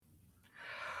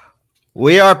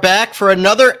We are back for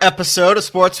another episode of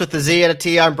Sports with the Z and a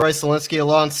T. I'm Bryce Linsky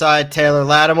alongside Taylor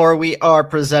Lattimore. We are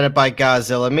presented by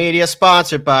Godzilla Media,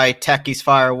 sponsored by Techie's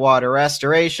Fire Water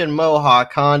Restoration,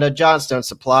 Mohawk Honda, Johnstone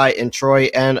Supply in Troy,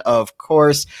 and of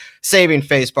course, Saving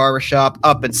Face Barbershop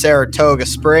up in Saratoga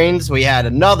Springs. We had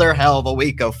another hell of a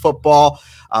week of football.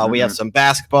 We have some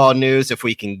basketball news if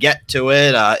we can get to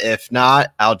it. If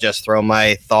not, I'll just throw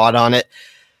my thought on it.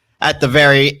 At the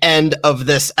very end of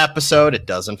this episode, it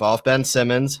does involve Ben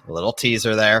Simmons, a little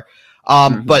teaser there.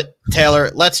 But Taylor,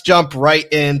 let's jump right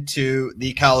into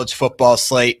the college football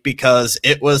slate because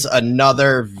it was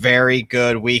another very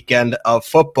good weekend of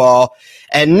football.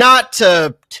 And not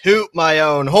to toot my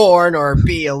own horn or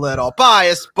be a little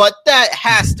biased, but that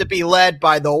has to be led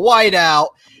by the whiteout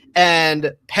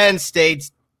and Penn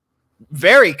State's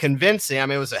very convincing. I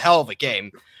mean, it was a hell of a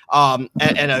game. And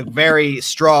a very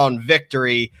strong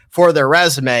victory for their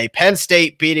resume. Penn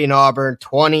State beating Auburn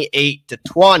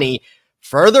 28-20.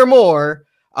 Furthermore,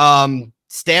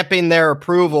 stamping their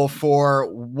approval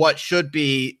for what should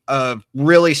be a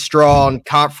really strong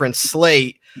conference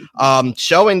slate,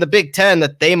 showing the Big Ten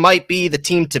that they might be the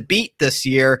team to beat this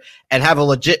year and have a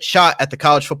legit shot at the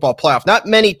college football playoff. Not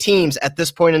many teams at this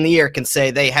point in the year can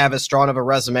say they have as strong of a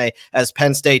resume as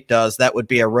Penn State does. That would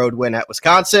be a road win at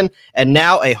Wisconsin, and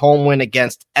now a home win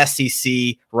against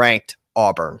SEC-ranked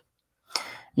Auburn.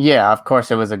 Yeah, of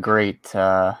course, it was a great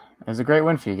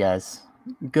win for you guys.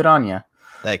 Good on you.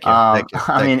 Thank you. Thank you.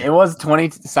 I mean, it was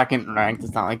 22nd ranked.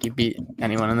 It's not like you beat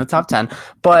anyone in the top 10,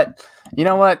 but you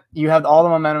know what? You have all the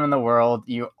momentum in the world.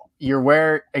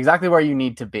 You're exactly where you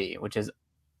need to be, which is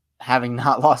having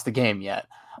not lost the game yet.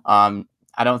 I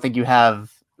don't think you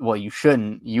have, well, you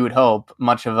shouldn't, you would hope,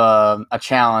 much of a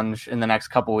challenge in the next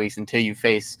couple weeks until you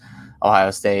face Ohio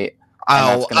State.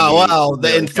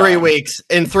 In 3 weeks,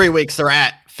 they're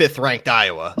at 5th ranked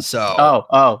Iowa. So,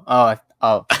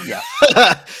 yeah.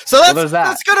 So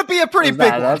that's going to be a pretty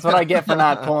big one. That's what I get for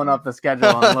not pulling up the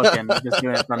schedule and looking, just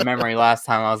doing it from memory. Last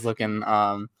time I was looking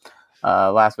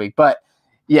last week, but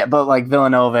like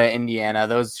Villanova, Indiana,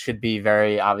 those should be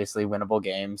very obviously winnable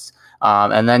games.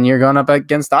 And then you're going up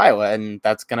against Iowa, and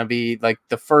that's going to be like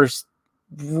the first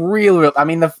real. I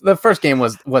mean, the first game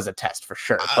was a test for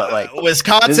sure, but like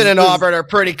Wisconsin and Auburn are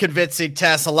pretty convincing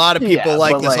tests. A lot of people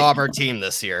like this Auburn team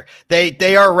this year.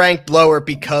 They are ranked lower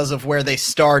because of where they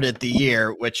started the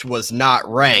year, which was not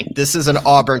ranked. This is an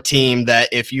Auburn team that,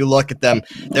 if you look at them,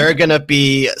 they're going to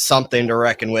be something to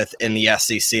reckon with in the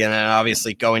SEC. And then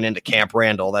obviously going into Camp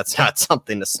Randall, that's not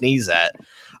something to sneeze at.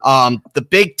 The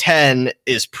Big Ten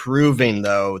is proving,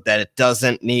 though, that it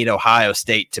doesn't need Ohio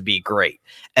State to be great.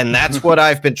 And that's what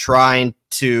I've been trying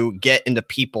to get into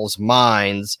people's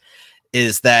minds,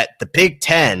 is that the Big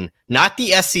Ten, not the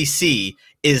SEC,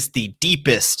 is the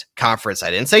deepest conference. I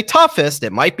didn't say toughest.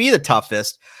 It might be the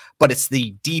toughest, but it's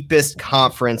the deepest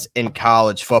conference in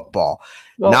college football.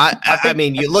 Well, go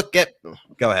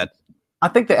ahead. I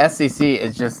think the SEC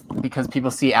is just because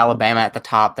people see Alabama at the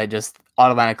top, they just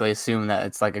automatically assume that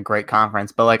it's like a great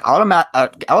conference. But like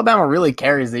Alabama really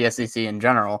carries the SEC in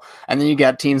general. And then you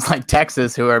got teams like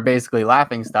Texas who are basically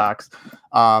laughing stocks.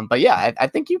 But yeah, I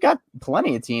think you got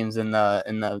plenty of teams in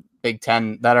the Big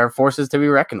Ten that are forces to be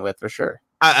reckoned with for sure.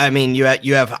 I mean, you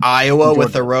have Iowa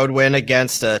with a road win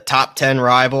against a top 10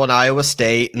 rival in Iowa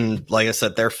State. And like I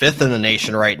said, they're 5th in the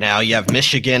nation right now. You have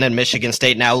Michigan and Michigan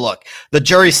State. Now, look, the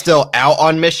jury's still out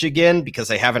on Michigan because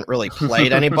they haven't really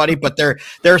played anybody, but they're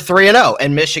 3-0.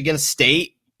 And Michigan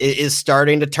State is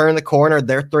starting to turn the corner.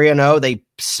 They're 3-0. They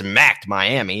smacked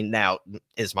Miami. Now,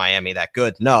 is Miami that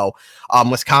good? No.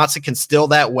 Wisconsin can still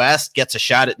that West, gets a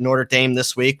shot at Notre Dame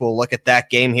this week. We'll look at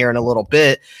that game here in a little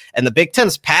bit. And the Big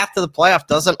Ten's path to the playoff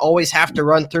doesn't always have to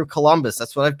run through Columbus.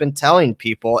 That's what I've been telling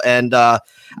people. And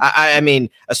I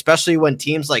mean, especially when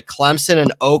teams like Clemson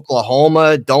and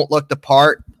Oklahoma don't look the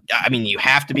part, I mean, you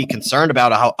have to be concerned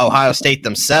about Ohio State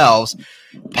themselves.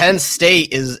 Penn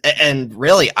State is, and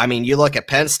really, I mean, you look at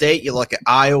Penn State, you look at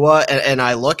Iowa, and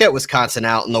I look at Wisconsin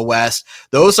out in the West.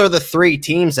 Those are the 3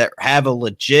 teams that have a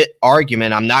legit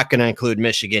argument. I'm not going to include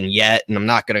Michigan yet, and I'm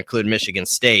not going to include Michigan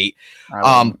State.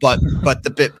 But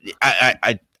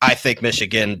I think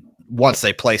Michigan, once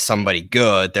they play somebody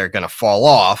good, they're going to fall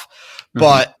off.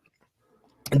 But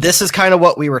this is kind of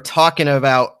what we were talking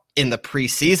about in the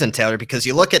preseason, Taylor, because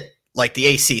you look at like the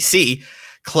ACC,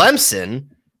 Clemson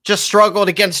just struggled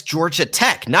against Georgia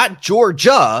Tech, not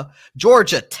Georgia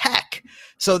Tech.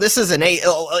 So this is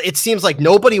it seems like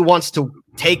nobody wants to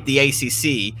take the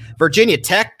ACC. Virginia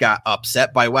Tech got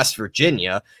upset by West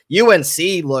Virginia.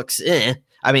 UNC looks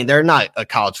I mean, they're not a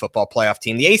college football playoff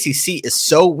team. The ACC is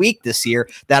so weak this year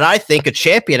that I think a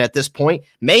champion at this point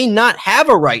may not have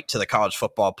a right to the college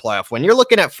football playoff. When you're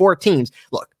looking at 4 teams,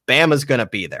 look, Bama's going to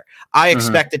be there. I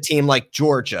expect a team like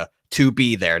Georgia to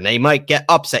be there, and they might get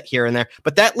upset here and there,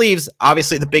 but that leaves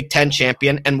obviously the Big Ten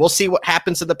champion, and we'll see what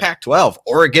happens in the Pac-12.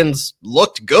 Oregon's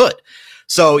looked good.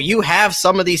 So you have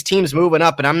some of these teams moving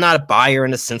up, and I'm not a buyer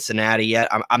into Cincinnati yet.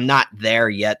 I'm not there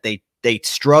yet. They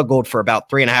struggled for about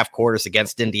 3.5 quarters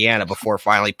against Indiana before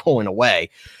finally pulling away.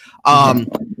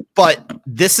 But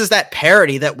this is that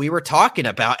parity that we were talking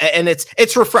about, and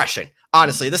it's refreshing.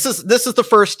 Honestly, this is the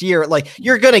first year, like,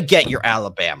 you're going to get your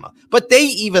Alabama, but they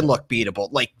even look beatable.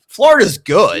 Like, Florida's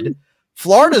good,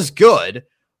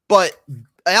 but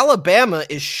Alabama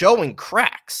is showing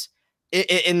cracks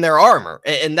in their armor,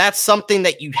 and that's something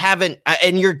that you haven't,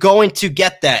 and you're going to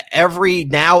get that every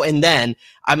now and then.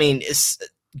 I mean, it's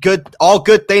good. All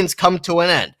good things come to an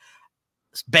end.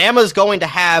 Bama's going to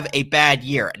have a bad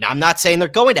year. Now, I'm not saying they're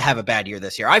going to have a bad year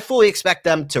this year. I fully expect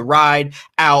them to ride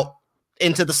out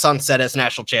into the sunset as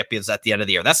national champions at the end of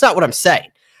the year. That's not what I'm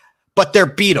saying, but they're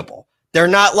beatable. They're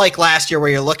not like last year where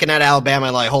you're looking at Alabama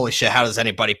and like, holy shit, how does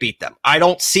anybody beat them? I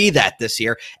don't see that this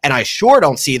year, and I sure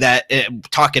don't see that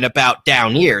talking about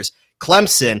down years.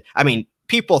 Clemson, I mean,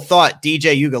 people thought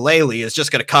DJ Uiagalelei is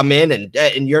just going to come in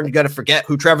and you're going to forget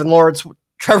who Trevor Lawrence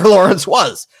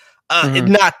was.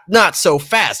 Not so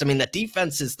fast. I mean, the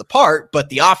defense is the part, but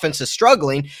the offense is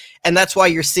struggling, and that's why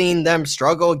you're seeing them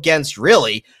struggle against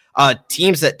really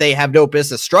teams that they have no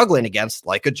business struggling against,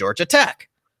 like a Georgia Tech.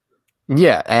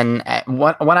 Yeah, and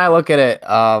when I look at it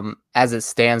as it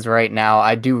stands right now,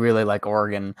 I do really like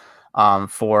Oregon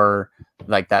for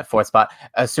like that 4th spot,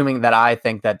 assuming that I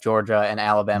think that Georgia and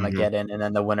Alabama get in, and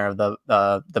then the winner of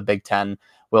the Big Ten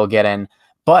will get in.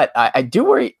 But I do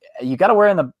worry. You got to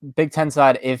worry on the Big Ten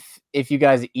side if you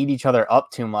guys eat each other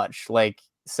up too much. Like,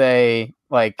 say,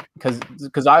 like, because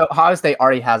Ohio State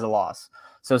already has a loss.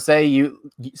 So say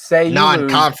you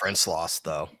non-conference loss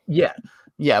though.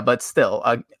 Yeah, but still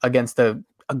against a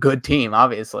good team,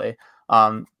 obviously.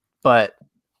 But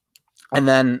and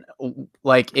then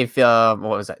like if what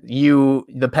was that?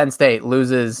 The Penn State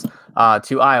loses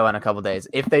to Iowa in a couple days,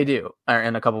 if they do, or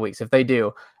in a couple weeks, if they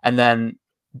do, and then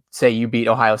say you beat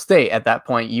Ohio State, at that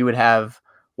point you would have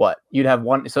what? You'd have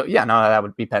one. So yeah, no, that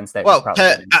would be Penn State. Well,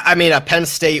 a Penn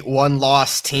State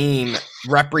 1-loss team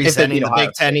representing the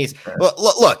Big Ten East. Well,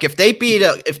 look, if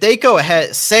they go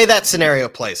ahead, say that scenario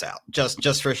plays out, just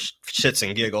for shits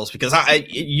and giggles, because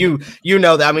you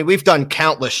know that. I mean, we've done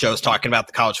countless shows talking about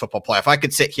the college football playoff. I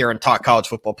could sit here and talk college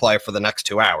football playoff for the next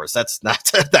 2 hours. That's not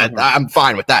that. I'm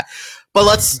fine with that. But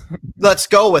let's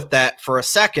go with that for a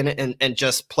second and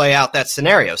just play out that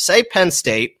scenario. Say Penn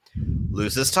State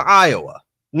loses to Iowa.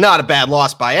 Not a bad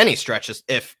loss by any stretch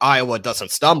if Iowa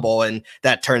doesn't stumble and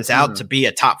that turns out to be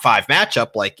a top 5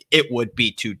 matchup like it would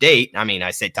be to date. I mean,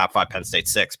 I say top 5, Penn State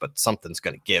 6, but something's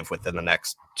going to give within the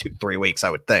next 2-3 weeks,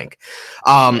 I would think.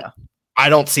 I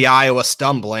don't see Iowa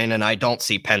stumbling, and I don't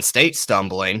see Penn State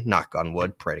stumbling. Knock on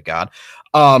wood, pray to God.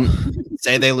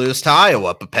 Say they lose to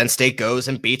Iowa, but Penn State goes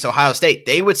and beats Ohio State.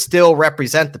 They would still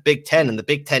represent the Big Ten and the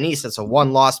Big Ten East as a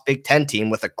 1-loss Big Ten team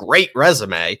with a great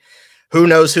resume. Who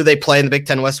knows who they play in the Big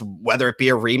Ten West, whether it be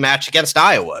a rematch against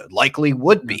Iowa, likely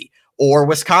would be, or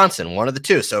Wisconsin, one of the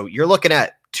two. So you're looking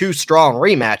at 2 strong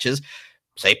rematches.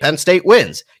 Say Penn State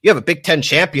wins. You have a Big Ten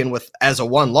champion as a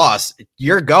 1-loss.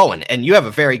 You're going, and you have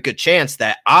a very good chance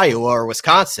that Iowa or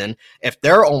Wisconsin, if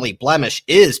their only blemish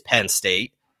is Penn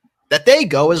State, that they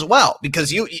go as well.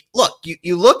 Because you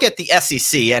look at the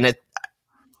SEC, and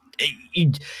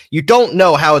you don't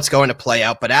know how it's going to play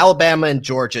out, but Alabama and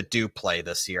Georgia do play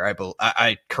this year.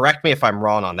 I correct me if I'm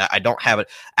wrong on that. I don't have it.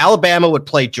 Alabama would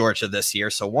play Georgia this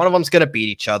year, so one of them's going to beat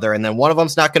each other, and then one of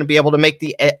them's not going to be able to make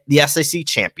the SEC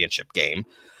championship game.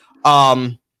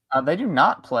 They do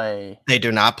not play. They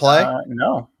do not play?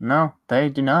 No, they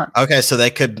do not. Okay, so they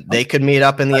could meet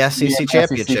up in the SEC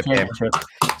championship game.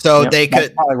 So they could.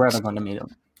 That's probably where they're going to meet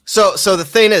them. So the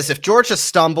thing is, if Georgia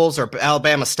stumbles or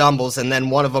Alabama stumbles and then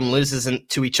one of them loses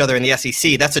to each other in the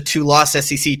SEC, that's a 2-loss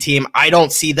SEC team. I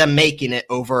don't see them making it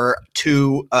over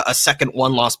to a second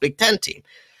 1-loss Big Ten team.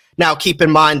 Now, keep in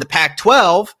mind the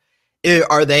Pac-12,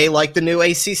 are they like the new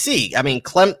ACC? I mean,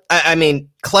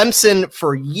 Clemson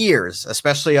for years,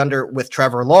 especially with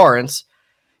Trevor Lawrence,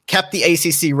 kept the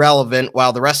ACC relevant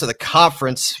while the rest of the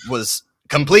conference was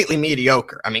completely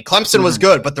mediocre. I mean, Clemson was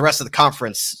good, but the rest of the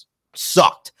conference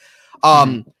sucked.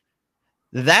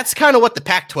 That's kind of what the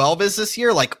Pac-12 is this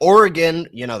year. Like Oregon,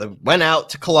 they went out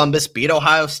to Columbus, beat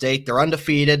Ohio State. They're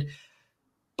undefeated.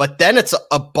 But then it's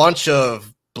a bunch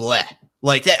of bleh.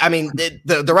 Like, I mean,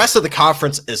 the rest of the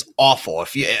conference is awful.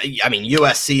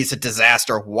 USC is a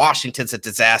disaster. Washington's a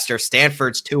disaster.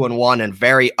 Stanford's 2-1 and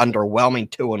very underwhelming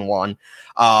 2-1.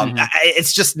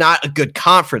 It's just not a good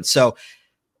conference. So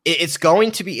it's going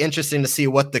to be interesting to see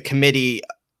what the committee,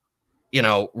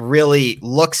 really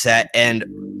looks at. And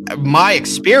my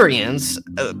experience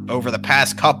over the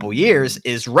past couple years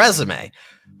is resume.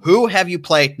 Who have you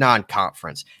played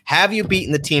non-conference? Have you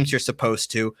beaten the teams you're supposed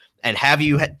to? And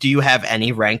do you have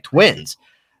any ranked wins?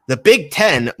 The Big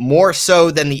Ten, more so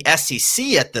than the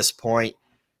SEC at this point,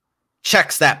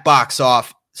 checks that box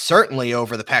off, certainly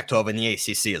over the Pac-12 and the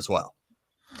ACC as well.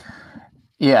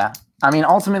 Yeah. I mean,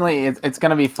 ultimately, it's going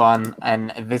to be fun,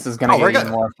 and this is going to get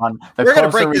even more fun. We're going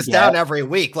to break this down every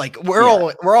week. Like, we're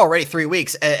already 3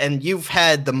 weeks, and you've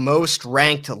had the most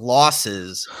ranked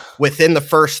losses within the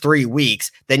first 3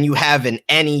 weeks than you have in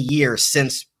any year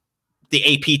since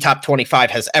the AP Top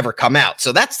 25 has ever come out.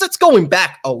 So that's going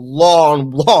back a long,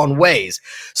 long ways.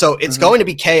 So it's going to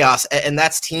be chaos, and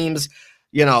that's teams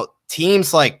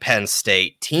like Penn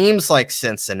State, teams like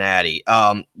Cincinnati.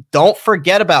 Don't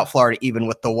forget about Florida, even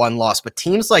with the one loss, but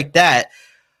teams like that,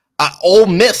 Ole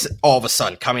Miss all of a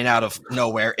sudden coming out of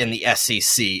nowhere in the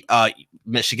SEC,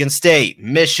 Michigan State,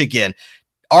 Michigan,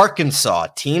 Arkansas,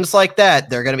 teams like that,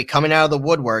 they're going to be coming out of the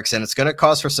woodworks, and it's going to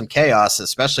cause for some chaos,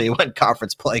 especially when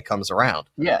conference play comes around.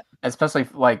 Yeah, especially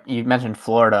like you mentioned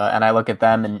Florida, and I look at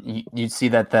them, and you see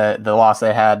that the loss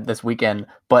they had this weekend,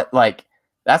 but like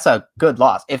that's a good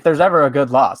loss. If there's ever a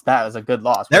good loss, that is a good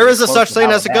loss. There is a such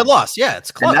thing as a good loss. Yeah,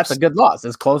 it's close. And that's a good loss.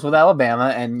 It's close with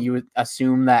Alabama, and you would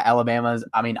assume that Alabama's.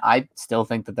 I mean, I still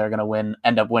think that they're going to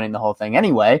end up winning the whole thing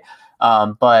anyway.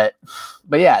 But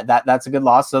yeah, that's a good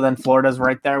loss. So then Florida's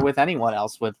right there with anyone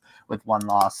else with one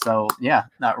loss. So yeah,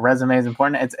 resume is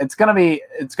important. It's gonna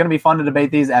be fun to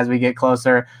debate these as we get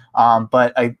closer.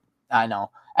 But I know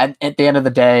at the end of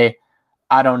the day,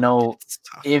 I don't know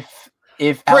if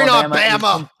Alabama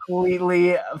is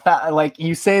completely like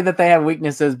you say that they have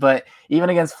weaknesses, but even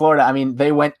against Florida, I mean,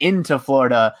 they went into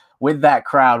Florida with that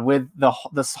crowd, with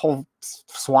this whole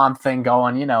swamp thing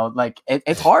going, like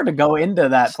it's hard to go into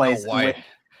that place.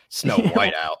 Snow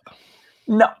White out.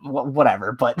 No,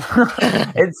 whatever, but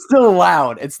it's still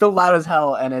loud. It's still loud as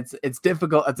hell, and it's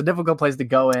difficult. It's a difficult place to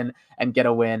go in and get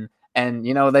a win. And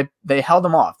they held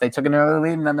them off. They took an early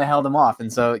lead, and then they held them off.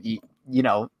 And so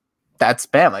that's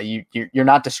Bama. You're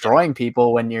not destroying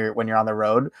people when you're on the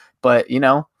road, but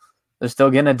they're still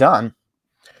getting it done.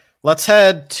 Let's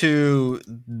head to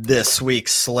this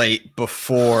week's slate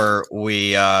before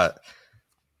we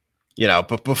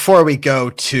before we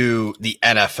go to the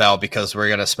NFL, because we're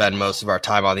going to spend most of our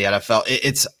time on the NFL.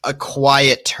 It's a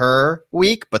quieter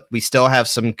week, but we still have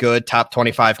some good top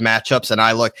 25 matchups.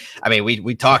 And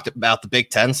we talked about the Big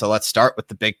Ten, so let's start with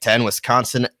the Big Ten.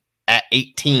 Wisconsin at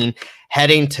 18,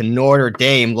 heading to Notre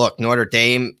Dame. Look, Notre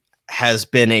Dame has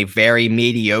been a very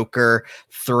mediocre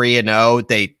 3-0.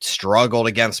 They struggled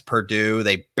against Purdue.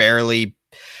 They barely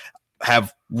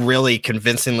have really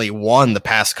convincingly won the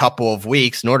past couple of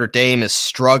weeks. Notre Dame is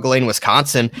struggling.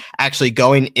 Wisconsin actually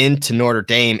going into Notre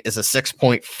Dame is a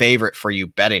 6-point favorite for you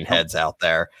betting heads out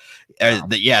there.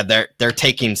 They're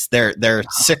taking their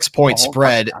 6-point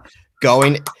spread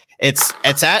going. It's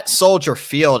at Soldier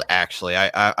Field, actually.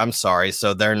 I'm sorry.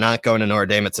 So they're not going to Notre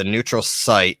Dame. It's a neutral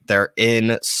site. They're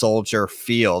in Soldier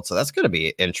Field. So that's going to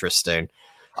be interesting.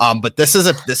 But this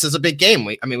is a big game.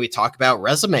 We talk about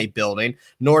resume building.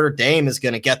 Notre Dame is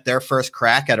going to get their first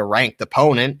crack at a ranked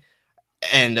opponent.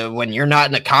 And when you're not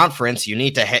in a conference, you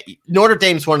need to hit. Notre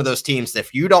Dame's one of those teams that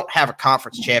if you don't have a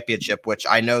conference championship, which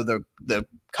I know the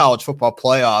college football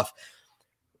playoff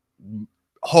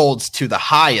holds to the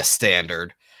highest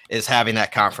standard, is having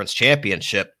that conference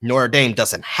championship. Notre Dame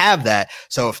doesn't have that.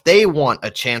 So if they want a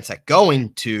chance at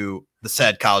going to the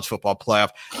said college football playoff,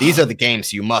 these are the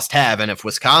games you must have. And if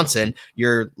Wisconsin,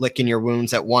 you're licking your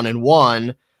wounds at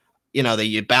 1-1, that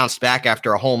you bounced back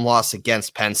after a home loss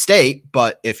against Penn State.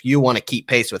 But if you want to keep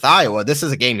pace with Iowa, this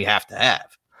is a game you have to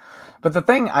have. But the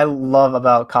thing I love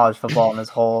about college football and this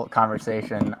whole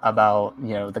conversation about,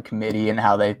 the committee and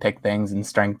how they pick things and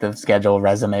strength of schedule,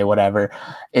 resume, whatever,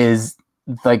 is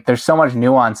like there's so much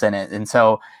nuance in it. And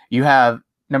so you have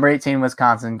number 18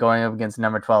 Wisconsin going up against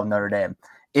number 12 Notre Dame.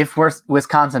 If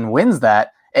Wisconsin wins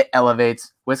that, it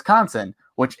elevates Wisconsin,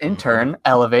 which in turn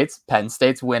elevates Penn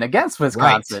State's win against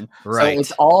Wisconsin. Right. So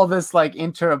it's all this like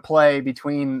interplay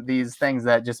between these things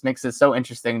that just makes it so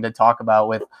interesting to talk about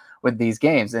with these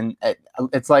games. And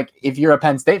it's like, if you're a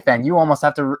Penn State fan, you almost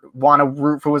have to want to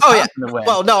root for Wisconsin to win.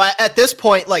 Well, no, at this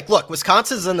point, look,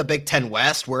 Wisconsin's in the Big Ten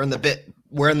West. We're in the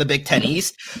we're in the Big Ten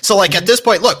East. So, like, at this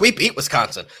point, look, we beat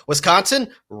Wisconsin. Wisconsin,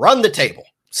 run the table.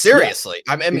 Seriously.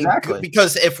 Yeah, I mean, exactly.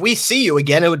 Because if we see you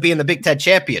again, it would be in the Big Ten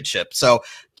Championship. So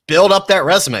build up that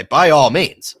resume by all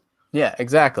means. Yeah,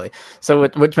 exactly. So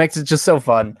which makes it just so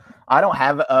fun. I don't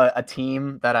have a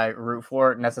team that I root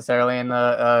for necessarily in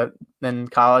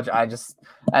college.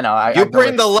 You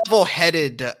bring the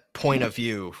level-headed point of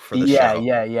view for the show.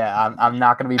 Yeah. I'm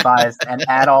not going to be biased and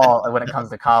at all when it comes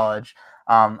to college.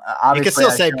 You can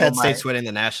still say Penn State's winning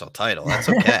the national title. That's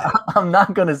okay. I'm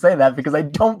not going to say that because I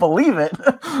don't believe it.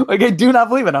 Like, I do not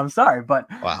believe it. I'm sorry, but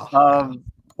wow.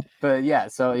 But yeah,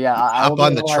 so yeah, hop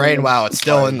on the train while it's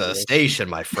still in the station,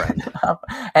 my friend.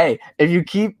 Hey, if you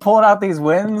keep pulling out these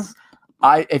wins,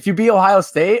 if you beat Ohio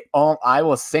State, I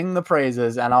will sing the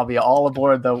praises and I'll be all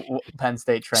aboard the Penn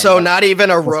State train. So not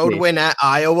even a road win at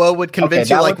Iowa would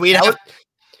convince you? Like we'd have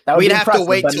to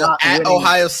wait till at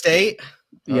Ohio State?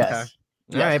 Yes.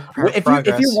 Yeah. All right. If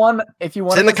you won it's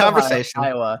in the conversation.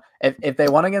 Iowa, if they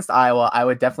won against Iowa, I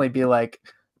would definitely be like,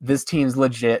 this team's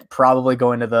legit, probably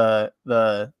going to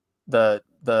the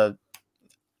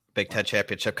Big Ten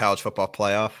Championship college football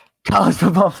playoff.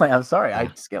 Sorry, I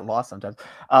just get lost sometimes.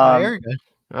 You're good.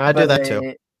 I do that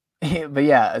too. But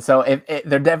yeah, so if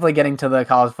they're definitely getting to the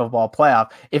college football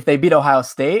playoff. If they beat Ohio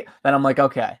State, then I'm like,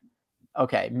 okay,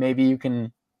 maybe you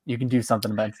can do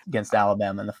something against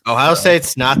Alabama. Ohio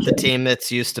State's not the team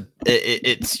that's used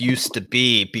to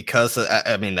be because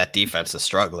that defense is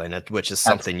struggling, which is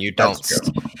something you don't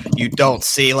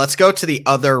see. Let's go to the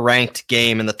other ranked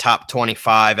game in the top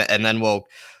 25, and then we'll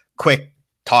quick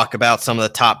talk about some of the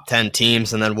top 10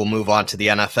 teams, and then we'll move on to the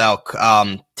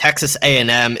NFL. Texas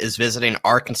A&M is visiting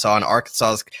Arkansas, and Arkansas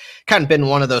has kind of been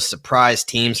one of those surprise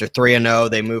teams. They're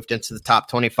 3-0. They moved into the top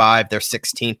 25. They're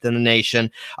 16th in the nation.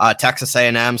 Texas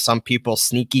A&M, some people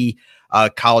sneaky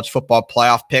college football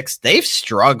playoff picks. They've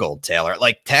struggled, Taylor.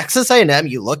 Like Texas A&M,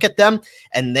 you look at them,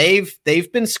 and they've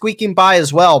been squeaking by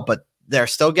as well, but they're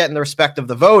still getting the respect of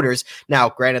the voters. Now,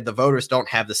 granted, the voters don't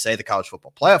have the say the College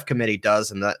Football Playoff Committee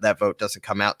does, and that vote doesn't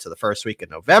come out to the first week of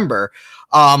November.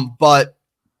 But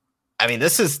I mean,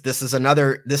 this is an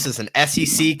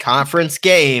SEC conference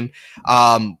game.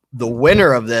 The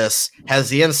winner of this has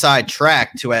the inside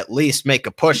track to at least make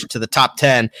a push to the top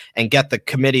 10 and get the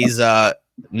committee's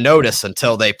notice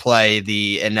until they play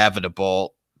the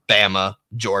inevitable Bama,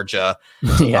 Georgia,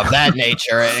 of that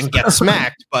nature, and get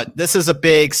smacked. But this is a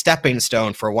big stepping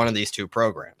stone for one of these two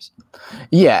programs.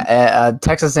 Yeah,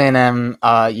 Texas A&M,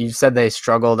 you said they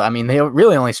struggled. I mean, they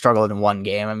really only struggled in one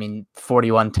game. I mean,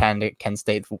 41-10 to Kent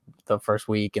State the first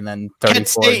week, and then 34. Kent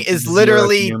State is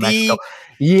literally the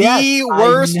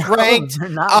worst ranked,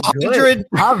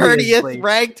 130th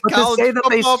ranked college to say that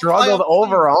they struggled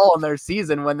overall in their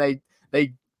season when they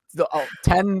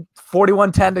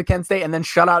 41-10 to Kent State and then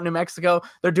shut out New Mexico.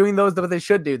 They're doing those that they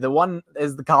should do. The one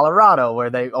is the Colorado where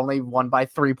they only won by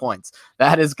 3 points.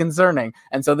 That is concerning.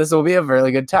 And so this will be a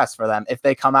really good test for them. If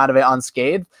they come out of it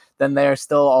unscathed, then they're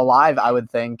still alive, I would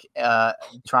think,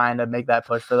 trying to make that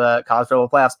push for the college football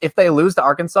playoffs. If they lose to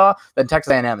Arkansas, then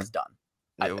Texas A&M is done.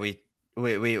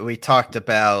 We talked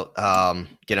about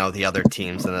the other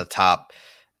teams in the top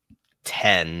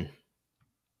 10.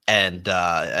 And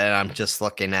I'm just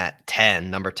looking at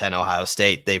number 10, Ohio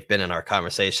State. They've been in our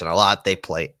conversation a lot. They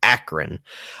play Akron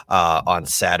on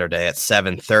Saturday at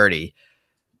 7:30.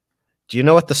 Do you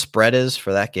know what the spread is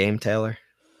for that game, Taylor?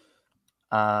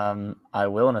 I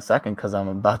will in a second because I'm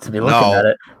about to be looking at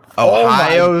it.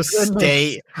 Ohio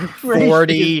State,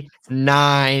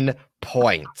 49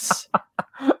 points.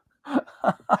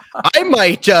 I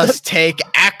might just take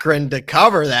Akron to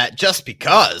cover that just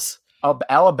because. Oh,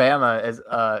 Alabama is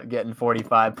getting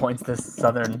 45 points to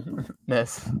Southern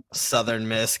Miss. Southern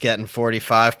Miss getting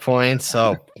 45 points.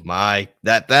 Oh my,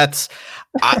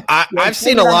 I've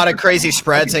seen a lot of crazy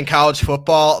spreads in college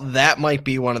football. That might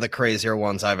be one of the crazier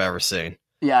ones I've ever seen.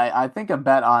 Yeah, I think a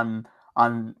bet on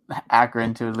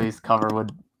Akron to at least cover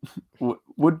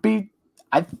would be.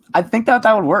 I think that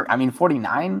would work. I mean,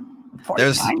 49.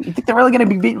 You think they're really going to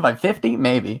be beaten by 50?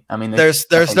 Maybe. I mean,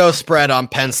 there's no spread on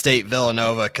Penn State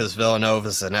Villanova because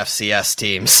Villanova's an FCS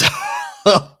team, so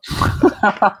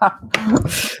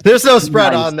there's no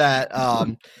spread on that.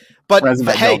 But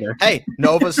hey,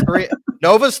 Nova's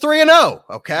 3-0.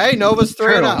 Okay, Nova's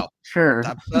 3-0. Sure,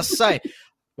 that's saying.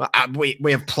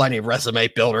 We have plenty of resume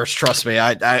builders. Trust me.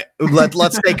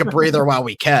 Let's take a breather while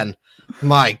we can.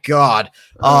 My God.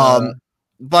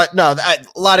 But no,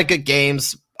 a lot of good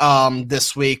games.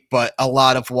 this week, but a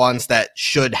lot of ones that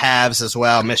should haves as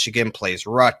well. Michigan plays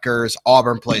Rutgers,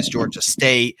 Auburn plays Georgia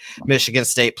State, Michigan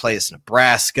State plays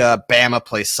Nebraska, Bama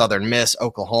plays Southern Miss,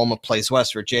 Oklahoma plays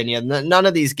West Virginia. None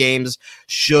of these games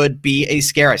should be a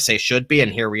scare. I say should be,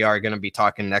 and here we are going to be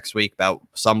talking next week about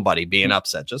somebody being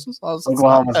upset. Just as long as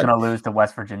Oklahoma's going to lose to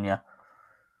West Virginia.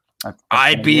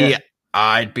 I'd be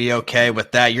okay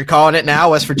with that. You're calling it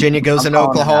now? West Virginia goes into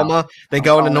Oklahoma. They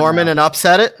go into Norman and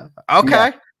upset it?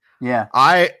 Okay. Yeah.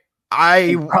 I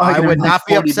would not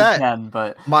be upset. 10,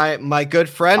 but my good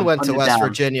friend went to West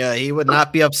Virginia. He would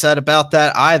not be upset about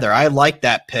that either. I like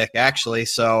that pick actually.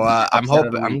 So I'm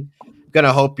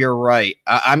gonna hope you're right.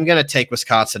 I'm gonna take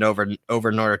Wisconsin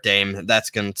over Notre Dame. That's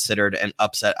considered an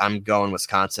upset. I'm going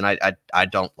Wisconsin. I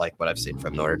don't like what I've seen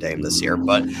from Notre Dame this year,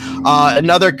 but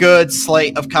another good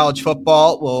slate of college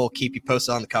football. We'll keep you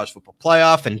posted on the college football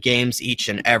playoff and games each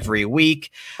and every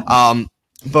week.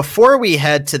 Before we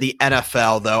head to the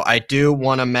NFL, though, I do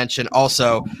want to mention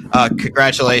also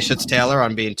congratulations, Taylor,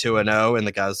 on being 2-0 in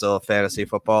the Godzilla Fantasy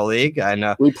Football League. I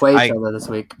know we play each other this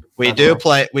week. We do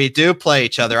play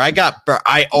each other.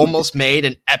 I almost made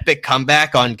an epic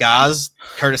comeback on Gaz,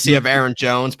 courtesy of Aaron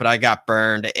Jones, but I got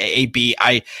burned.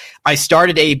 I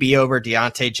started AB over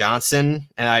Deontay Johnson,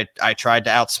 and I tried to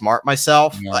outsmart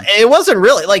myself. Yeah. It wasn't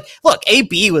really look,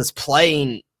 AB was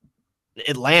playing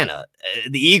Atlanta.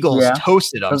 The Eagles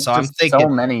toasted them, so I'm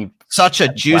thinking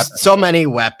so many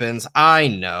weapons. I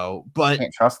know, but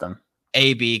can't trust them.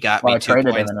 AB got me 2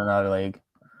 traded points. him in another league.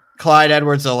 Clyde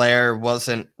Edwards-Helaire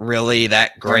wasn't really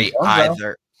that great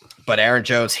either. But Aaron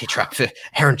Jones,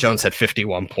 Aaron Jones had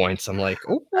 51 points. I'm like,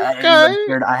 okay.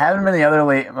 I have him in the other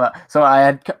league. So I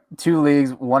had 2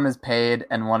 leagues. One is paid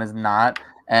and one is not.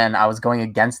 And I was going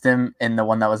against him in the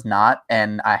one that was not,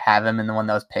 and I have him in the one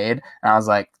that was paid. And I was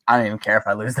like, I don't even care if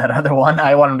I lose that other one.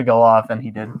 I want him to go off, and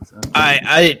he did. So.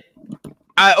 I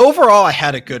overall, I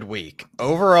had a good week.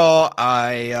 Overall,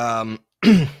 I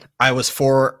was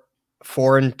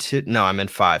 4-2. No, I'm in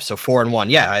 5. So 4-1.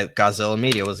 Yeah, Godzilla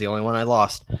Media was the only one I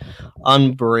lost.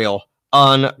 Unreal.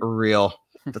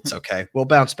 That's okay. We'll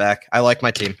bounce back. I like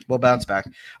my team. We'll bounce back.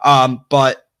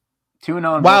 But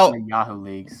 2-0 in both my Yahoo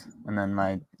leagues, and then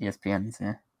my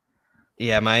ESPNs.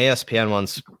 Yeah, my ESPN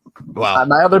ones. Wow.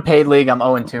 My other paid league, I'm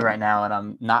 0-2 right now, and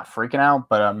I'm not freaking out,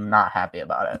 but I'm not happy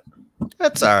about it.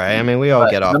 That's all right. I mean, we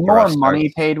all get off. The more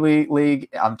money paid league,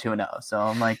 I'm 2-0. So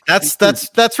I'm like,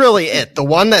 that's really it. The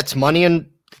one that's money and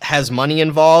has money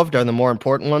involved are the more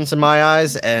important ones in my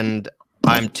eyes, and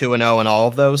I'm 2-0 in all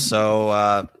of those. So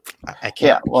I can't.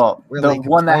 Yeah, well, really the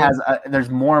one that has there's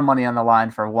more money on the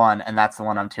line for one, and that's the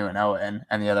one I'm 2-0 in,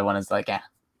 and the other one is like,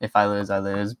 if I lose, I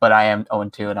lose. But I am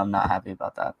 0-2, and I'm not happy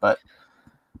about that. But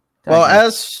well,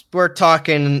 as we're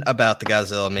talking about the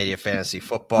Godzilla Media Fantasy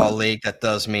Football League, that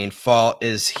does mean fall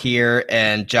is here,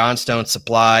 and Johnstone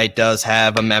Supply does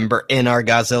have a member in our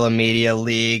Godzilla Media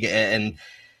League, and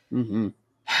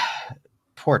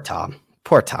poor Tom.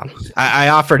 I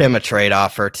offered him a trade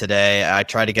offer today. I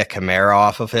tried to get Kamara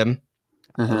off of him.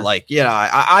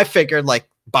 I figured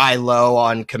buy low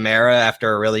on Kamara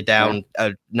after a really down,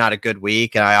 not a good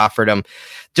week. And I offered him,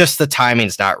 just the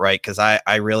timing's not right, because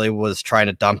I really was trying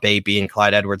to dump AB and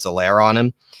Clyde Edwards-Helaire on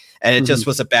him. And it just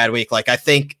was a bad week. I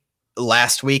think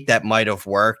last week that might have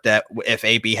worked, that if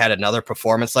AB had another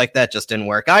performance like that, just didn't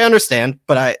work. I understand,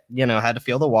 but I had to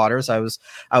feel the waters. I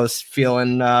was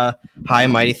feeling high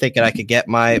and mighty, thinking I could get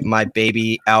my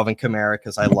baby Alvin Kamara,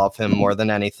 because I love him more than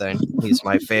anything. He's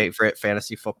my favorite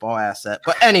fantasy football asset.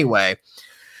 But anyway,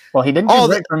 well, he didn't do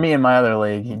great for me in my other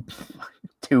league.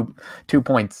 He, two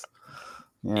points.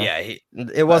 Yeah,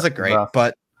 it wasn't great,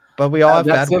 but we all have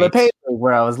bad weeks. That's the pay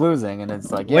where I was losing, and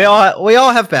it's like, we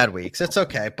all have bad weeks. It's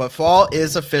okay, but fall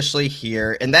is officially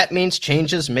here, and that means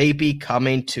changes may be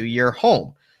coming to your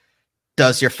home.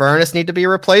 Does your furnace need to be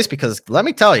replaced? Because let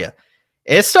me tell you,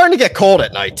 it's starting to get cold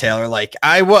at night, Taylor.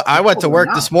 I went to work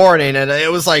this morning, and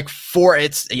it was like 4.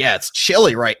 It's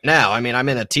chilly right now. I mean, I'm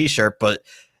in a t-shirt, but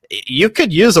you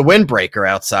could use a windbreaker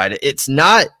outside. It's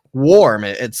not warm.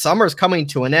 Summer's coming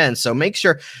to an end, so make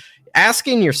sure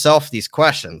asking yourself these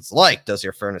questions, like, does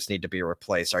your furnace need to be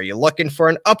replaced? Are you looking for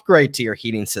an upgrade to your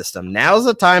heating system? Now's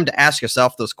the time to ask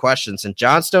yourself those questions, and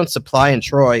Johnstone Supply in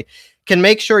Troy can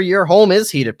make sure your home is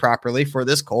heated properly for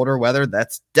this colder weather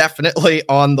that's definitely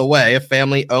on the way. A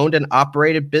family-owned and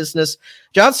operated business,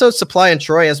 Johnstone Supply in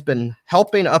Troy has been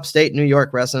helping upstate New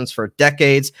York residents for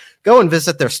decades. Go and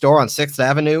visit their store on 6th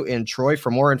Avenue in Troy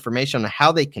for more information on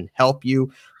how they can help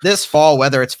you this fall,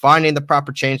 whether it's finding the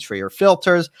proper change for your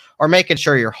filters or making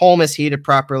sure your home is heated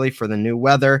properly for the new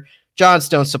weather.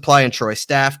 Johnstone Supply and Troy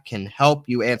staff can help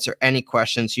you answer any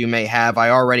questions you may have. I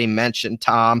already mentioned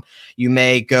Tom. You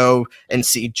may go and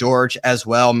see George as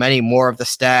well. Many more of the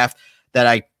staff that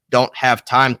I don't have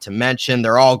time to mention.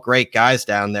 They're all great guys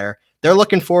down there. They're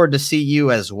looking forward to see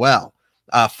you as well.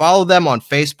 Follow them on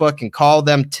Facebook and call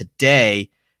them today.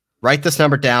 Write this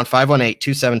number down,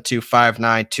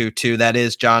 518-272-5922. That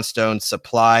is Johnstone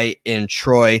Supply in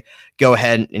Troy. Go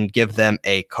ahead and give them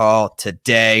a call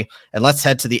today. And let's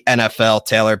head to the NFL,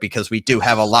 Taylor, because we do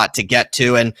have a lot to get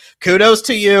to. And kudos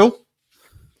to you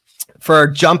for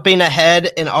jumping ahead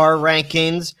in our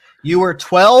rankings. You were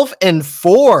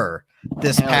 12-4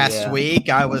 this past week.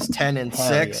 I was 10-6.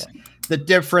 Yeah. The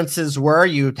differences were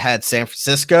you had San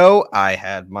Francisco, I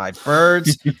had my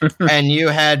Birds, and you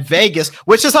had Vegas,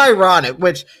 which is ironic.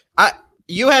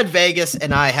 You had Vegas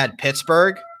and I had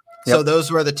Pittsburgh. Yep. So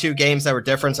those were the two games that were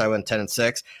different. I went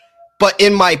 10-6. But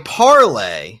in my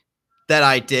parlay that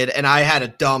I did, and I had a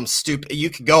dumb, stupid. You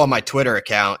can go on my Twitter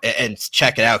account and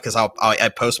check it out because I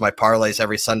post my parlays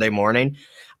every Sunday morning.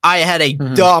 I had a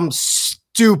dumb,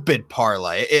 stupid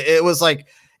parlay. It was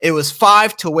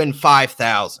 5 to win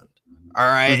 5,000. All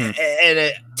right.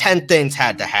 And 10 things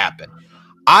had to happen.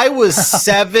 I was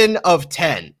 7 of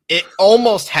 10. It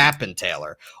almost happened,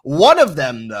 Taylor. One of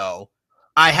them, though,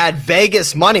 I had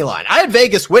Vegas money line. I had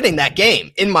Vegas winning that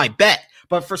game in my bet.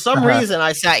 But for some reason,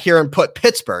 I sat here and put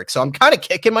Pittsburgh. So I'm kind of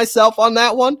kicking myself on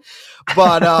that one.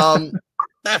 But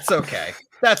that's okay.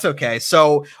 That's okay.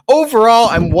 So overall,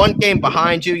 I'm one game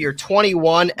behind you. You're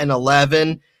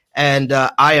 21-11. And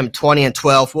I am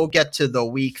 20-12. We'll get to the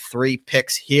week 3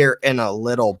 picks here in a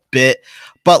little bit.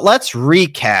 But let's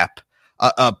recap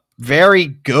a very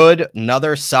good,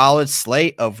 another solid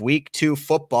slate of week 2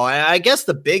 football. And I guess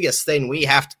the biggest thing we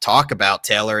have to talk about,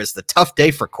 Taylor, is the tough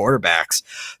day for quarterbacks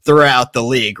throughout the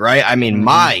league, right? I mean,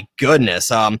 my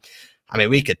goodness.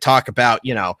 We could talk about,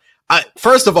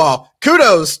 first of all,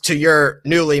 kudos to your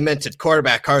newly minted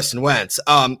quarterback, Carson Wentz.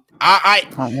 I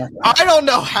don't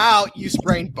know how you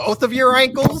sprained both of your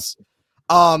ankles.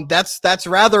 That's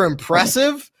rather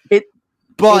impressive.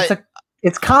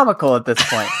 It's comical at this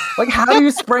point. Like, how do you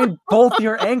sprain both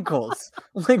your ankles?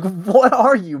 Like, what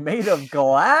are you, made of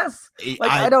glass?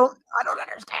 Like, I don't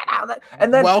understand how that.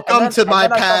 And then welcome to my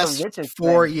past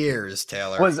 4 years,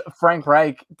 Taylor. Was Frank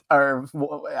Reich, or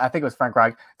I think it was Frank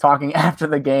Reich, talking after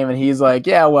the game, and he's like,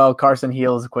 "Yeah, well, Carson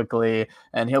heals quickly,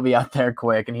 and he'll be out there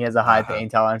quick, and he has a high pain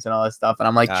tolerance and all this stuff." And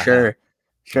I'm like, sure,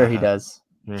 he does.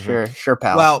 Sure,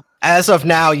 pal. Well, as of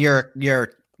now, you're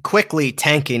quickly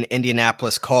tanking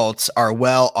Indianapolis Colts are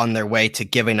well on their way to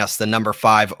giving us the number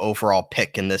 5 overall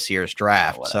pick in this year's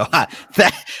draft. So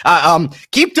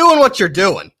keep doing what you're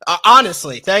doing.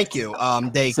 Honestly, thank you.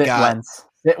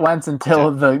 It went until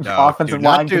the offensive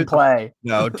line can play.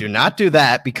 No, do not do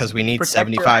that because we need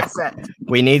 75.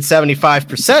 We need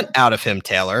 75% out of him,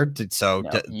 Taylor. So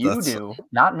you do,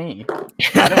 not me.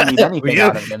 I don't need anything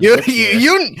out of him.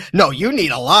 You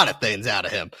need a lot of things out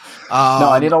of him.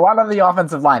 No, I need a lot of the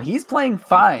offensive line. He's playing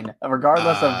fine,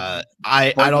 regardless of.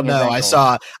 I don't know. I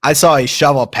saw a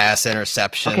shovel pass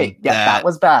interception. Okay, that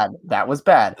was bad.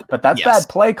 But that's bad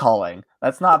play calling.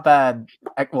 That's not bad.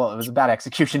 Well, it was a bad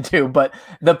execution too, but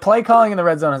the play calling in the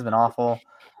red zone has been awful.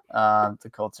 The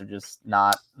Colts are just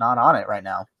not on it right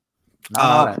now.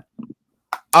 Not on it.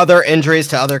 Other injuries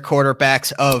to other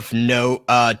quarterbacks of note,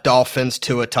 Dolphins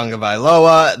Tua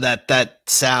Tagovailoa. That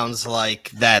sounds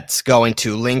like that's going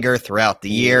to linger throughout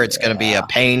the year. It's going to be a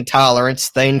pain tolerance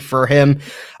thing for him.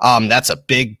 That's a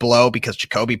big blow because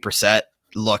Jacoby Brissett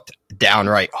looked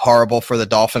downright horrible for the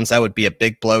Dolphins. That would be a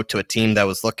big blow to a team that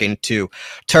was looking to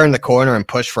turn the corner and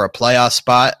push for a playoff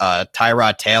spot.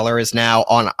 Tyrod Taylor is now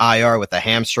on IR with a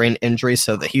hamstring injury,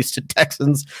 so the Houston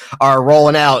Texans are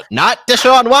rolling out not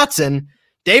Deshaun Watson,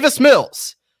 Davis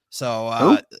Mills.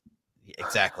 So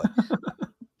exactly.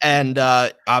 And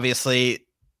obviously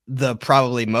the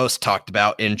probably most talked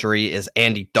about injury is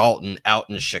Andy Dalton out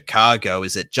in Chicago.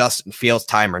 Is it Justin Fields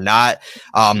time or not?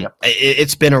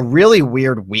 It's been a really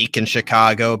weird week in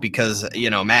Chicago because,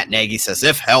 Matt Nagy says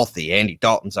if healthy, Andy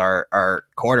Dalton's our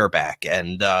quarterback.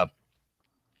 And,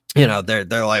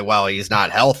 they're like, well, he's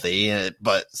not healthy,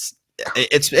 but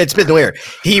it's been weird.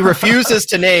 He refuses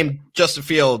to name Justin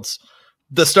Fields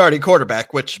the starting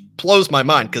quarterback, which blows my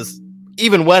mind because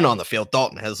even when on the field,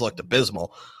 Dalton has looked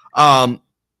abysmal.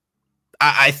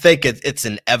 I think it's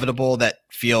inevitable that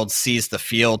Fields sees the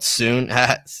field soon.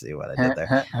 See what I did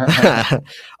there.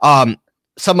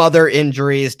 some other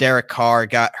injuries. Derek Carr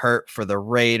got hurt for the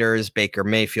Raiders, Baker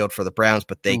Mayfield for the Browns,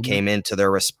 but they came into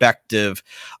their respective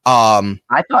I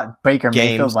thought Baker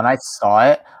games. Mayfield, when I saw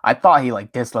it, I thought he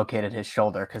like dislocated his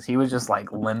shoulder because he was just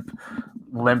like limp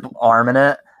arming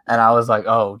it. And I was like,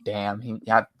 oh, damn.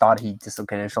 I thought he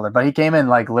dislocated his shoulder. But he came in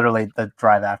like literally the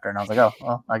drive after. And I was like, oh,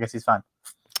 well, I guess he's fine.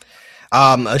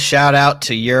 A shout out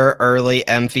to your early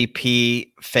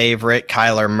MVP favorite,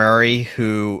 Kyler Murray,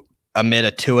 who amid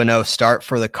a 2-0 start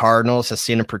for the Cardinals has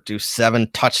seen him produce 7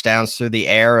 touchdowns through the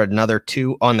air, another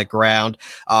 2 on the ground.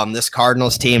 This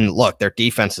Cardinals team, look, their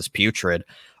defense is putrid.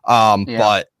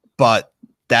 But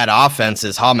that offense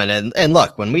is humming. And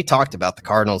look, when we talked about the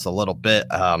Cardinals a little bit,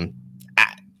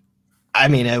 I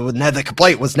mean, the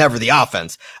complaint was never the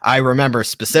offense. I remember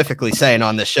specifically saying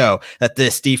on the show that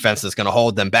this defense is going to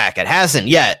hold them back. It hasn't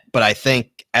yet, but I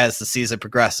think as the season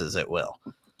progresses, it will.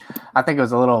 I think it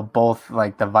was a little both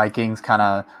like the Vikings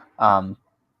kind of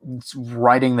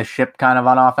riding the ship kind of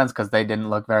on offense because they didn't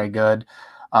look very good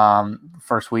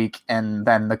first week. And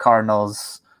then the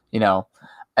Cardinals,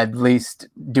 at least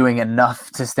doing enough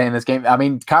to stay in this game. I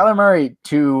mean, Kyler Murray,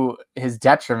 to his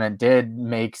detriment, did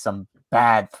make some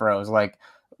bad throws. Like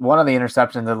one of the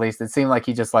interceptions, at least, it seemed like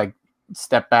he just like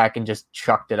stepped back and just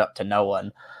chucked it up to no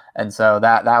one. And so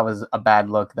that was a bad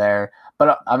look there.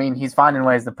 But I mean, he's finding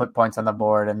ways to put points on the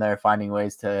board, and they're finding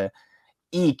ways to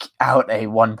eke out a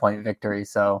 1-point victory.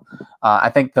 So I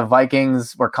think the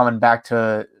Vikings were coming back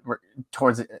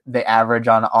towards the average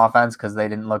on offense because they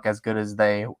didn't look as good as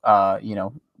they,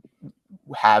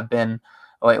 have been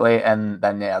lately. And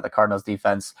then, the Cardinals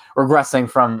defense regressing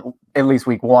from at least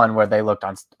week 1 where they looked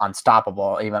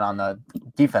unstoppable, even on the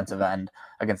defensive end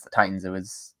against the Titans. It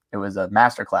was a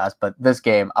masterclass, but this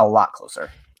game a lot closer.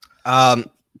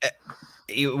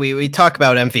 We talk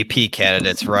about MVP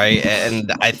candidates, right?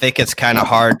 And I think it's kind of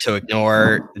hard to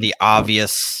ignore the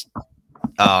obvious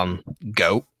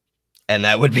GOAT, and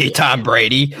that would be Tom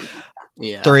Brady.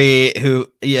 Yeah.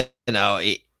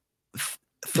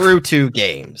 Through 2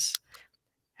 games,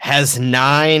 has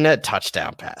 9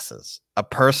 touchdown passes, a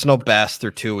personal best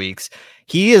through 2 weeks.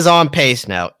 He is on pace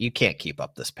now. You can't keep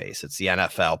up this pace. It's the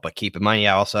NFL, but keep in mind, you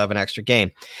also have an extra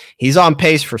game. He's on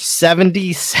pace for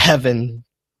 77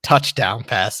 touchdown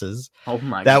passes. Oh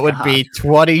my God. That would be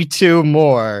 22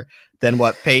 more than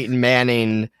what Peyton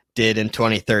Manning did in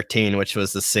 2013, which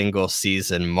was the single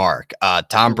season mark.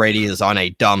 Tom Brady is on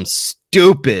a dumb,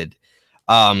 stupid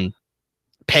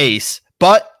pace,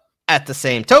 but at the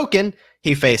same token,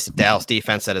 he faced the Dallas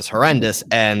defense that is horrendous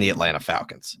and the Atlanta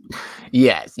Falcons.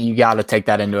 Yes, you got to take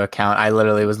that into account. I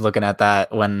literally was looking at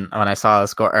that when I saw the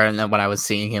score, and then when I was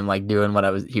seeing him like doing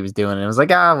what he was doing, and it was like,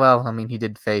 well, I mean, he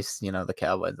did face the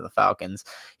Cowboys and the Falcons.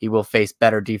 He will face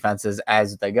better defenses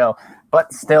as they go,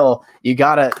 but still, you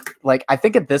gotta I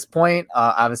think at this point,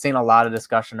 I've seen a lot of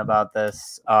discussion about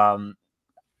this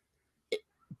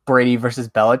Brady versus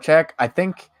Belichick.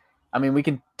 I mean, we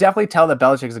can definitely tell that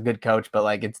Belichick's a good coach, but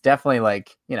it's definitely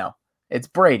it's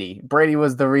Brady. Brady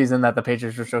was the reason that the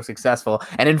Patriots were so successful.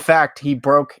 And in fact, he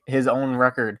broke his own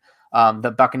record.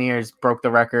 The Buccaneers broke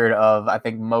the record of, I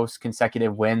think, most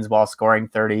consecutive wins while scoring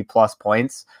 30 plus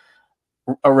points,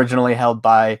 originally held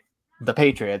by the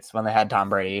Patriots when they had Tom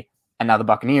Brady. And now the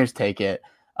Buccaneers take it.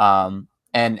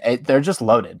 They're just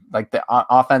loaded. Like the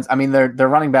offense, I mean, their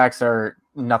running backs are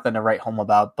nothing to write home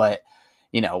about, but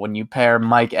when you pair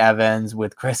Mike Evans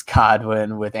with Chris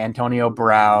Godwin, with Antonio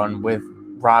Brown, with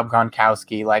Rob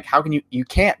Gronkowski, how can you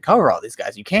can't cover all these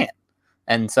guys. You can't.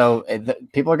 And so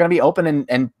people are going to be open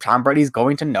and Tom Brady's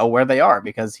going to know where they are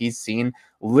because he's seen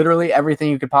literally everything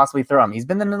you could possibly throw him. He's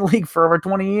been in the league for over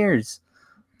 20 years.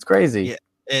 It's crazy. Yeah,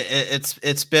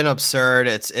 it's been absurd.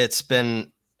 It's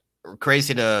been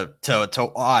crazy to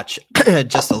watch.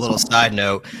 Just a little side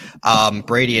note.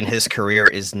 Brady in his career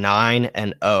is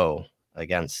 9-0.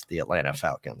 Against the Atlanta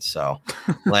Falcons. So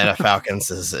Atlanta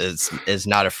Falcons is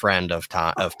not a friend of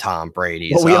Tom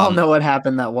Brady's. Well, we all know what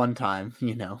happened that one time,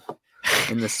 in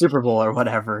the Super Bowl or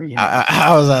whatever.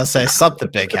 I was gonna say something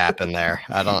big happened there.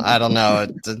 I don't know.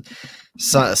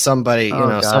 Somebody,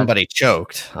 somebody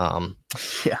choked.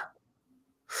 Yeah.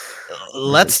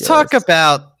 Let's talk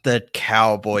about the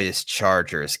Cowboys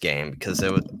Chargers game because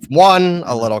it was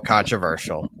a little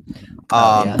controversial.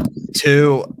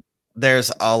 2,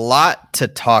 there's a lot to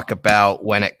talk about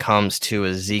when it comes to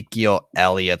Ezekiel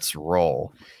Elliott's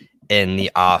role in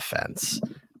the offense,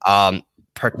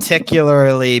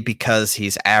 particularly because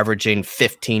he's averaging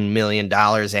 $15 million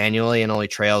annually and only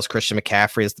trails Christian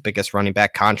McCaffrey as the biggest running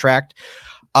back contract.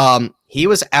 He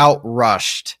was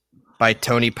outrushed by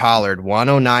Tony Pollard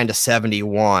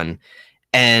 109-71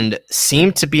 and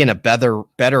seem to be in a better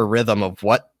rhythm of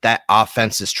what that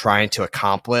offense is trying to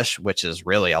accomplish, which is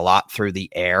really a lot through the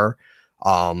air,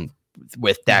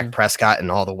 with Dak Prescott and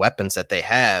all the weapons that they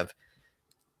have.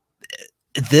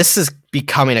 This is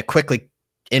becoming a quickly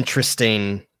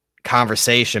interesting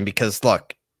conversation because,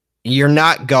 look, you're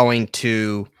not going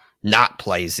to not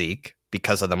play Zeke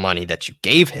because of the money that you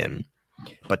gave him,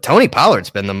 but Tony Pollard's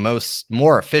been the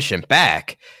more efficient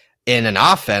back in an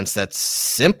offense that's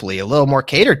simply a little more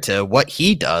catered to what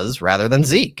he does rather than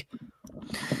Zeke.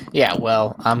 Yeah,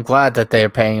 well, I'm glad that they're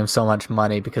paying him so much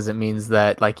money because it means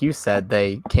that, like you said,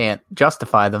 they can't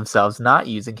justify themselves not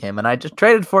using him. And I just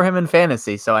traded for him in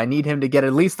fantasy, so I need him to get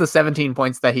at least the 17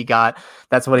 points that he got.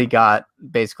 That's what he got,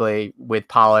 basically, with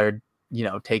Pollard,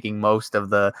 taking most of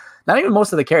the – not even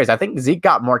most of the carries. I think Zeke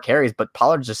got more carries, but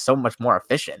Pollard's just so much more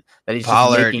efficient that he's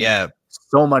just making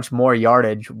so much more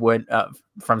yardage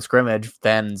from scrimmage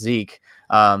than Zeke,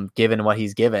 given what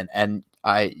he's given. And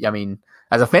I mean –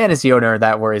 as a fantasy owner,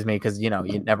 that worries me because, you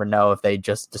never know if they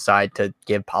just decide to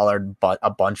give Pollard a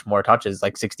bunch more touches,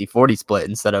 like 60-40 split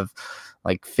instead of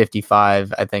like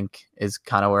 55, I think is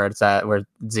kind of where it's at, where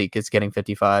Zeke is getting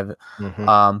 55.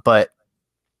 But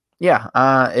yeah,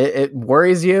 it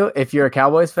worries you if you're a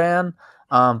Cowboys fan.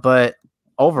 But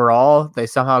overall, they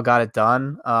somehow got it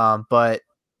done. But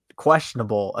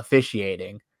questionable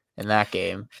officiating in that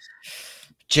game.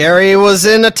 Jerry was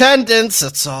in attendance.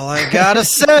 That's all I gotta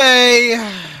say.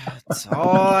 That's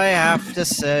all I have to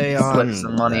say on Slip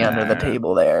some money under the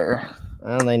table there.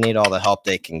 Well, they need all the help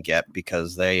they can get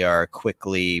because they are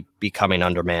quickly becoming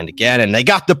undermanned again, and they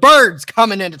got the Birds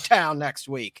coming into town next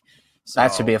week. So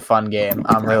that should be a fun game.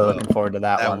 I'm really looking forward to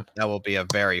that one. That will be a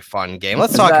very fun game.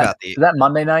 Let's talk about Is that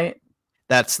Monday night?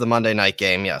 That's the Monday night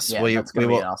game. Yes, yeah, that's gonna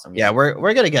be an awesome game. Yeah,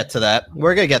 we're gonna get to that.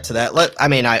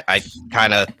 I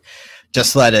kind of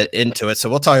just let it into it. So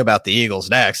we'll talk about the Eagles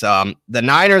next. The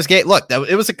Niners game, look,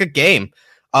 it was a good game.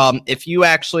 If you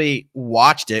actually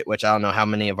watched it, which I don't know how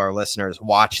many of our listeners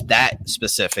watched that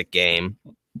specific game,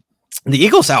 the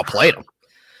Eagles outplayed them.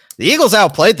 The Eagles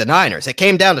outplayed the Niners. It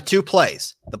came down to 2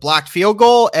 plays, the blocked field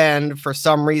goal, and for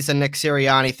some reason, Nick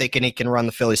Sirianni thinking he can run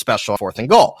the Philly special on 4th and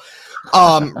goal.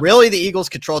 Really, the Eagles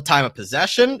controlled time of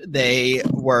possession. They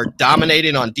were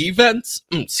dominating on defense.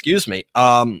 Excuse me.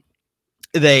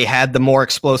 They had the more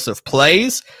explosive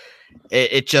plays.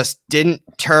 It just didn't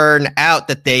turn out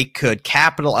that they could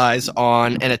capitalize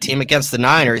on. And a team against the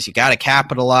Niners, you got to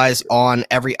capitalize on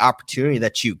every opportunity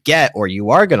that you get, or you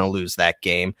are going to lose that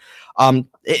game.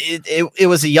 It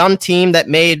was a young team that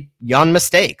made young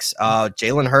mistakes.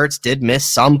 Jalen Hurts did miss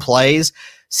some plays.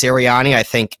 Sirianni, I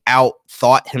think,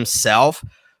 outthought himself.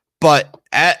 But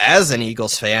as an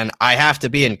Eagles fan, I have to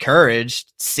be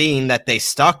encouraged seeing that they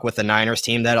stuck with the Niners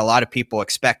team, that a lot of people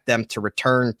expect them to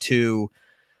return to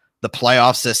the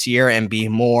playoffs this year and be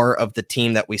more of the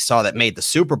team that we saw that made the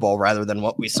Super Bowl rather than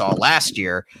what we saw last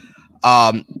year.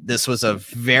 This was a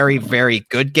very, very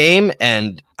good game.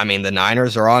 And I mean, the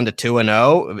Niners are on to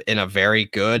 2-0 in a very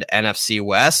good NFC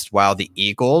West, while the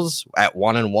Eagles at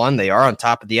 1-1, they are on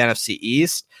top of the NFC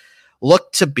East.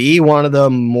 Look to be one of the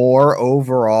more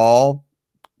overall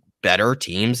better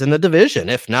teams in the division.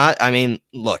 If not, I mean,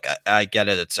 look, I get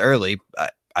it. It's early.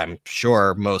 I'm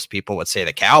sure most people would say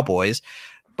the Cowboys,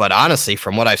 but honestly,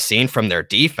 from what I've seen from their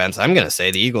defense, I'm going to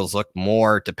say the Eagles look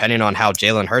more, depending on how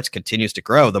Jalen Hurts continues to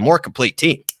grow, the more complete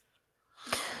team.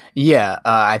 Yeah,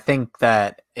 I think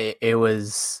that it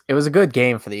was a good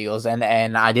game for the Eagles, and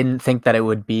I didn't think that it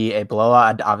would be a blowout.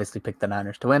 I'd obviously picked the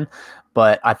Niners to win,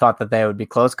 but I thought that they would be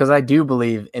close because I do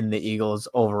believe in the Eagles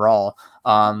overall.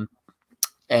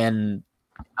 And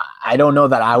I don't know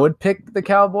that I would pick the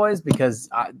Cowboys because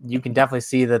you can definitely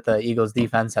see that the Eagles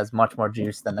defense has much more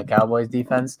juice than the Cowboys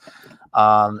defense.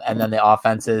 And then the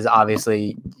offenses,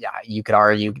 obviously, yeah, you could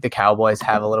argue the Cowboys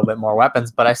have a little bit more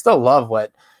weapons, but I still love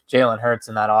what Jalen Hurts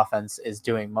in that offense is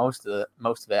doing most of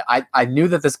it. I knew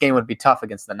that this game would be tough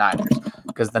against the Niners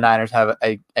because the Niners have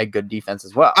a good defense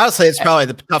as well. Honestly, it's probably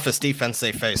the toughest defense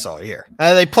they face all year.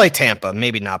 They play Tampa,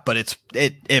 maybe not, but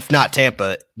if not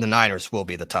Tampa, the Niners will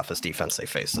be the toughest defense they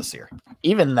face this year.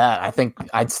 Even that, I think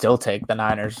I'd still take the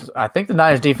Niners. I think the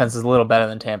Niners defense is a little better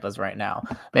than Tampa's right now.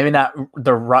 Maybe not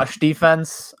the rush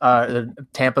defense,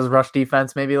 Tampa's rush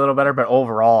defense, maybe a little better, but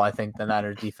overall, I think the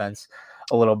Niners defense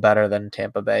a little better than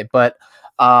Tampa Bay. But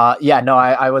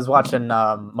I was watching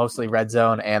mostly Red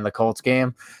Zone and the Colts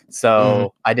game,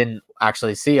 so I didn't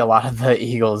actually see a lot of the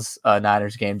Eagles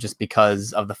Niners game just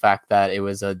because of the fact that it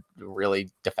was a really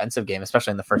defensive game,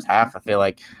 especially in the first half. I feel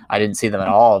like I didn't see them at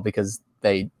all because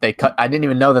they cut. I didn't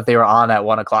even know that they were on at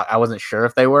 1:00. I wasn't sure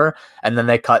if they were, and then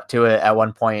they cut to it at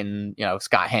one point, and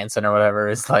Scott Hansen or whatever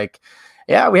is like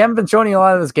Yeah, we haven't been showing you a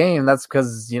lot of this game. That's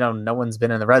because no one's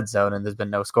been in the red zone and there's been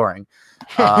no scoring.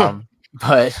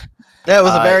 But yeah, it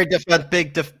was a very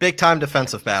big time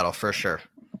defensive battle for sure.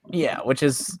 Yeah, which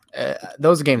is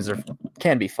those games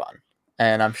can be fun,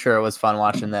 and I'm sure it was fun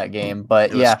watching that game.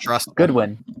 But yeah, good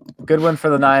win for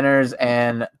the Niners,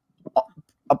 and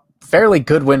a fairly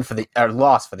good win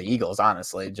loss for the Eagles,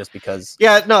 honestly, just because.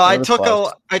 Yeah, no, I took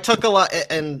a lot,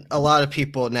 and a lot of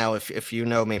people now. If you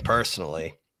know me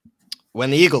personally, when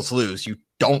the Eagles lose, you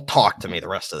don't talk to me the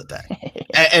rest of the day,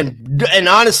 and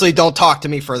honestly, don't talk to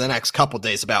me for the next couple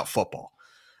days about football.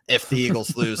 If the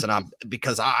Eagles lose,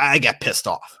 because I get pissed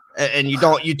off, and you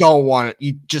don't want it,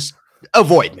 you just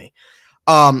avoid me.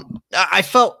 I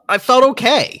felt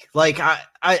okay. Like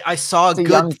I saw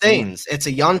good things. It's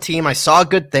a young team. I saw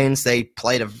good things. They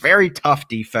played a very tough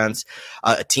defense.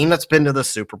 A team that's been to the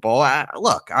Super Bowl. I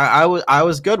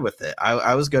was good with it.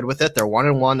 I was good with it. They're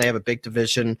 1-1. They have a big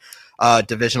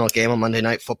divisional game on Monday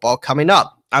Night Football coming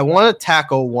up. I want to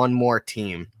tackle one more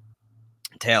team,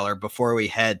 Taylor, before we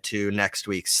head to next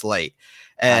week's slate.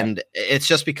 And it's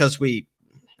just because we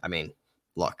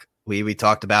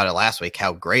talked about it last week,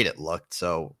 how great it looked.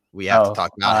 So we have to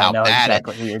talk about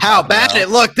how bad it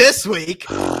looked this week.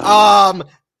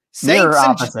 Saints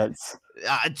opposites.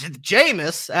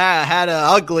 Jameis had an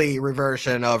ugly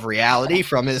reversion of reality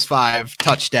from his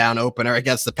 5-touchdown opener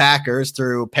against the Packers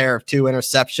through a pair of 2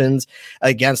 interceptions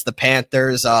against the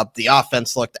Panthers. The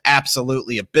offense looked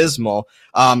absolutely abysmal.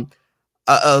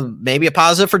 Maybe a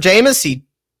positive for Jameis. He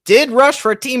did rush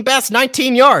for a team best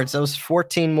 19 yards. That was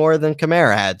 14 more than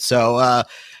Kamara had. So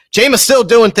Jameis still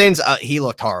doing things. He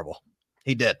looked horrible.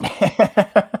 He did.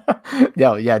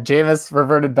 Yeah. Jameis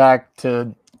reverted back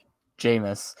to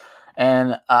Jameis.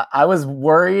 And I was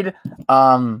worried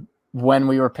when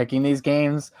we were picking these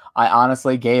games. I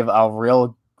honestly gave a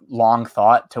real long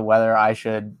thought to whether I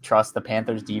should trust the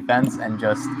Panthers defense and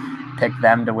just pick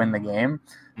them to win the game.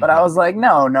 But I was like,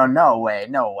 no way.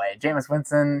 Jameis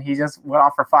Winston, he just went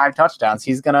off for 5 touchdowns.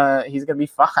 He's gonna be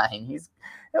fine.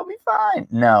 He'll be fine.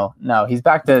 No, he's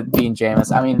back to being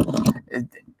Jameis. I mean,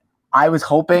 I was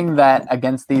hoping that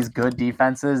against these good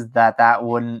defenses that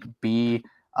wouldn't be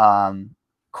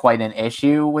quite an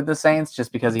issue with the Saints,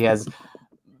 just because he has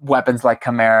weapons like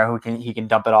Kamara who he can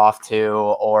dump it off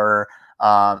to, or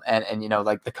and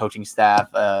like the coaching staff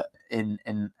in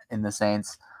the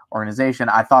Saints organization.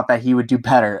 I thought that he would do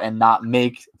better and not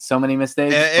make so many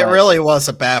mistakes. It really was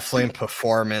a baffling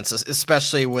performance,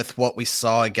 especially with what we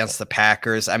saw against the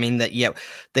Packers. I mean,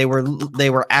 they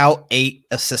were out 8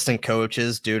 assistant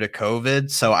coaches due to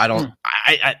COVID. So I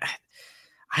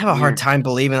have a hard time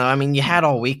believing that. I mean, you had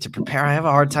all week to prepare. I have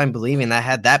a hard time believing that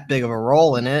had that big of a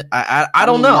role in it. I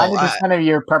don't know. 90% of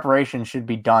your preparation should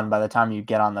be done by the time you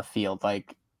get on the field.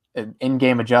 Like,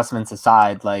 in-game adjustments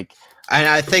aside, like. And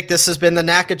I think this has been the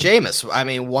knack of Jameis. I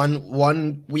mean,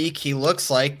 one week he looks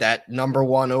like that number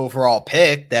 1 overall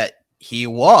pick that he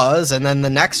was, and then the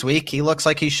next week he looks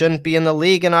like he shouldn't be in the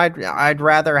league, and I'd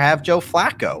rather have Joe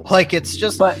Flacco. Like, it's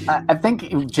just. But I think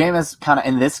Jameis kind of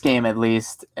in this game at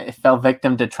least fell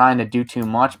victim to trying to do too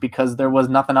much because there was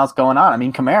nothing else going on. I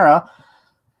mean, Kamara,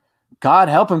 God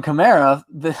help him, Kamara.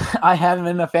 I had him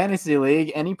in a fantasy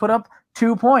league, and he put up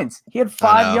 2 points. He had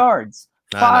 5 yards.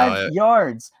 5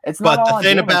 yards. It's not all on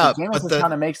Jameis. Jameis is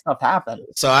trying to make stuff happen.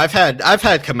 So I've had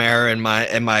Kamara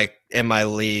in my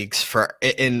leagues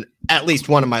in at least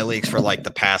one of my leagues for like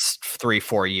the past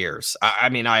 3-4 years. I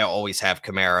mean, I always have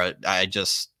Kamara.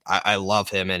 I love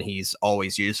him, and he's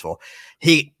always useful.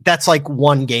 That's like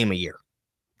 1 game a year.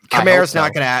 Kamara's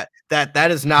not going to.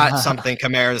 That is not something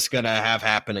Kamara's going to have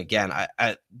happen again.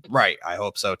 I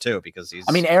hope so too, because he's.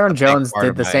 I mean, Aaron Jones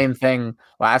did the same thing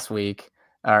last week.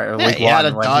 Week he had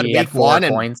a dud week 1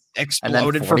 and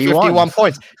exploded for 51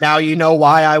 points. Now you know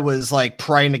why I was like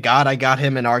praying to God I got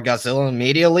him in our Godzilla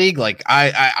Media League. Like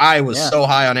I was so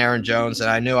high on Aaron Jones, and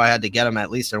I knew I had to get him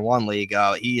at least in one league.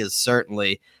 He is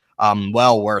certainly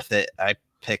well worth it. I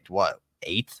picked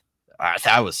 8th.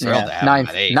 I was thrilled to have him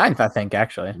at 8th. 9th, I think,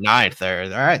 actually. 9th there. All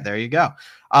right, there you go.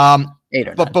 8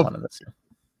 or 9, one of the two.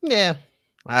 Yeah.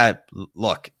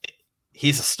 Look.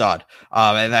 He's a stud.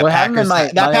 And that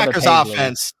Packers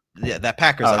offense, that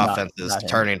Packers offense is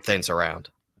turning things around.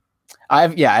 I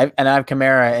have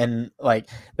Kamara in like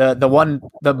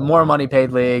the more money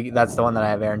paid league. That's the one that I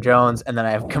have Aaron Jones, and then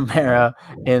I have Kamara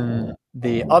in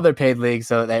the other paid league.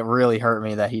 So that really hurt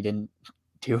me that he didn't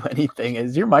do anything.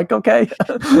 Is your mic okay?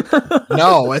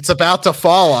 No, it's about to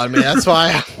fall on me. That's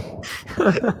why.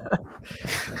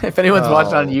 If anyone's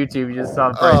watching on YouTube, you just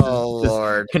saw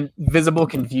Lord. Visible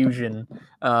confusion.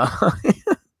 But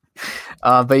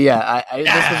yeah,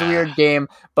 this was a weird game.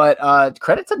 But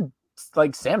credit to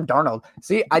like Sam Darnold.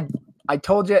 See, I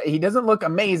told you he doesn't look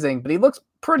amazing, but he looks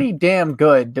pretty damn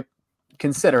good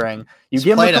considering you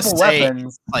give him a couple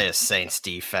weapons. Play a Saints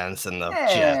defense and the Yeah.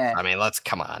 Jets. I mean, let's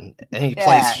come on. And he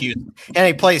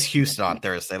Yeah. plays Houston on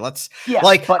Thursday. But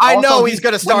I know also he's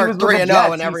going to start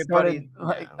 3-0 and everybody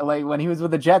like when he was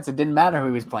with the Jets, it didn't matter who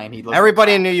he was playing.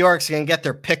 Everybody in New York's going to get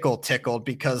their pickle tickled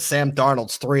because Sam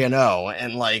Darnold's 3-0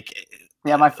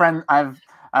 and my friend,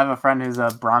 I have a friend who's a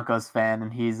Broncos fan,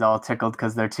 and he's all tickled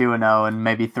because they're 2-0 and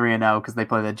maybe 3-0 because they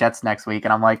play the Jets next week.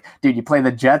 And I'm like, dude, you play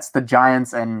the Jets, the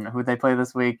Giants, and who they play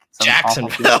this week?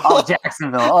 Jacksonville.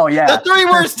 Jacksonville. Oh yeah, the three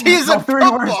worst teams. The three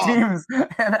worst teams.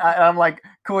 And I'm like,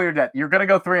 cool your jet. You're gonna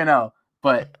go 3-0,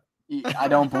 but I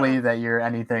don't believe that you're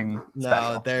anything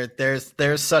special. No,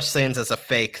 there's such things as a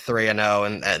fake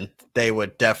 3-0, and they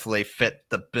would definitely fit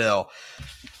the bill.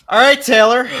 All right,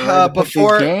 Taylor.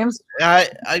 Before games,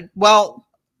 well,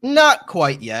 not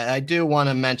quite yet. I do want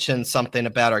to mention something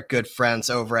about our good friends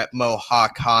over at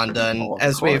Mohawk Honda, and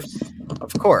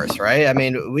of course, right? I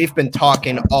mean, we've been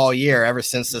talking all year ever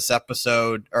since this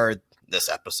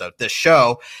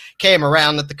show came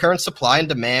around that the current supply and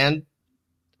demand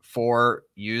for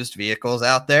used vehicles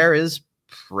out there is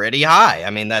pretty high. I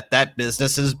mean, that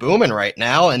business is booming right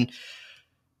now, and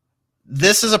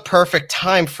this is a perfect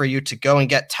time for you to go and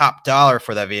get top dollar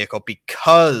for that vehicle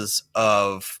because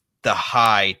of the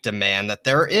high demand that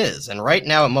there is. And right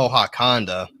now at Mohawk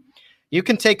Honda, you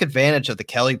can take advantage of the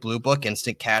Kelley Blue Book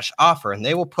Instant Cash offer, and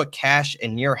they will put cash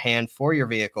in your hand for your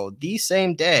vehicle the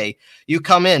same day you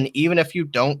come in, even if you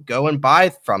don't go and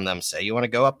buy from them. Say you want to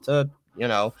go up to,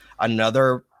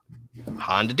 another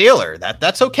Honda dealer.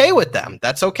 That's okay with them.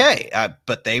 That's okay.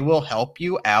 But they will help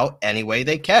you out any way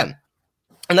they can.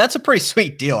 And that's a pretty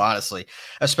sweet deal, honestly,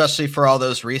 especially for all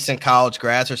those recent college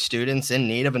grads or students in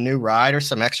need of a new ride or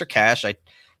some extra cash. I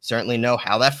certainly know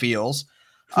how that feels.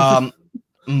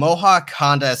 Mohawk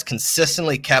Honda has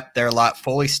consistently kept their lot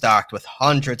fully stocked with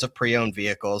hundreds of pre-owned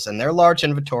vehicles, and their large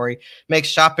inventory makes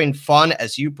shopping fun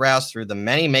as you browse through the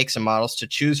many makes and models to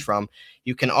choose from.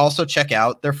 You can also check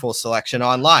out their full selection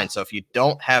online. So if you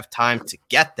don't have time to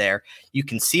get there, you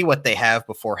can see what they have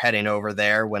before heading over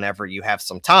there whenever you have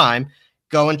some time.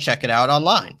 Go and check it out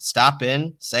online. Stop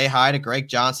in, say hi to Greg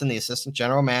Johnson, the assistant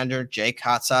general manager, Jake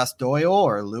Hot Sauce Doyle,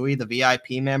 or Louis, the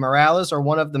VIP man Morales, or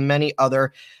one of the many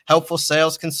other helpful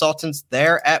sales consultants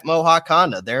there at Mohawk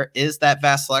Honda. There is that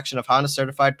vast selection of Honda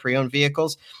certified pre-owned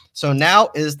vehicles. So now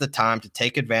is the time to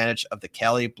take advantage of the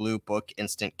Kelley Blue Book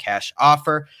Instant Cash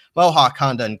offer. Mohawk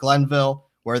Honda in Glenville,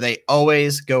 where they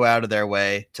always go out of their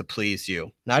way to please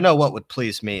you. Now, I know what would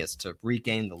please me is to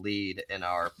regain the lead in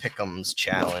our Pick'ems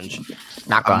challenge.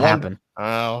 Not going to happen.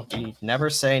 Oh,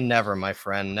 never say never, my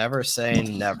friend. Never say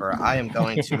never. I am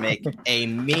going to make a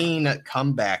mean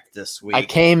comeback this week. I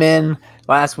came in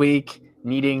last week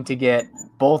needing to get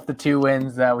both the 2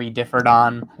 wins that we differed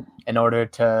on in order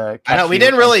to I know, we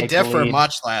didn't really differ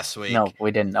much last week. No, we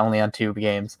didn't. Only on 2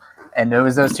 games. And it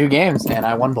was those 2 games, and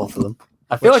I won both of them.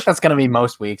 I feel like that's going to be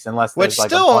most weeks, unless there's a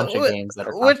bunch of games that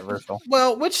are controversial.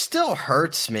 Which still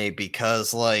hurts me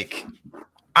because,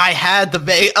 I had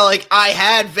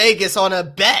Vegas on a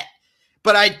bet,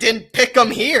 but I didn't pick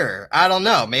them here. I don't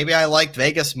know. Maybe I liked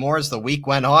Vegas more as the week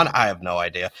went on. I have no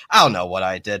idea. I don't know what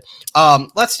I did.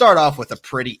 Let's start off with a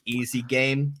pretty easy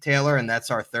game, Taylor, and that's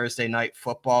our Thursday night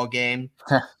football game.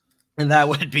 And that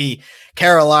would be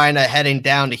Carolina heading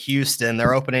down to Houston.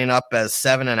 They're opening up as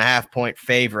 7.5-point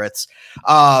favorites.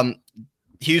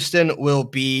 Houston will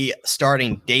be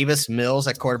starting Davis Mills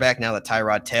at quarterback now that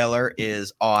Tyrod Taylor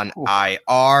is on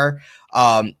IR.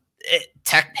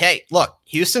 Hey, look,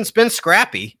 Houston's been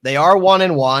scrappy. They are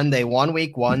 1-1. They won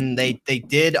week 1. They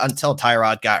did until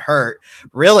Tyrod got hurt.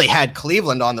 Really had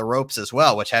Cleveland on the ropes as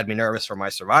well, which had me nervous for my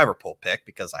survivor pool pick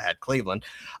because I had Cleveland.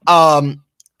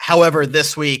 However,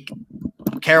 this week,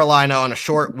 Carolina on a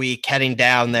short week heading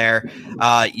down there.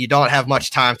 You don't have much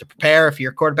time to prepare if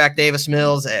you're quarterback Davis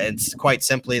Mills. It's quite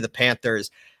simply the Panthers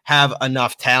have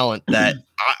enough talent that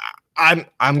I'm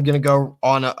going to go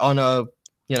on a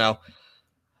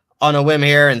whim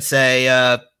here and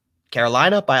say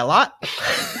Carolina by a lot.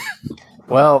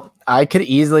 Well, I could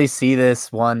easily see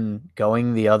this one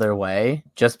going the other way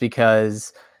just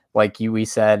because, we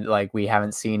said, we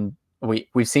haven't seen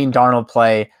we've seen Darnold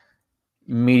play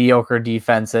mediocre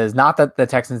defenses. Not that the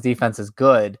Texans defense is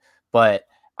good, but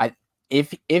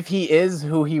if he is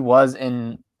who he was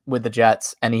with the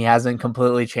Jets and he hasn't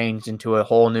completely changed into a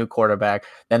whole new quarterback,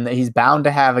 then he's bound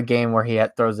to have a game where he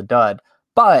throws a dud.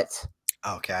 But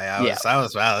okay, I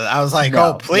was like, no,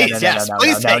 oh please,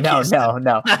 please take no.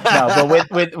 But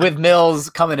with Mills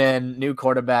coming in, new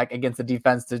quarterback against the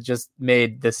defense that just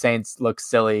made the Saints look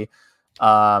silly.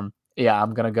 Yeah,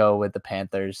 I'm gonna go with the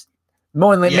Panthers.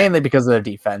 Mainly because of their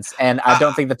defense, and I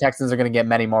don't think the Texans are going to get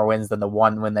many more wins than the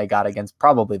one win they got against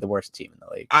probably the worst team in the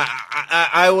league.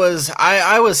 I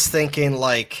was thinking,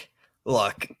 like,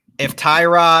 look, if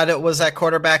Tyrod was at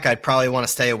quarterback, I'd probably want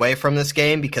to stay away from this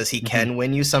game because he can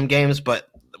win you some games. But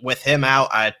with him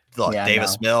out,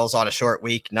 Davis Mills on a short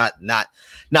week, not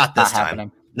this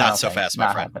time, not so fast,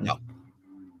 my friend. No.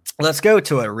 Let's go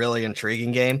to a really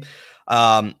intriguing game.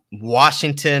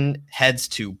 Washington heads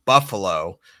to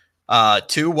Buffalo.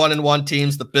 2 1-1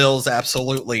 teams. The Bills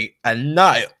absolutely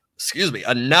annihilated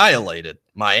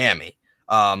Miami.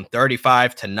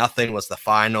 35-0 was the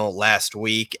final last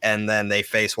week, and then they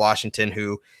faced Washington,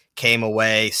 who came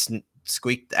away,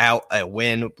 squeaked out a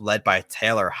win led by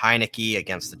Taylor Heineke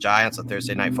against the Giants on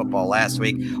Thursday Night Football last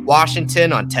week.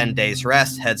 Washington on 10 days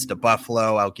rest heads to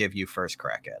Buffalo. I'll give you first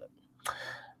crack at it.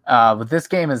 But this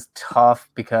game is tough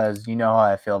because you know how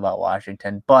I feel about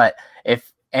Washington, but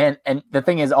And the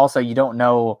thing is also you don't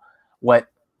know what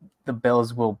the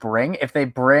Bills will bring. If they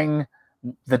bring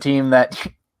the team that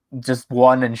just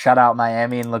won and shut out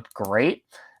Miami and looked great,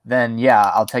 then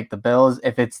yeah, I'll take the Bills.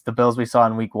 If it's the Bills we saw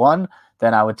in week 1,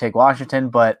 then I would take Washington.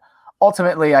 But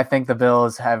ultimately, I think the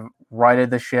Bills have righted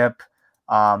the ship.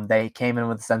 They came in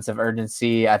with a sense of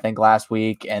urgency, I think, last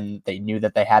week, and they knew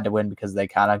that they had to win because they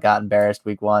kind of got embarrassed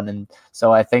week 1. And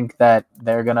so I think that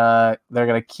they're gonna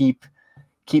keep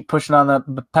pushing on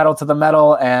the pedal to the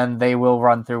metal, and they will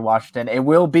run through Washington. It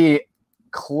will be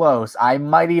close. I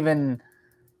might even,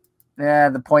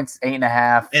 the point's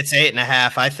 8.5. It's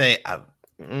 8.5. I think.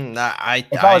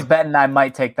 If I was betting, I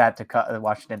might take that to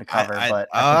Washington to cover.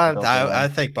 I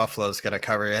think Buffalo's going to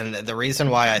cover, and the reason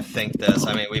why I think this,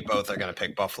 I mean, we both are going to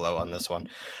pick Buffalo on this one.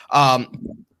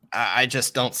 I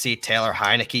just don't see Taylor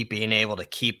Heineke being able to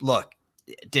keep. Look,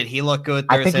 did he look good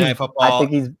Thursday Night Football?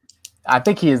 I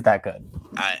think he is that good.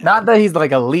 Not that he's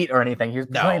like elite or anything. He's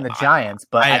playing the Giants,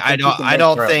 but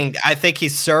I think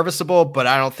he's serviceable, but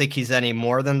I don't think he's any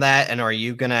more than that. And are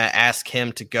you going to ask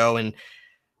him to go and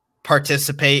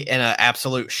participate in an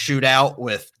absolute shootout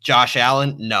with Josh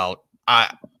Allen? No,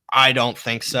 I don't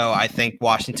think so. I think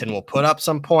Washington will put up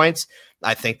some points.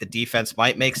 I think the defense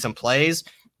might make some plays,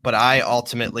 but I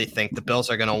ultimately think the Bills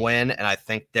are going to win, and I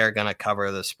think they're going to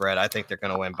cover the spread. I think they're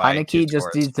going to win by Heineke just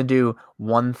needs to do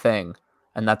one thing,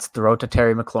 and that's throw to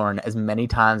Terry McLaurin as many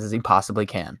times as he possibly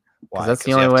can. Why? That's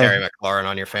the only way. Terry McLaurin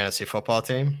on your fantasy football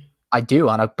team? I do,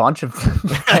 on a bunch of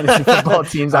fantasy football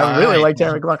teams. I really like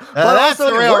Terry McLaurin. But that's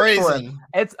the real reason.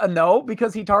 It's a no,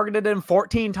 because he targeted him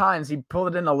 14 times. He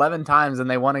pulled it in 11 times, and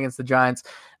they won against the Giants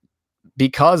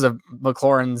because of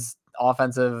McLaurin's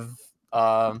offensive,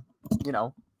 help.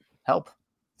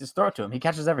 Just throw it to him. He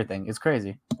catches everything. It's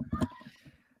crazy.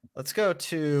 Let's go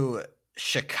to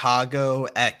Chicago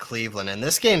at Cleveland. And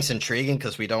this game's intriguing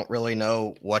because we don't really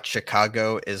know what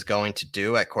Chicago is going to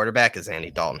do at quarterback. Is Andy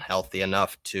Dalton healthy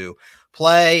enough to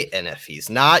play? And if he's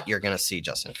not, you're going to see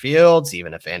Justin Fields.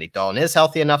 Even if Andy Dalton is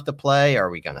healthy enough to play,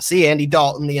 are we going to see Andy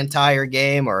Dalton the entire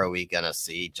game, or are we going to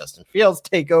see Justin Fields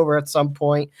take over at some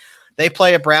point? They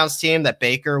play a Browns team that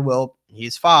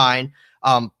he's fine,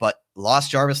 but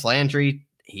lost Jarvis Landry.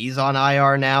 He's on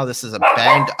IR now. This is a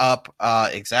banged up,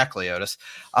 exactly, Otis.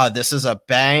 This is a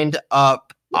banged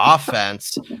up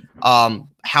offense.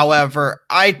 However,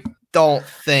 I don't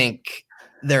think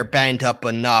they're banged up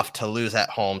enough to lose at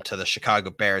home to the Chicago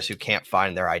Bears, who can't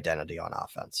find their identity on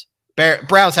offense.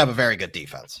 Browns have a very good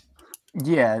defense.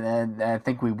 Yeah, and I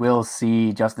think we will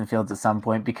see Justin Fields at some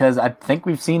point, because I think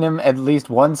we've seen him at least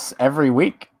once every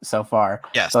week so far.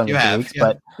 Yes, you have. Weeks,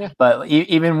 But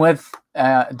even with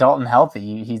Dalton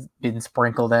healthy, he's been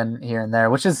sprinkled in here and there,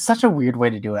 which is such a weird way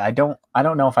to do it. I don't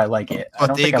know if I like it.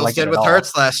 What the Eagles did with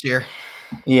Hurts last year.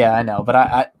 Yeah, I know, but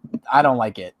I don't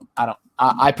like it.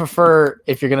 I prefer,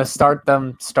 if you're gonna start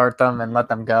them and let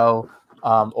them go,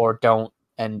 or don't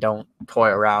toy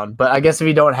around. But I guess if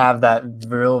you don't have that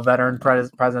real veteran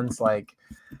presence like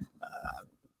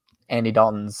Andy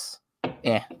Dalton's,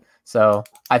 So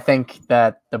I think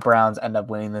that the Browns end up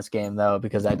winning this game, though,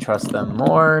 because I trust them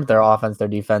more. Their offense, their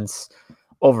defense,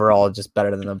 overall, just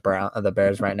better than the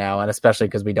Bears right now, and especially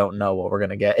because we don't know what we're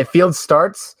gonna get. If Fields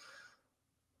starts,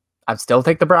 I'd still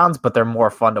take the Browns, but they're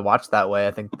more fun to watch that way.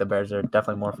 I think the Bears are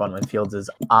definitely more fun when Fields is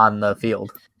on the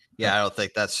field. Yeah, I don't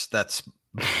think that's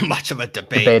much of a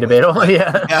debate. Debatable,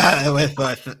 with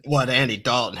what Andy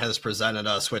Dalton has presented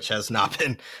us, which has not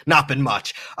been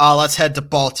much. Let's head to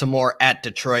Baltimore at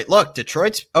Detroit. Look,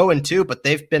 Detroit's 0-2, but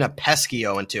they've been a pesky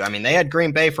 0-2. I mean, they had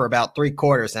Green Bay for about 3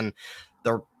 quarters, and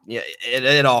the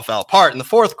it all fell apart in the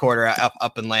fourth quarter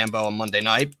up in Lambeau on Monday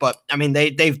night. But I mean,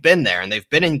 they've been there and they've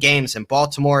been in games, and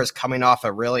Baltimore is coming off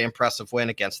a really impressive win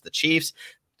against the Chiefs.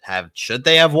 Should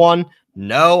they have won?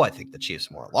 No, I think the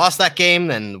Chiefs more lost that game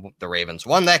than the Ravens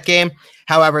won that game.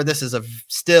 However, this is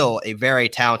still a very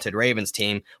talented Ravens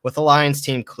team with the Lions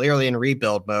team clearly in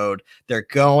rebuild mode. They're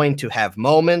going to have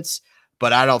moments,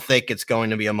 but I don't think it's going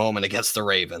to be a moment against the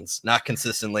Ravens. Not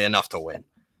consistently enough to win.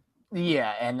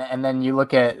 Yeah, and then you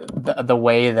look at the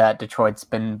way that Detroit's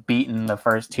been beaten the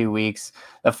first 2 weeks.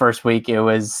 The first week it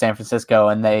was San Francisco,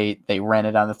 and they ran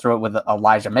it on the throat with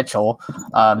Elijah Mitchell,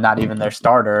 not even their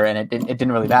starter, and it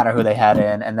didn't really matter who they had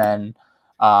in. And then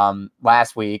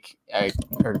last week,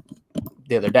 or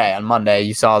the other day on Monday,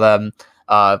 you saw them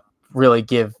really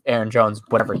give Aaron Jones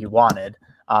whatever he wanted.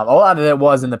 A lot of it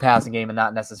was in the passing game and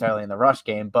not necessarily in the rush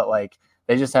game, but like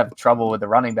they just have trouble with the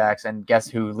running backs. And guess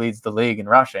who leads the league in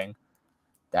rushing?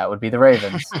 That would be the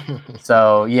Ravens.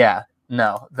 So yeah,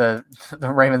 no, the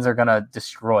Ravens are gonna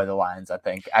destroy the Lions. I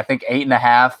think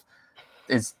 8.5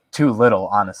 is too little,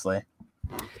 honestly.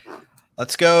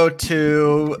 Let's go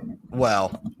to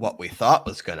what we thought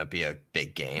was gonna be a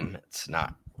big game. It's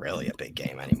not really a big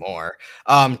game anymore.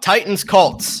 Titans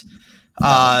Colts.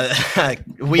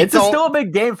 It's still a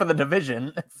big game for the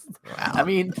division. Wow. I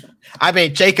mean,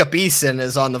 Jacob Eason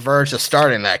is on the verge of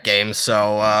starting that game,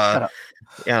 so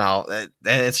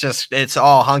it's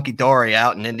all hunky dory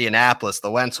out in Indianapolis.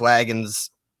 The Wentz wagon's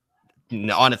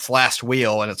on its last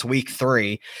wheel, and it's week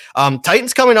 3.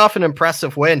 Titans coming off an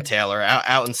impressive win, Taylor,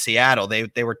 out in Seattle.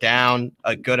 They were down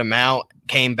a good amount,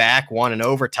 came back, won in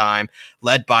overtime,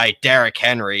 led by Derrick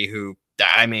Henry, who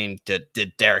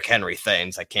did Derrick Henry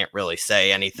things. I can't really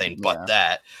say anything but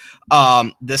that.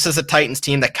 This is a Titans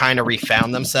team that kind of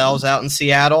refound themselves out in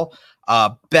Seattle.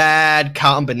 Bad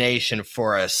combination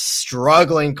for a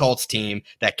struggling Colts team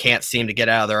that can't seem to get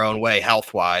out of their own way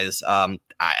health-wise. I'll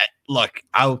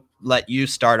let you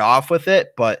start off with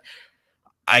it, but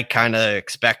I kind of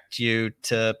expect you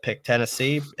to pick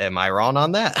Tennessee. Am I wrong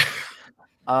on that?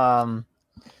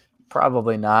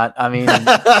 Probably not. I mean,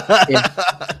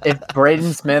 if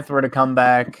Braden Smith were to come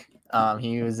back,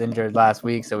 he was injured last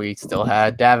week, so we still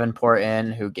had Davenport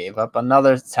in, who gave up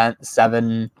another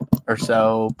 7 or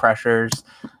so pressures.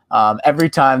 Every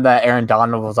time that Aaron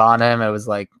Donald was on him, it was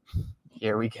like,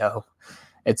 here we go.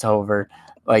 It's over.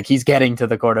 Like, he's getting to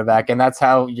the quarterback, and that's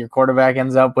how your quarterback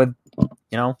ends up with,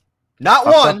 not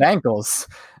one ankles.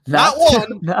 Not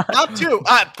one, not two.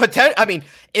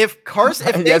 If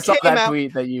Carson,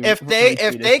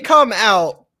 if they come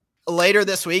out later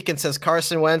this week and says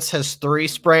Carson Wentz has 3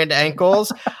 sprained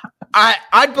ankles,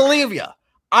 I'd believe you.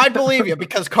 I'd believe you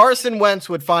because Carson Wentz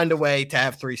would find a way to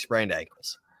have 3 sprained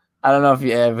ankles. I don't know if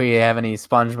we have any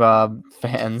SpongeBob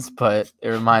fans, but it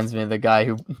reminds me of the guy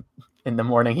who, in the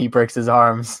morning, he breaks his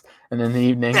arms, and in the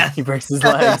evening, he breaks his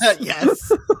legs.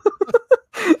 Yes.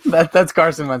 That's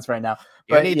Carson Wentz right now.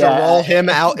 You need to roll him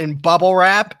out in bubble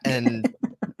wrap and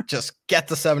just get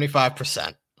to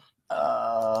 75%.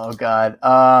 Oh God.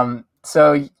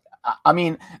 So I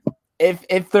mean,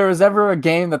 if there was ever a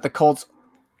game that the Colts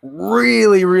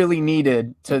really, really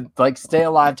needed to stay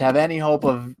alive, to have any hope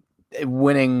of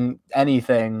winning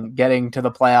anything, getting to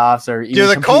the playoffs, or even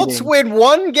the Colts win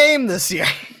one game this year?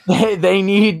 They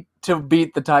need to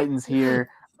beat the Titans here.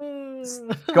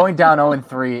 Going down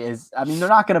 0-3 is, they're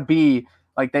not going to be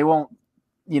they won't.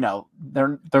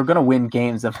 They're going to win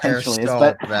games eventually,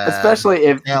 especially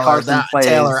if Carson plays.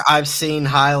 Taylor, I've seen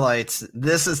highlights.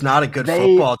 This is not a good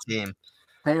football team.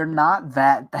 They're not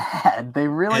that bad. They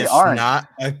really aren't. Not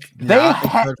a good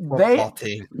football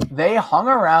team. They hung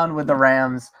around with the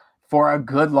Rams for a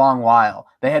good long while.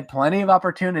 They had plenty of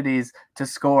opportunities to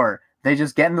score. They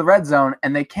just get in the red zone,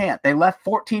 and they can't. They left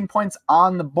 14 points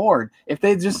on the board. If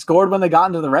they just scored when they got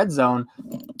into the red zone,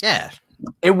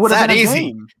 it would have been a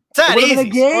game. It's that easy.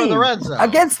 Score in the red zone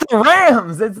against the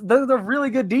Rams. They're a really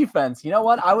good defense. You know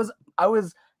what? I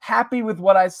was happy with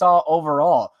what I saw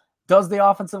overall. Does the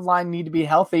offensive line need to be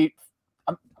healthy?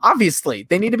 Obviously,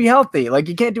 they need to be healthy.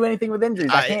 You can't do anything with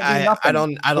injuries. I can't do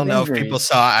nothing. I don't know if people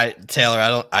saw it.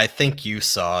 Taylor, I think you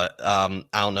saw it. I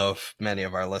don't know if many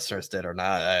of our listeners did or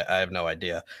not. I have no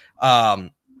idea. I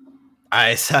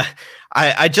saw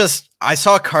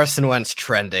Carson Wentz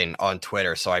trending on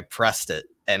Twitter, so I pressed it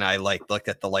and I looked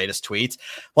at the latest tweets.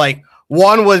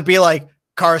 One would be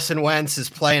Carson Wentz is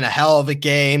playing a hell of a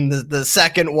game. The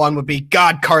second one would be,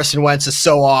 God, Carson Wentz is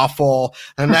so awful.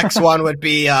 The next one would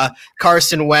be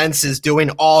Carson Wentz is doing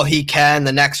all he can.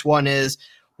 The next one is,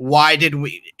 why did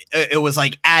we – it was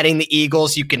adding the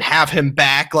Eagles. You can have him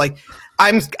back.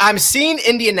 I'm seeing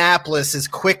Indianapolis is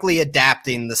quickly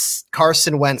adapting this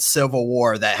Carson Wentz civil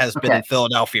war that has been in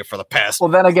Philadelphia for the past. Well,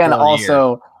 then again, 4 years.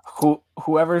 also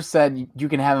whoever said you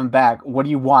can have him back, what do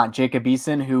you want? Jacob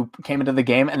Eason, who came into the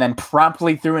game and then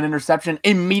promptly threw an interception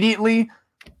immediately?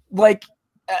 Like,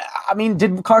 I mean,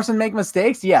 did Carson make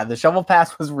mistakes? Yeah, the shovel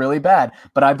pass was really bad,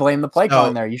 but I blame the play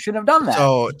calling there. You shouldn't have done that.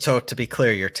 So to be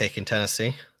clear, you're taking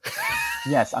Tennessee?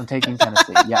 Yes, I'm taking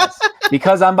Tennessee. Yes,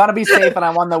 because I'm about to be safe and I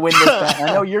want to win this bet.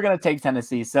 I know you're going to take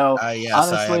Tennessee, so yes,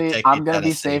 honestly, I'm going to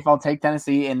be safe. I'll take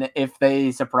Tennessee, and if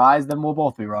they surprise, then we'll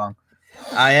both be wrong.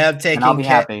 I am taking. And I'll be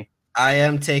happy. I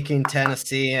am taking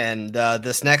Tennessee, and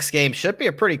this next game should be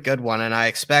a pretty good one, and I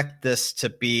expect this to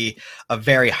be a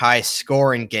very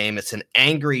high-scoring game. It's an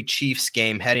angry Chiefs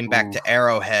game heading back to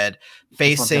Arrowhead,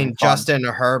 facing Justin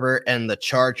Herbert and the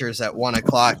Chargers at 1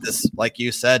 o'clock. This, like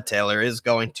you said, Taylor, is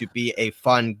going to be a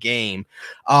fun game.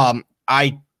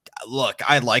 I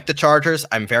like the Chargers.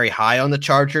 I'm very high on the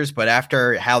Chargers, but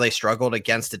after how they struggled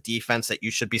against a defense that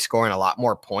you should be scoring a lot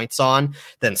more points on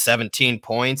than 17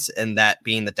 points, and that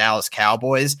being the Dallas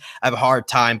Cowboys, I have a hard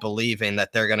time believing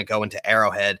that they're going to go into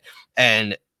Arrowhead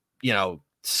and,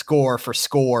 score for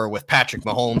score with Patrick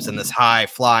Mahomes and this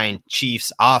high-flying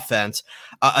Chiefs offense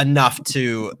enough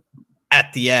to,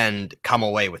 at the end, come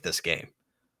away with this game.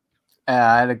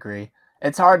 I'd agree.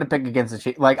 It's hard to pick against the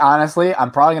Chiefs. Like, honestly, I'm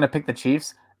probably going to pick the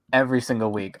Chiefs every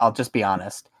single week. I'll just be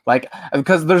honest. Like,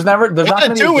 because there's not going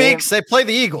to be 2 weeks they play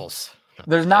the Eagles.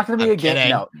 There's not going to be a game.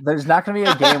 No, there's not going to be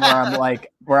a game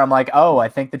where I'm like, oh, I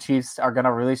think the Chiefs are going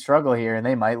to really struggle here and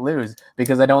they might lose,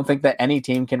 because I don't think that any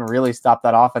team can really stop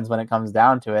that offense when it comes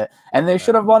down to it. And they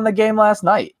should have won the game last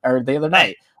night or the other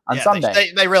night on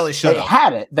Sunday. They really should. They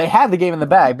had it. They had the game in the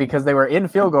bag because they were in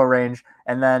field goal range.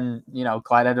 And then,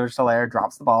 Clyde Edwards-Helaire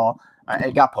drops the ball.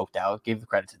 It got poked out. Gave the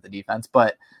credit to the defense,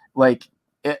 but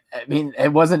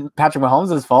it wasn't Patrick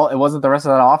Mahomes' fault. It wasn't the rest of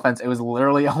that offense. It was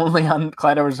literally only on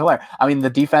Clyde Edwards-Helaire. I mean,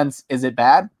 the defense, is it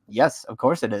bad? Yes, of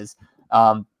course it is.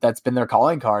 That's been their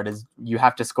calling card, is you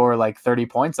have to score like 30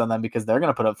 points on them because they're going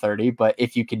to put up 30. But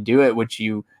if you can do it, which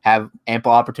you have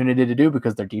ample opportunity to do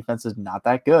because their defense is not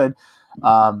that good,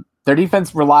 their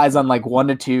defense relies on like 1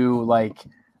 to 2 like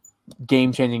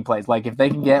game-changing plays. Like if they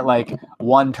can get like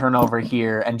one turnover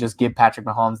here and just give Patrick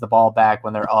Mahomes the ball back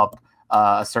when they're up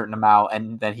a certain amount,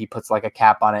 and then he puts like a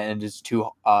cap on it and just too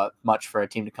much for a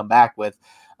team to come back with.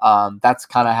 That's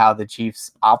kind of how the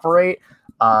Chiefs operate.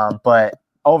 But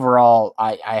overall,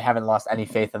 I haven't lost any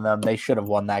faith in them. They should have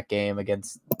won that game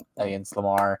against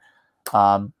Lamar.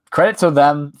 Credit to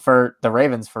them for the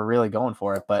Ravens for really going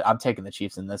for it, but I'm taking the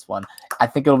Chiefs in this one. I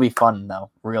think it'll be fun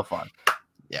though, real fun.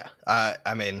 Yeah,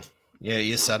 I mean,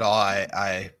 you said all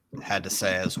I had to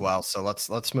say as well. So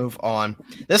let's move on.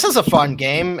 This is a fun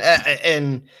game,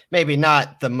 and maybe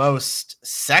not the most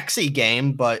sexy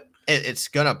game, but it's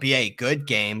going to be a good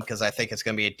game because I think it's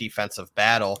going to be a defensive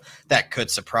battle that could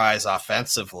surprise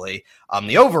offensively.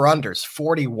 The over-under is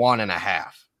 41.5,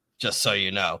 just so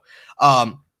you know.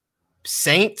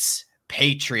 Saints,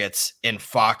 Patriots in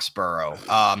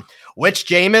Foxborough. Which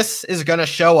Jameis is going to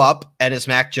show up, and is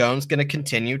Mac Jones going to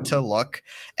continue to look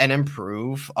and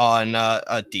improve on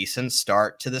a decent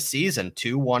start to the season?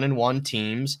 2 1-1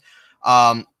 teams.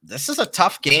 This is a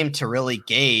tough game to really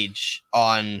gauge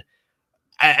on,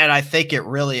 and I think it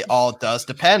really all does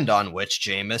depend on which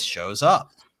Jameis shows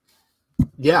up.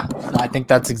 Yeah, I think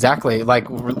that's exactly like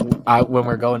when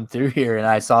we're going through here, and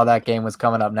I saw that game was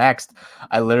coming up next.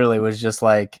 I literally was just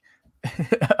like,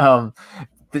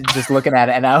 just looking at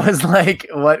it, and I was like,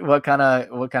 what kind of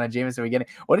Jameis are we getting?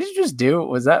 What did you just do?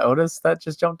 Was that Otis that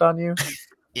just jumped on you?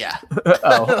 Yeah.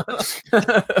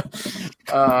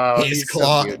 He's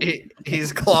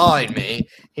he's clawing me.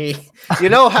 You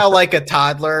know how like a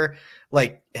toddler,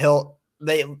 like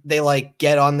they like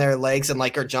get on their legs and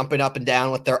like are jumping up and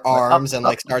down with their arms and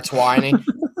like starts whining.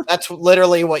 That's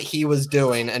literally what he was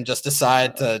doing, and just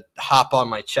decided to hop on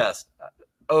my chest.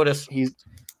 Otis,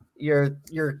 you're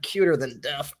cuter than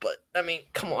deaf, but I mean,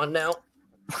 come on now.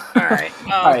 All right.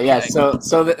 All right. Yeah.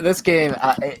 So this game,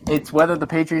 it's whether the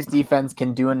Patriots defense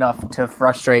can do enough to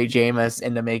frustrate Jameis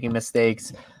into making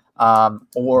mistakes,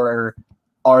 or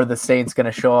are the Saints going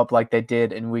to show up like they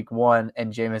did in week 1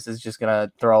 and Jameis is just going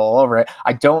to throw all over it?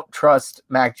 I don't trust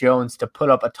Mac Jones to put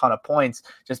up a ton of points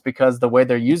just because the way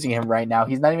they're using him right now,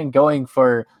 he's not even going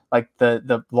for like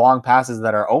the long passes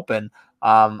that are open.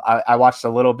 I watched a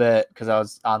little bit because I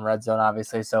was on Red Zone,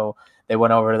 obviously. So they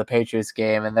went over to the Patriots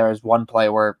game, and there was one play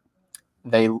where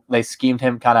they schemed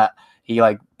him he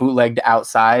like bootlegged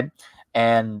outside,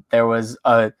 and there was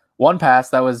one pass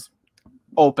that was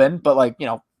open, but like,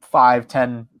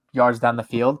 5-10 yards down the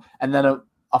field. And then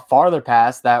a farther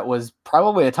pass that was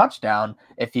probably a touchdown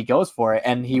if he goes for it,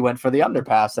 and he went for the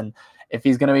underpass. And if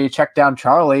he's going to be checked down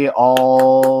Charlie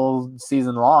all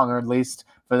season long, or at least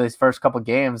for these first couple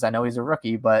games, I know he's a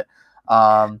rookie, but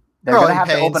they're going to have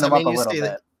to open him up a little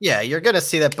bit. Yeah, you're going to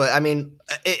see that, but I mean,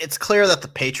 it's clear that the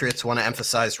Patriots want to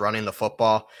emphasize running the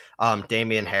football.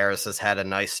 Damian Harris has had a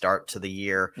nice start to the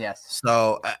year. Yes.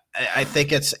 So I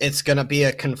think it's going to be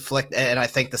a conflict, and I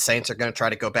think the Saints are going to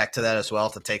try to go back to that as well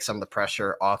to take some of the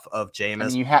pressure off of Jameis. I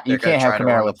mean, you can't have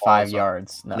Kamara with 5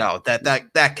 yards. No,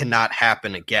 that cannot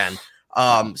happen again.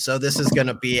 So this is going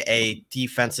to be a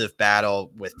defensive battle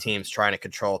with teams trying to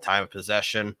control time of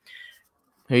possession.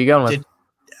 Who are you going with?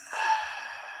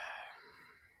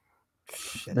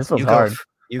 This was hard.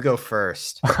 You go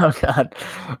first. Oh God.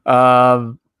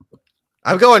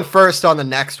 I'm going first on the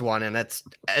next one, and it's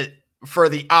for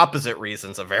the opposite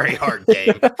reasons a very hard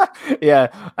game. Yeah,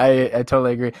 I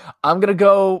totally agree. I'm gonna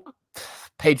go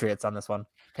Patriots on this one.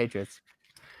 Patriots.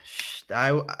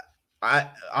 I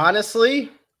honestly,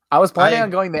 I was planning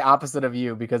on going the opposite of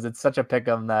you because it's such a pick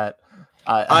 'em that.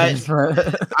 I was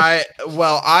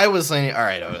leaning. All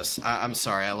right, Otis. I'm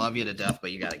sorry. I love you to death,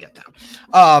 but you got to get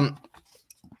down.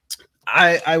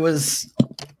 I was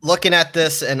looking at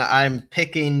this, and I'm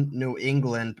picking New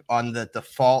England on the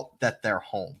default that they're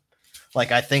home.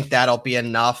 Like, I think that'll be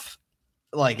enough.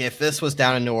 Like, if this was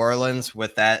down in New Orleans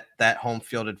with that home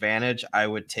field advantage, I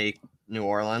would take New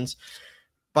Orleans.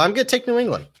 But I'm going to take New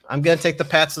England. I'm going to take the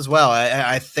Pats as well.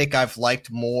 I think I've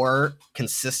liked more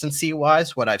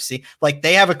consistency-wise what I've seen. Like,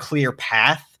 they have a clear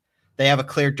path. They have a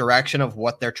clear direction of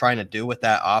what they're trying to do with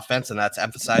that offense, and that's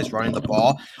emphasized running the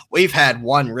ball. We've had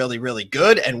one really, really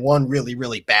good and one really,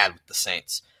 really bad with the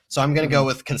Saints. So I'm going to go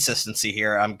with consistency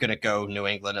here. I'm going to go New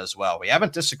England as well. We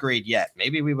haven't disagreed yet.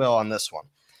 Maybe we will on this one.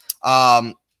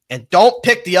 And don't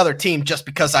pick the other team just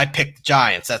because I picked the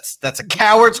Giants. That's a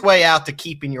coward's way out to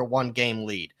keeping your 1-game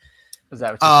lead. Is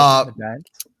that what you picked, the Giants?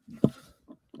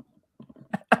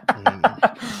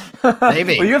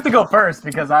 Maybe. Well, you have to go first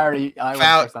because I went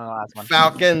first on the last one.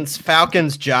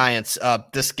 Falcons, Giants.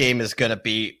 This game is going to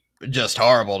be just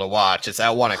horrible to watch. It's at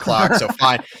 1:00, so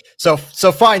fine. So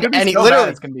find any. Literally,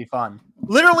 it's going to be fun.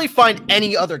 Literally, find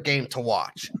any other game to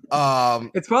watch.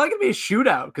 It's probably going to be a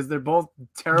shootout because they're both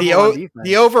terrible on defense.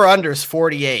 The over/under is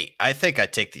 48. I think I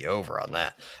take the over on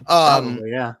that. Probably,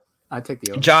 yeah, I take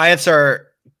the over. Giants are.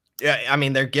 Yeah, I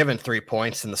mean, they're given 3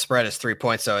 points and the spread is 3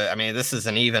 points. So, I mean, this is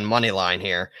an even money line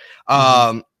here.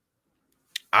 I'm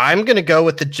going to go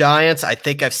with the Giants. I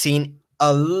think I've seen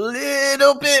a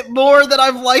little bit more that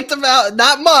I've liked about,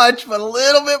 not much, but a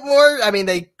little bit more. I mean,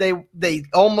 they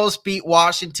almost beat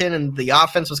Washington and the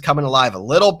offense was coming alive a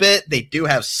little bit. They do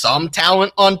have some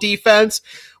talent on defense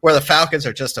where the Falcons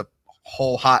are just a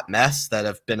whole hot mess that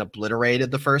have been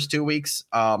obliterated the first 2 weeks.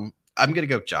 I'm going to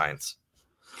go Giants.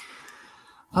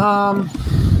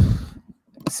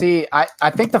 See, I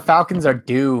think the Falcons are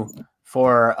due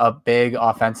for a big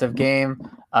offensive game,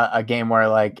 a game where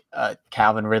like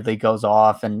Calvin Ridley goes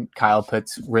off and Kyle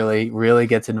Pitts really, really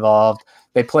gets involved.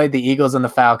 They played the Eagles and the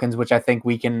Falcons, which I think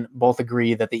we can both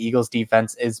agree that the Eagles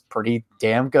defense is pretty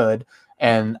damn good.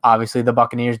 And obviously the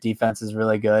Buccaneers defense is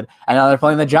really good. And now they're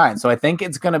playing the Giants. So I think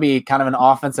it's going to be kind of an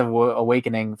offensive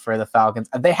awakening for the Falcons.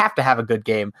 And they have to have a good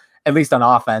game, at least on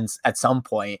offense at some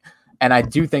point. And I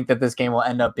do think that this game will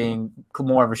end up being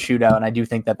more of a shootout. And I do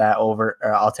think that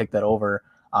I'll take that over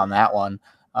on that one.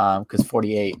 Because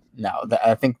 48, no,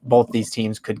 I think both these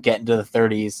teams could get into the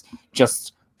 30s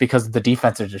just because the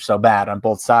defenses are so bad on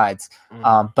both sides.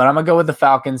 But I'm going to go with the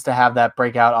Falcons to have that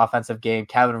breakout offensive game.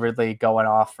 Calvin Ridley going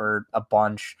off for a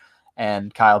bunch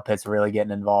and Kyle Pitts really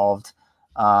getting involved.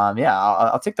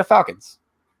 I'll take the Falcons.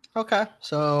 Okay.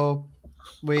 So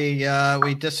we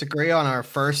disagree on our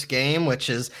first game, which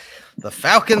is the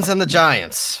Falcons and the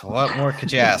Giants. What more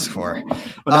could you ask for?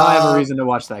 But now I have a reason to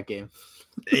watch that game.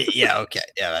 Yeah. Okay.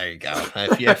 Yeah. There you go.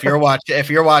 If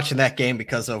you're watching that game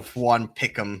because of one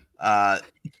pick'em, I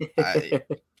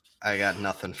got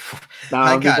nothing.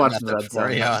 I got nothing for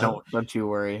you. Don't you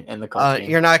worry. In the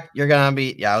you're gonna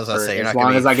be. Yeah, I was gonna say you're as not long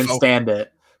gonna as I can stand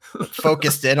it.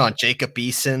 Focused in on Jacob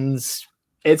Eason's.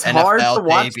 It's NFL hard to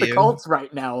watch debut. the Colts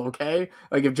right now. Okay,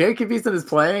 like if Jacob Eason is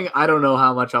playing, I don't know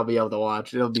how much I'll be able to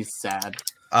watch. It'll be sad.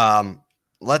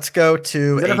 Let's go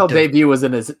to his NFL debut was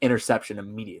in his interception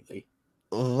immediately.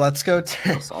 Let's go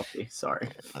to salty. Sorry.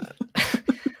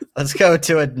 Let's go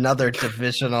to another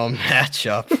divisional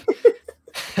matchup.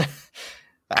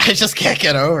 I just can't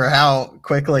get over how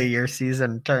quickly your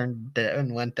season turned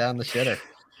and went down the shitter.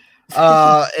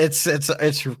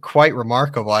 It's quite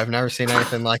remarkable. I've never seen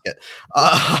anything like it.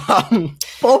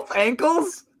 Both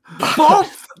ankles?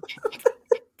 Both?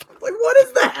 Like, what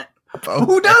is that? Both.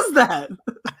 Who does that?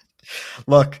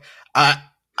 Look, I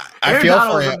Aaron feel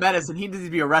Donald for is you. a menace, and he needs to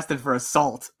be arrested for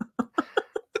assault.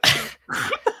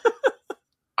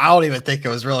 I don't even think it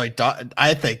was really.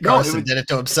 I think Carson did it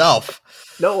to himself.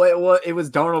 No, it was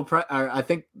Donald. I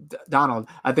think Donald.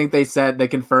 I think they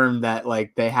confirmed that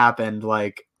like they happened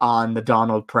like on the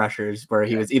Donald pressures where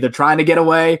he was either trying to get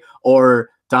away or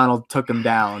Donald took him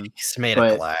down. He's made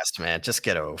of glass, man. Just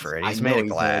get over it. He's made of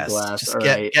glass. Just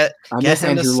get him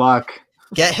Andrew Luck.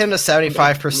 Get him to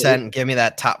 75% and give me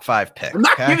that top 5 pick. I'm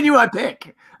not giving you a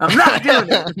pick. I'm not doing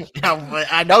it.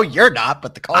 I know you're not,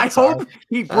 but the Colts I hope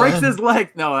he breaks his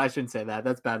leg. No, I shouldn't say that.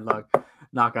 That's bad luck.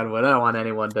 Knock on wood. I don't want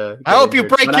anyone to. I hope you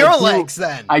break your legs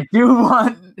then. I do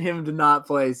want him to not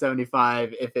play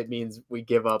 75 if it means we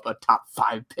give up a top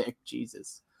 5 pick.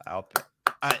 Jesus.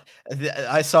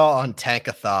 I saw on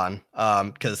Tankathon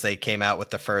because they came out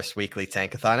with the first weekly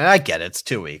Tankathon, and I get it, it's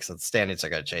 2 weeks, and the standings are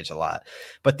going to change a lot.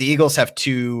 But the Eagles have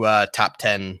 2 top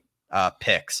 10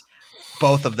 picks.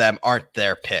 Both of them aren't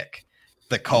their pick.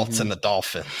 The Colts and the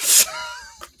Dolphins.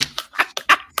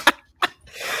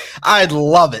 I'd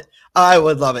love it. I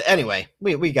would love it. Anyway,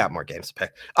 we got more games to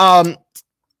pick.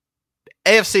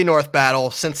 AFC North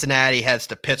battle. Cincinnati heads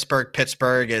to Pittsburgh.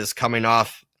 Pittsburgh is coming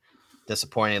off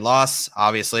disappointing loss,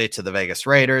 obviously, to the Vegas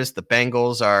Raiders. The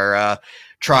Bengals are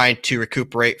trying to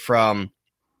recuperate from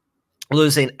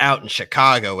losing out in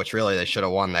Chicago, which really they should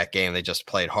have won that game. They just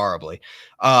played horribly.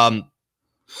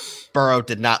 Burrow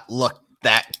did not look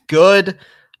that good.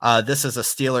 This is a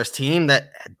Steelers team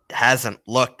that hasn't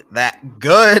looked that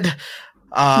good.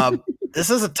 This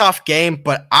is a tough game,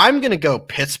 but I'm going to go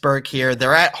Pittsburgh here.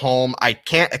 They're at home. I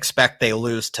can't expect they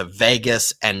lose to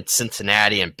Vegas and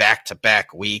Cincinnati in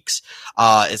back-to-back weeks.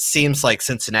 It seems like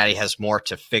Cincinnati has more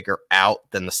to figure out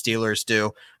than the Steelers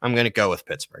do. I'm going to go with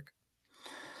Pittsburgh.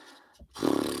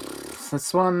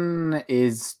 This one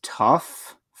is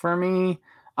tough for me.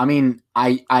 I mean,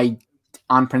 I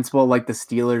on principle like the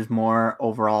Steelers more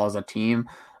overall as a team,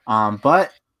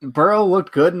 but Burrow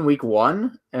looked good in week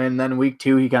 1, and then week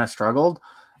 2 he kind of struggled.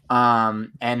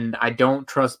 And I don't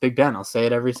trust Big Ben. I'll say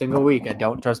it every single week. I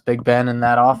don't trust Big Ben in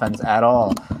that offense at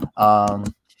all.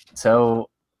 So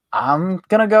I'm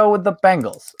gonna go with the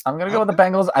Bengals.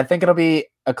 I think it'll be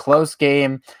a close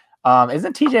game.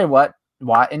 Isn't TJ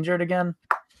Watt injured again?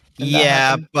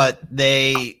 Yeah, but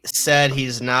they said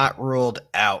he's not ruled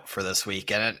out for this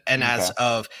weekend. And as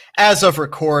of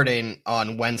recording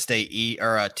on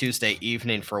Tuesday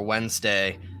evening for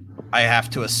Wednesday, I have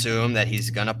to assume that he's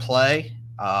gonna play.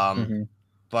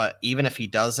 But even if he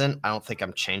doesn't, I don't think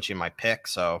I'm changing my pick,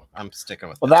 so I'm sticking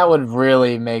with. Well, that would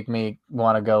really make me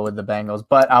want to go with the Bengals,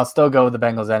 but I'll still go with the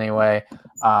Bengals anyway.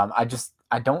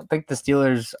 I don't think the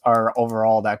Steelers are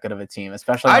overall that good of a team,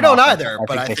 especially. I don't either,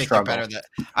 but I think they're better than.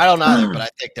 I don't either, but I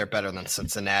think they're better than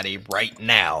Cincinnati right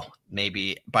now.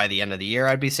 Maybe by the end of the year,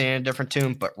 I'd be seeing a different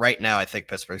tune, but right now, I think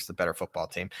Pittsburgh's the better football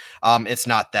team. It's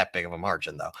not that big of a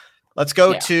margin, though. Let's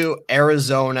go to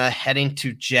Arizona, heading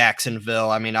to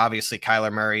Jacksonville. I mean, obviously,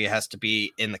 Kyler Murray has to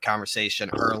be in the conversation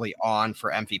early on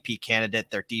for MVP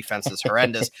candidate. Their defense is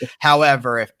horrendous.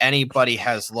 However, if anybody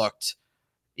has looked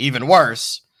even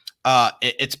worse,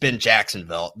 it's been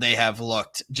Jacksonville. They have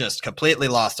looked just completely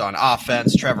lost on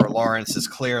offense. Trevor Lawrence is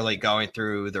clearly going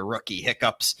through the rookie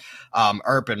hiccups.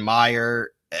 Urban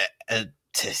Meyer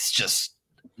is just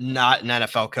not an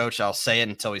NFL coach. I'll say it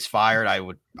until he's fired. I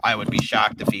would be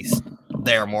shocked if he's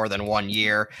there more than 1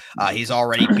 year. He's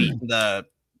already beaten the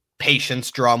patience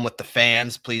drum with the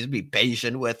fans. Please be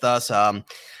patient with us.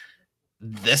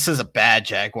 This is a bad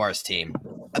Jaguars team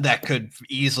that could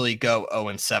easily go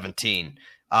 0-17.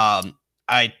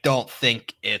 I don't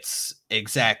think it's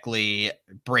exactly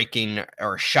breaking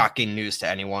or shocking news to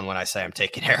anyone when I say I'm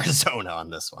taking Arizona on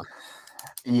this one.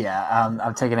 Yeah,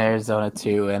 I'm taking Arizona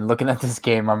too. And looking at this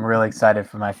game, I'm really excited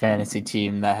for my fantasy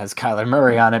team that has Kyler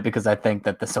Murray on it because I think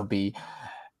that this will be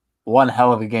one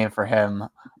hell of a game for him.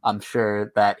 I'm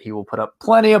sure that he will put up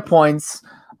plenty of points.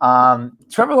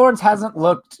 Trevor Lawrence hasn't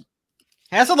looked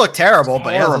terrible,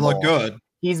 but he hasn't looked good.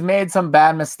 He's made some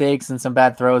bad mistakes and some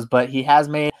bad throws, but he has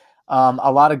made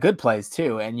a lot of good plays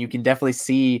too. And you can definitely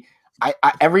see I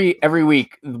every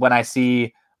week when I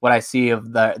see what I see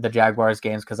of the Jaguars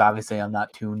games, because obviously I'm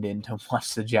not tuned in to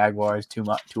watch the Jaguars too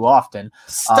often.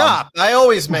 Stop! I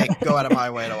always go out of my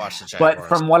way to watch the Jaguars. But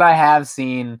from what I have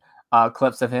seen,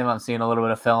 clips of him, I'm seeing a little bit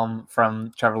of film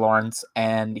from Trevor Lawrence,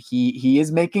 and he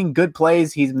is making good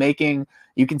plays.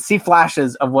 You can see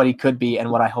flashes of what he could be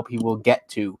and what I hope he will get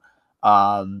to.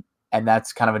 and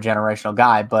that's kind of a generational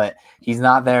guy, but he's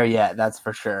not there yet, that's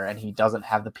for sure. And he doesn't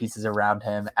have the pieces around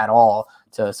him at all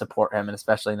to support him, and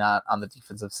especially not on the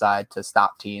defensive side to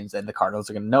stop teams. And the Cardinals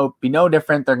are going to be no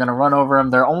different. They're going to run over him.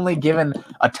 They're only given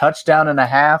a touchdown and a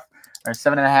half or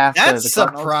 7.5. That's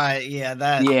surprise. Yeah,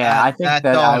 I think that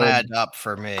don't add up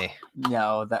for me.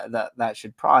 No, that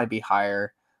should probably be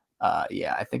higher.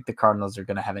 I think the Cardinals are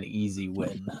going to have an easy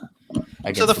win.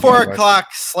 So the 4:00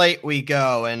 slate we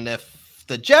go, and if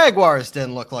the Jaguars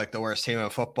didn't look like the worst team in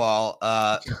football,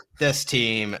 this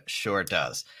team sure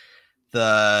does.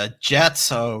 The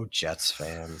Jets, Jets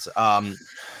fans.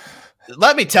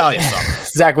 Let me tell you something.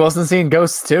 Zach Wilson seeing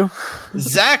ghosts too.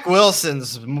 Zach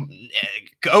Wilson's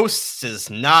ghosts is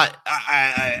not.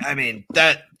 I mean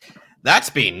that's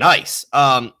being nice.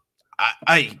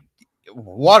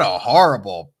 What a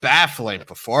horrible, baffling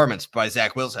performance by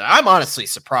Zach Wilson. I'm honestly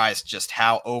surprised just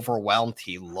how overwhelmed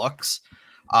he looks.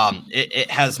 It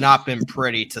has not been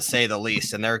pretty, to say the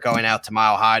least, and they're going out to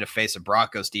Mile High to face a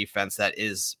Broncos defense that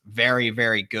is very,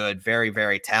 very good, very,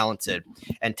 very talented.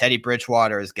 And Teddy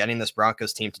Bridgewater is getting this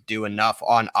Broncos team to do enough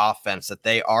on offense that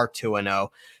they are 2-0.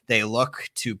 They look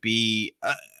to be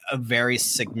a very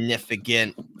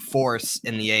significant force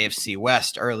in the AFC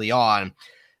West early on.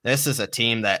 This is a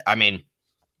team that, I mean,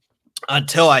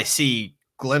 until I see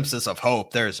glimpses of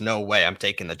hope, there's no way I'm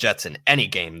taking the Jets in any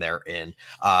game they're in.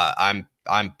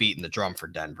 I'm beating the drum for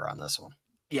Denver on this one.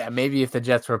 Yeah, maybe if the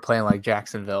Jets were playing like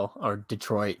Jacksonville or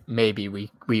Detroit, maybe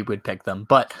we would pick them,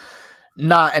 but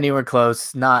not anywhere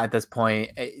close. Not at this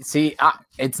point. See,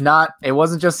 it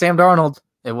wasn't just Sam Darnold.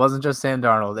 It wasn't just Sam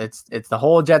Darnold. It's the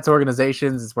whole Jets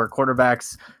organizations. It's where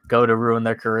quarterbacks go to ruin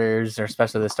their careers, or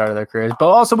especially the start of their careers. But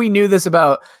also, we knew this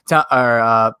about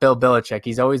Bill Belichick.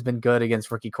 He's always been good against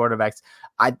rookie quarterbacks.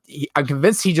 I'm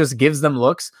convinced he just gives them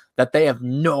looks that they have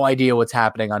no idea what's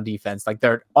happening on defense. Like,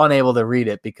 they're unable to read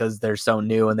it because they're so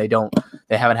new and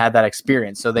they haven't had that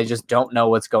experience. So they just don't know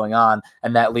what's going on,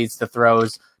 and that leads to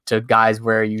throws to guys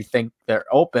where you think they're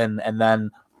open, and then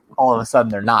all of a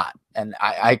sudden they're not. And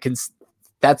I can.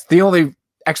 That's the only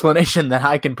explanation that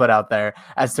I can put out there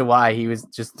as to why he was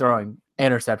just throwing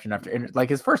interception after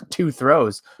like his first 2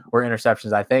 throws were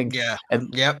interceptions, I think. Yeah.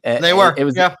 They were. It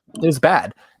was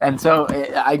bad. And so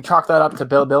I chalk that up to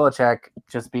Bill Belichick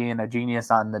just being a genius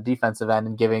on the defensive end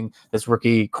and giving this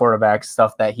rookie quarterback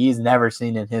stuff that he's never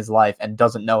seen in his life and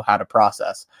doesn't know how to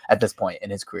process at this point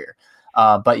in his career.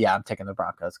 But yeah, I'm taking the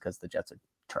Broncos because the Jets are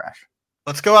trash.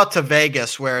 Let's go out to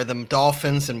Vegas, where the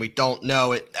Dolphins, and we don't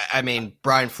know it. I mean,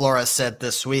 Brian Flores said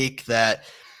this week that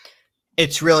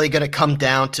it's really going to come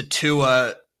down to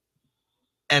Tua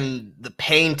and the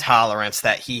pain tolerance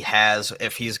that he has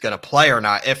if he's going to play or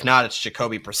not. If not, it's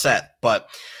Jacoby Brissett. But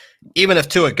even if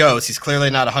Tua goes, he's clearly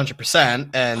not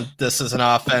 100%, and this is an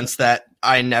offense that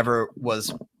I never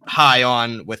was high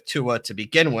on with Tua to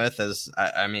begin with, as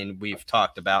I mean, we've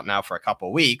talked about now for a couple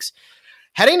of weeks.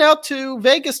 Heading out to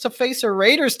Vegas to face a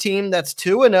Raiders team that's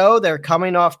 2-0. They're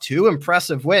coming off 2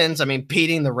 impressive wins. I mean,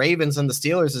 beating the Ravens and the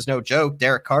Steelers is no joke.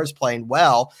 Derek Carr's playing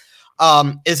well.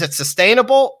 Is it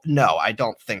sustainable? No, I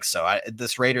don't think so.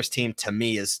 This Raiders team, to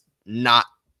me, is not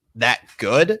that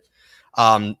good.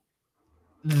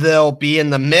 They'll be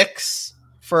in the mix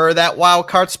for that wild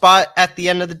card spot at the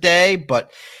end of the day,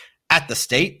 but at the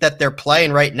state that they're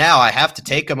playing right now, I have to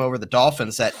take them over the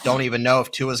Dolphins that don't even know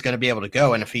if Tua's going to be able to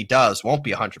go, and if he does, won't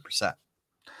be 100%.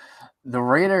 The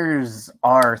Raiders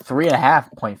are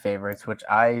 3.5 point favorites, which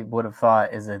I would have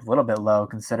thought is a little bit low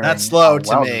considering that's low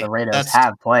to me. The Raiders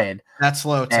have played. That's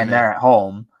low to me. And they're at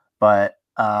home. But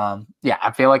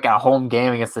I feel like a home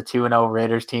game against the 2-0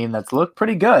 Raiders team that's looked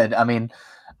pretty good. I mean,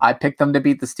 I picked them to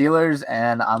beat the Steelers,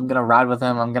 and I'm going to ride with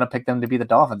them. I'm going to pick them to beat the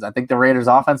Dolphins. I think the Raiders'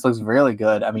 offense looks really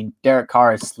good. I mean, Derek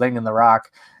Carr is slinging the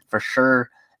rock for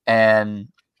sure, and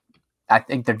I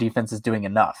think their defense is doing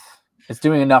enough. It's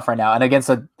doing enough right now. And against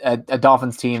a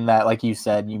Dolphins team that, like you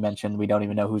said, you mentioned, we don't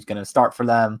even know who's going to start for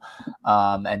them.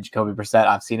 And Jacoby Brissett,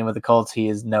 I've seen him with the Colts. He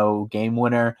is no game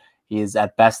winner. He is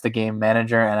at best a game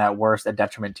manager, and at worst a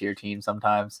detriment to your team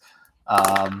sometimes.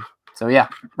 So, yeah,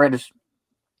 Raiders.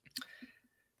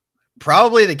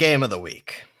 Probably the game of the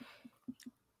week.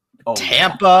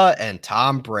 Tampa and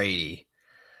Tom Brady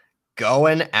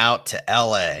going out to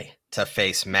LA to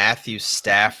face Matthew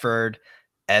Stafford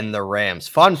and the Rams.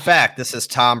 Fun fact, this is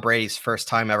Tom Brady's first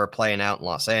time ever playing out in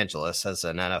Los Angeles as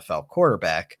an NFL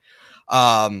quarterback.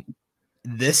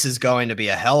 This is going to be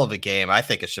a hell of a game. I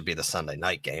think it should be the Sunday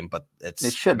night game, but it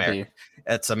should be.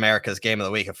 It's America's game of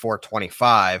the week at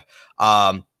 4:25.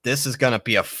 This is going to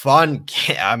be a fun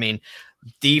game. I mean,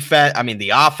 defense. I mean,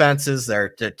 the offenses, they're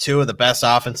 2 of the best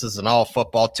offenses in all of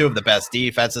football, 2 of the best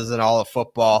defenses in all of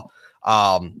football.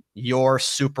 Your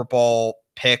Super Bowl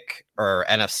pick or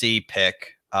NFC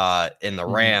pick in the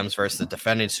Rams versus the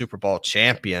defending Super Bowl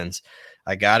champions.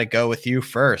 I got to go with you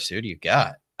first. Who do you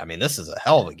got? I mean, this is a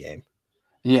hell of a game.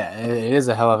 Yeah, it is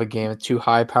a hell of a game with two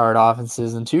high-powered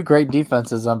offenses and two great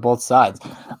defenses on both sides.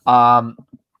 I'm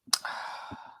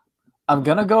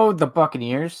gonna go with the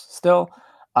Buccaneers still.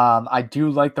 I do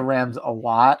like the Rams a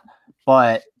lot,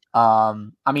 but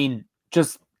I mean,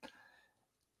 just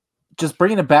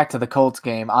bringing it back to the Colts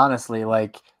game, honestly,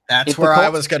 like that's where I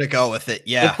was gonna go with it.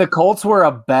 Yeah, if the Colts were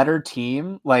a better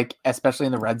team, like especially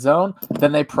in the red zone,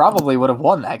 then they probably would have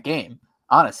won that game.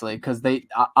 Honestly, because they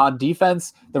on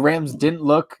defense, the Rams didn't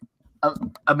look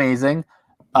amazing.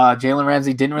 Jalen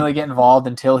Ramsey didn't really get involved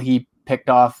until he picked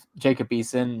off Jacob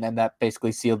Eason, and that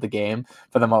basically sealed the game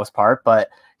for the most part. But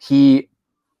he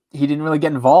didn't really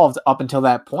get involved up until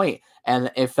that point.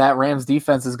 And if that Rams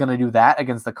defense is going to do that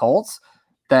against the Colts,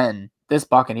 then this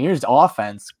Buccaneers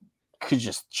offense could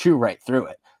just chew right through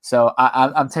it. So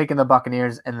I'm taking the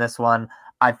Buccaneers in this one.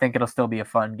 I think it'll still be a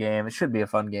fun game. It should be a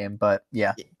fun game, but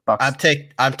yeah, Bucks.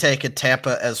 I'm taking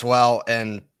Tampa as well,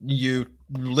 and you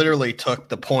literally took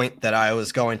the point that I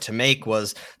was going to make.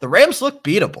 Was the Rams look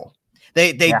beatable?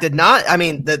 They did not. I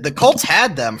mean, the Colts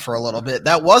had them for a little bit.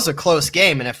 That was a close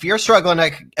game, and if you're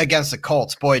struggling against the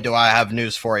Colts, boy, do I have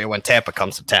news for you when Tampa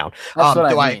comes to town. That's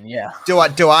what I mean. Yeah. Do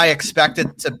I expect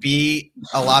it to be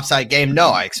a lopsided game? No,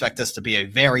 I expect this to be a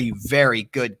very, very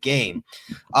good game.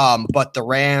 But the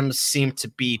Rams seem to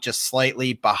be just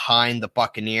slightly behind the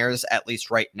Buccaneers, at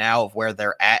least right now, of where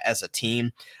they're at as a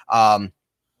team. Look,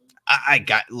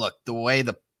 the way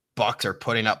the Bucks are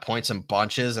putting up points in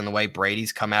bunches and the way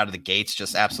Brady's come out of the gates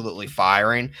just absolutely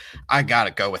firing, I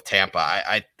gotta go with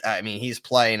Tampa. I mean, he's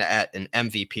playing at an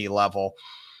MVP level.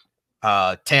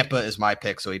 Tampa is my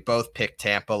pick, so we both picked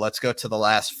Tampa. Let's go to the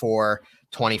last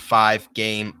 4-25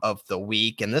 game of the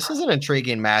week, and this is an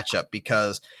intriguing matchup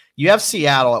because you have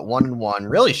Seattle at 1-1,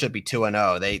 really should be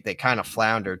 2-0. They kind of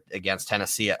floundered against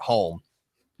Tennessee at home.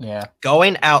 Yeah.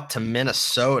 Going out to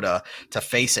Minnesota to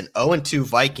face an 0-2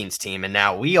 Vikings team. And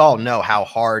now we all know how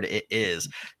hard it is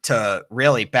to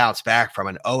really bounce back from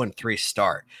an 0-3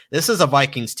 start. This is a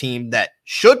Vikings team that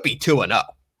should be 2-0.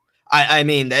 I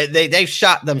mean, they've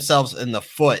shot themselves in the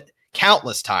foot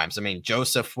countless times. I mean,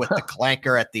 Joseph with the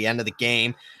clanker at the end of the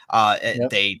game. Yep.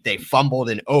 They fumbled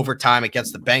in overtime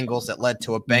against the Bengals that led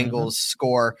to a Bengals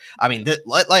score. I mean,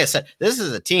 like I said, this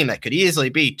is a team that could easily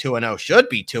be 2-0, should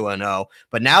be 2-0,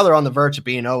 but now they're on the verge of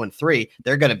being 0-3.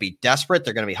 They're going to be desperate.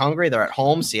 They're going to be hungry. They're at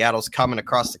home. Seattle's coming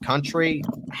across the country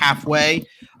halfway.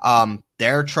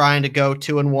 They're trying to go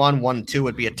 2-1. 1-2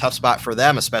 would be a tough spot for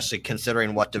them, especially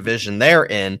considering what division they're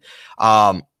in.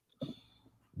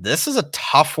 This is a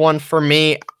tough one for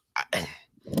me.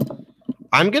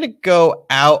 I'm going to go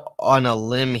out on a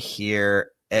limb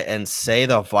here and say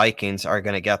the Vikings are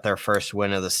going to get their first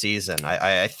win of the season.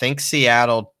 I think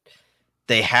Seattle,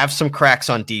 they have some cracks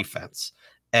on defense.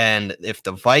 And if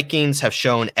the Vikings have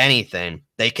shown anything,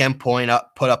 they can put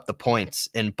up the points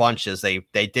in bunches.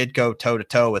 They did go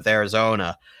toe-to-toe with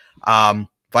Arizona.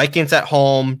 Vikings at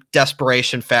home,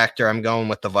 desperation factor. I'm going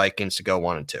with the Vikings to go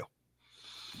 1-2.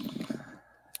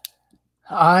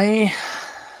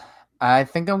 I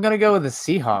think I'm going to go with the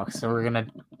Seahawks, so we're going to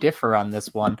differ on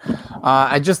this one.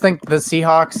 I just think the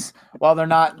Seahawks, while they're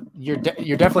not, you're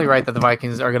definitely right that the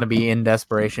Vikings are going to be in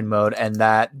desperation mode, and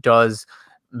that does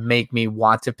make me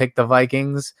want to pick the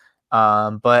Vikings.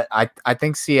 But I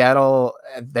think Seattle,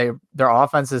 their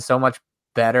offense is so much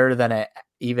better than it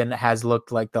even has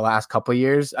looked like the last couple of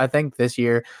years. I think this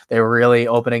year they were really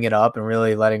opening it up and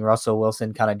really letting Russell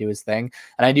Wilson kind of do his thing.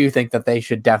 And I do think that they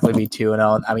should definitely be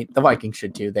 2-0. I mean, the Vikings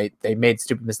should too. They made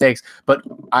stupid mistakes, but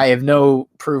I have no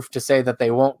proof to say that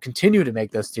they won't continue to make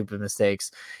those stupid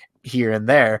mistakes here and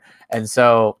there. And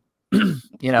so, the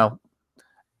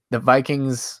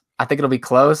Vikings, I think it'll be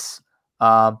close.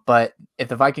 But if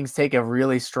the Vikings take a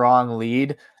really strong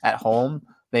lead at home,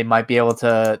 they might be able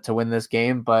to win this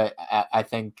game, but I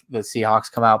think the Seahawks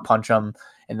come out, punch them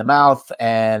in the mouth,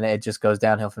 and it just goes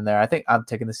downhill from there. I think I'm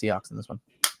taking the Seahawks in this one.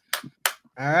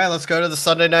 All right, let's go to the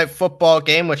Sunday Night Football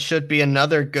game, which should be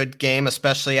another good game,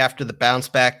 especially after the bounce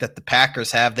back that the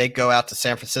Packers have. They go out to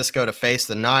San Francisco to face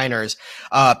the Niners.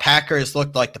 Packers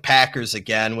looked like the Packers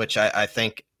again, which I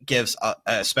think gives,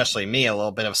 especially me, a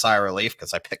little bit of a sigh of relief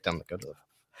because I picked them to go to the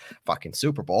fucking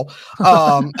Super Bowl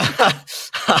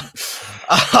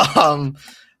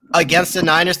against the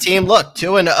Niners team. Look,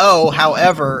 2-0.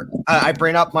 However, I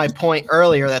bring up my point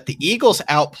earlier that the Eagles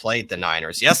outplayed the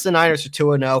Niners. Yes, the Niners are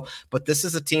 2-0, but this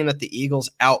is a team that the Eagles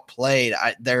outplayed.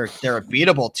 They're a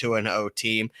beatable 2-0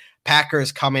 team.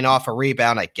 Packers coming off a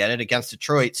rebound. I get it against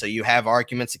Detroit, so you have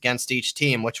arguments against each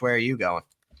team. Which way are you going?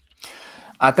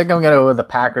 I think I'm going to go with the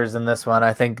Packers in this one.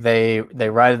 I think they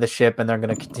righted the ship, and they're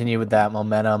going to continue with that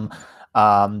momentum.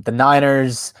 The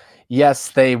Niners, yes,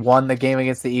 they won the game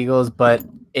against the Eagles, but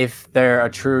if they're a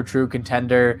true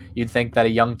contender, you'd think that a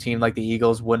young team like the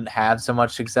Eagles wouldn't have so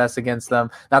much success against them.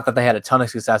 Not that they had a ton of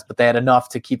success, but they had enough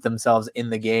to keep themselves in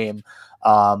the game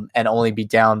and only be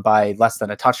down by less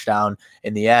than a touchdown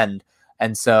in the end.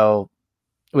 And so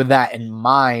with that in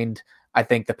mind, I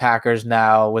think the Packers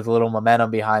now, with a little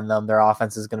momentum behind them, their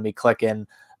offense is going to be clicking.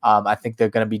 I think they're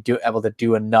going to be able to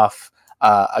do enough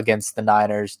against the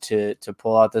Niners to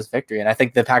pull out this victory. And I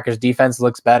think the Packers defense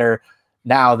looks better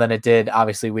now than it did.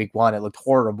 Obviously week 1, it looked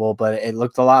horrible, but it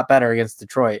looked a lot better against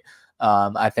Detroit.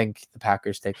 I think the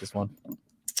Packers take this one.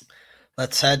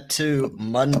 Let's head to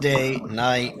Monday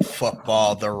Night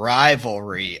Football, the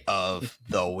rivalry of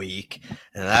the week.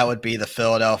 And that would be the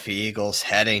Philadelphia Eagles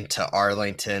heading to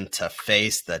Arlington to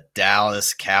face the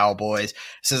Dallas Cowboys.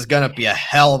 This is going to be a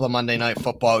hell of a Monday Night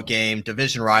Football game.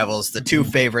 Division rivals, the two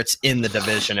favorites in the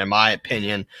division, in my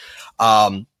opinion.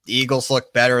 The Eagles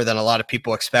look better than a lot of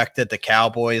people expected. The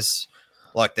Cowboys,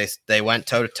 look, they went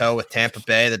toe-to-toe with Tampa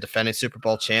Bay, the defending Super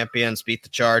Bowl champions, beat the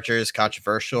Chargers.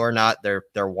 Controversial or not, they're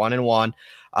 1-1.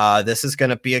 This is going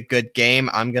to be a good game.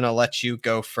 I'm going to let you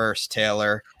go first,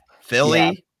 Taylor.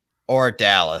 Philly or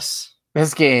Dallas?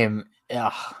 This game,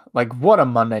 like what a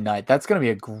Monday night. That's going to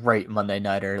be a great Monday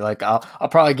nighter. Like I'll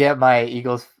probably get my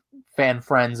Eagles fan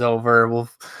friends over.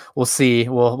 We'll see.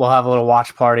 We'll have a little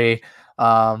watch party.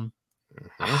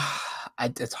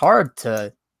 It's hard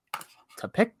to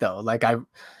pick though. Like the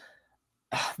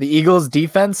Eagles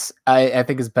defense I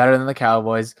think is better than the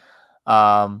Cowboys,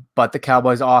 but the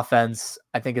Cowboys offense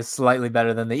I think is slightly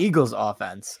better than the Eagles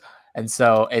offense, and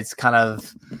so it's kind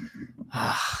of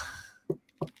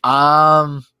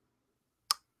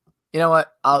you know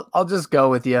what, I'll just go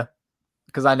with you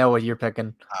because I know what you're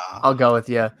picking. I'll go with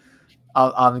you.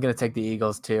 I'm going to take the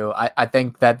Eagles too. I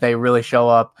think that they really show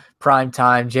up prime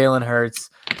time. Jalen Hurts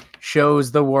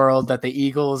shows the world that the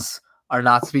Eagles are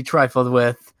not to be trifled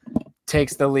with,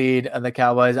 takes the lead of the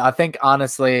Cowboys. I think,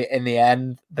 honestly, in the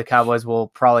end, the Cowboys will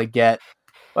probably the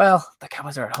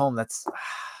Cowboys are at home.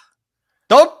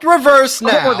 Don't reverse now.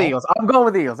 I'm going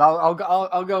with the Eagles.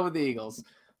 I'll go with the Eagles.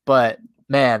 But,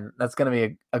 man, that's going to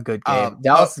be a good game.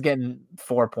 Dallas is getting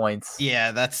 4 points.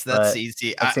 Yeah, that's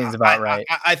easy. That seems about right.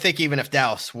 I think even if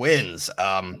Dallas wins,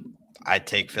 I'd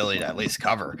take Philly to at least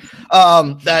cover.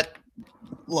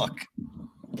 Look,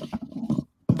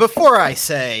 before I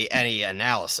say any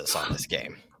analysis on this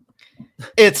game,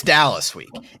 it's Dallas week.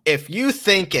 If you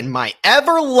think in my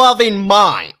ever-loving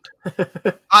mind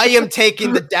I am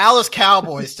taking the Dallas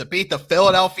Cowboys to beat the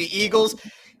Philadelphia Eagles,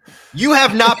 you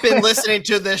have not been listening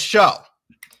to this show.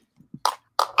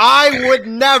 I would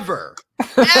never,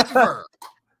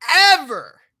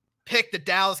 ever pick the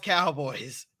Dallas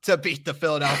Cowboys to beat the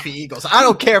Philadelphia Eagles. I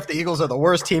don't care if the Eagles are the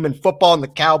worst team in football and the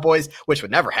Cowboys, which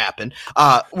would never happen,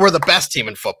 were the best team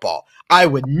in football. I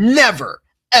would never,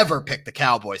 ever pick the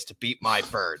Cowboys to beat my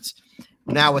Birds.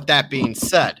 Now, with that being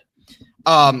said,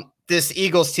 this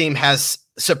Eagles team has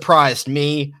surprised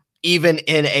me. Even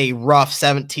in a rough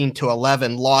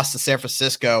 17-11 loss to San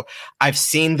Francisco, I've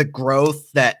seen the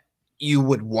growth that you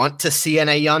would want to see in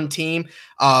a young team.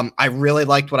 I really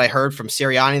liked what I heard from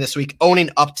Sirianni this week, owning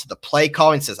up to the play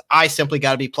calling. Says, I simply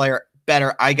got to be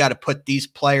better. I got to put these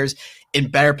players in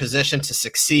better position to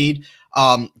succeed.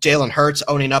 Jalen Hurts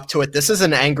owning up to it. This is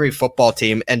an angry football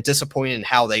team and disappointed in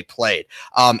how they played.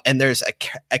 And there's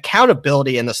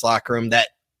accountability in this locker room that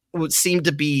would seem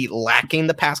to be lacking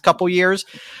the past couple years.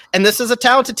 And this is a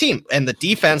talented team and the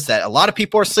defense that a lot of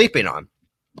people are sleeping on.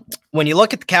 When you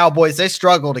look at the Cowboys, they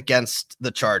struggled against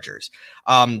the Chargers.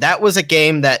 That was a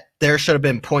game that there should have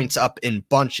been points up in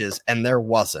bunches, and there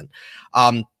wasn't.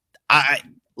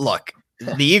 Look,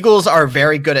 the Eagles are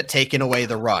very good at taking away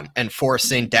the run and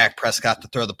forcing Dak Prescott to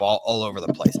throw the ball all over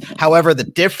the place. However, the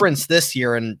difference this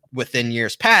year and within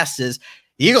years past is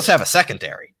the Eagles have a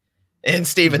secondary in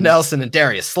Steven Nelson and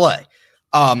Darius Slay,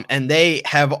 and they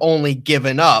have only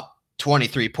given up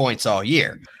 23 points all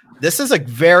year. This is a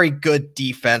very good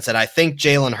defense, and I think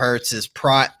Jalen Hurts is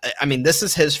this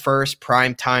is his first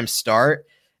primetime start,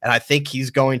 and I think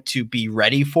he's going to be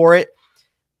ready for it.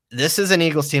 This is an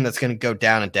Eagles team that's going to go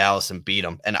down in Dallas and beat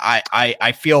them, and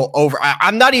I feel over.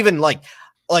 I'm not even like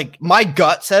my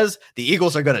gut says the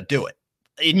Eagles are going to do it,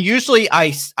 and usually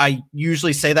I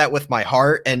usually say that with my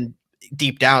heart, and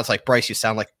deep down it's like, Bryce, you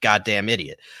sound like a goddamn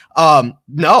idiot.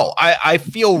 No, I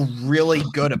feel really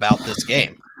good about this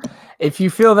game. If you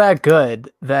feel that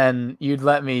good, then you'd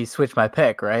let me switch my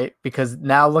pick, right? Because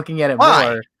now looking at it Why?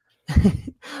 more,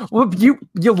 well, you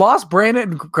lost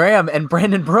Brandon Graham and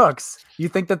Brandon Brooks. You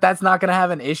think that that's not going to have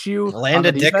an issue?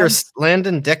 Landon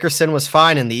Dickerson was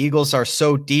fine, and the Eagles are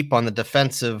so deep on the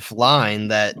defensive line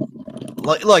that,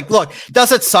 look,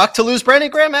 does it suck to lose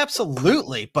Brandon Graham?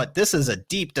 Absolutely, but this is a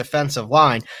deep defensive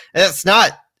line. It's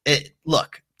not.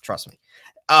 Look, trust me.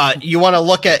 You want to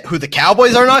look at who the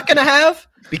Cowboys are not going to have?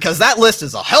 Because that list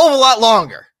is a hell of a lot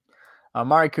longer.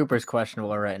 Amari Cooper's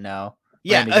questionable right now.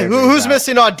 Yeah, who's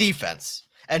missing on defense?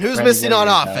 And who's missing on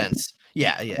offense?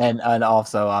 Yeah. And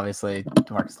also, obviously,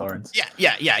 DeMarcus Lawrence.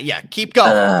 Yeah. Keep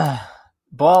going.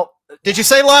 Well, did you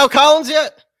say Lyle Collins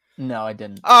yet? No, I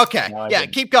didn't. Okay. No,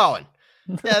 didn't. Keep going.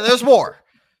 Yeah, there's more.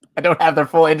 I don't have their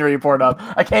full injury report up.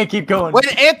 I can't keep going. When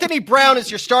Anthony Brown is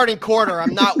your starting corner,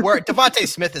 I'm not worried. Devontae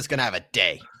Smith is going to have a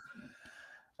day.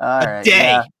 All right.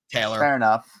 Yeah. Taylor. Fair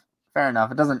enough.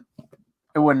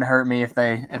 It wouldn't hurt me if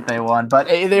they won, but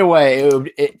either way,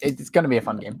 it's going to be a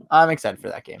fun game. I'm excited for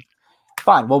that game.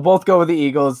 Fine, we'll both go with the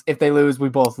Eagles. If they lose, we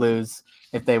both lose.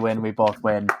 If they win, we both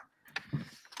win.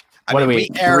 What are we?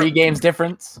 3 games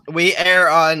difference? We air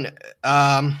on.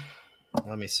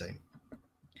 Let me see.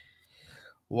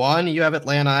 1, you have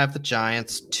Atlanta. I have the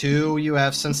Giants. 2, you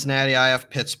have Cincinnati. I have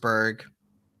Pittsburgh.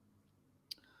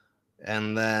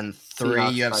 And then 3,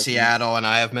 Seahawks, you have Seattle, and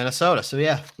I have Minnesota. So,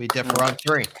 yeah, we differ on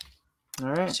 3. All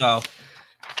right. So,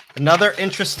 another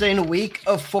interesting week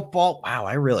of football. Wow,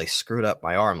 I really screwed up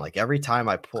my arm. Like, every time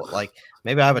I pull, like,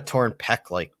 maybe I have a torn pec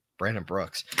like Brandon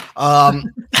Brooks.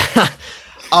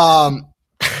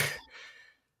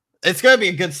 It's going to be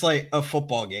a good slate of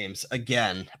football games.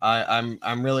 Again,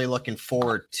 I'm really looking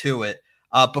forward to it.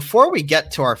 Before we get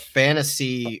to our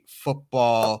fantasy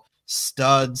football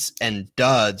studs and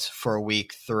duds for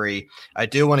week 3, I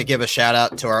do want to give a shout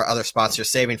out to our other sponsor,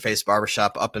 Saving Face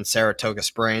Barbershop up in Saratoga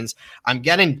Springs. I'm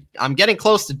getting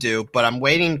close to due, but I'm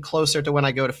waiting closer to when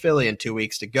I go to Philly in 2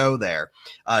 weeks to go there,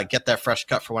 get that fresh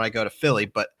cut for when I go to Philly.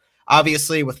 But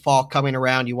obviously with fall coming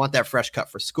around, you want that fresh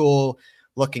cut for school,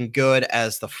 looking good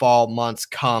as the fall months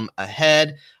come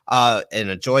ahead, and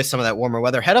enjoy some of that warmer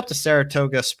weather. Head up to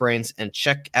Saratoga Springs and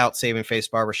check out Saving Face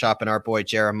Barbershop and our boy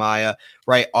Jeremiah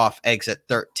right off exit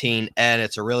 13. And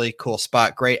it's a really cool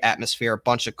spot, great atmosphere, a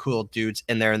bunch of cool dudes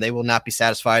in there, and they will not be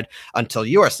satisfied until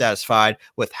you are satisfied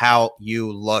with how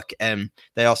you look. And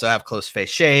they also have close face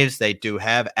shaves. They do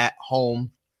have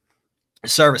at-home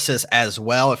services as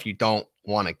well. If you don't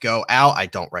want to go out, I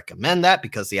don't recommend that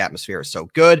because the atmosphere is so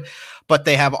good, but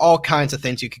they have all kinds of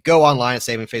things. You could go online at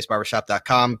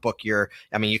savingfacebarbershop.com,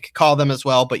 you could call them as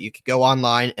well, but you could go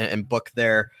online and book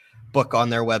on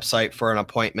their website for an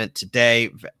appointment today.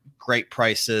 Great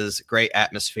prices, great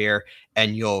atmosphere,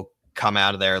 and you'll come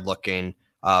out of there looking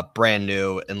brand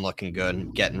new and looking good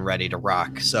and getting ready to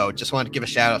rock. So just wanted to give a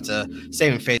shout out to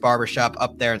Saving Face Barbershop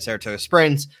up there in Saratoga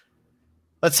Springs.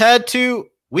 Let's head to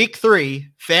week 3,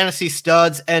 fantasy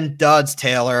studs and duds,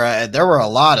 Taylor. There were a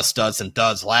lot of studs and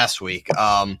duds last week.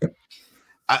 I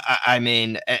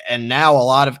mean, and now a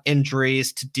lot of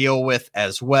injuries to deal with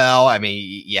as well. I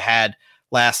mean, you had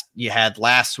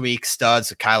last week's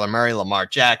studs of Kyler Murray, Lamar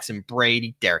Jackson,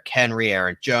 Brady, Derrick Henry,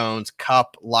 Aaron Jones,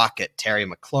 Kupp, Lockett, Terry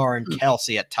McLaurin,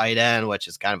 Kelsey at tight end, which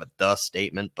is kind of a duh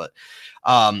statement, but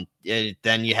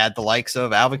then you had the likes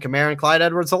of Alvin Kamara and Clyde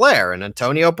Edwards-Helaire and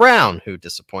Antonio Brown, who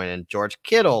disappointed. George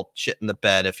Kittle shit in the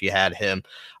bed if you had him,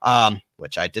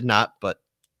 which I did not, but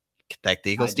protect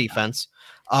the Eagles defense.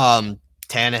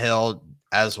 Tannehill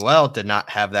as well did not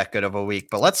have that good of a week.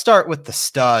 But let's start with the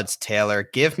studs, Taylor.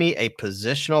 Give me a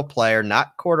positional player,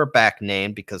 not quarterback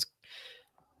name, because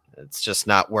it's just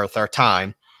not worth our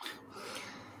time.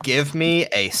 Give me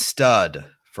a stud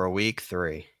for week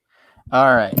 3.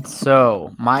 All right.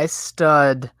 So my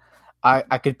stud,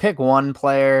 I could pick one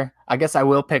player. I guess I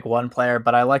will pick one player,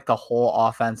 but I like the whole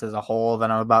offense as a whole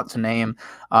that I'm about to name.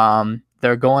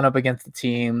 They're going up against a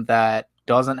team that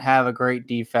doesn't have a great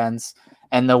defense.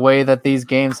 And the way that these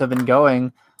games have been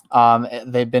going,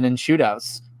 they've been in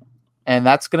shootouts. And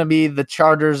that's going to be the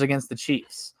Chargers against the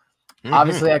Chiefs. Mm-hmm.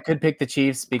 Obviously, I could pick the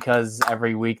Chiefs because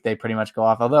every week they pretty much go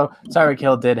off. Although Tyreek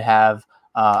Hill did have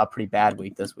a pretty bad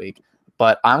week this week.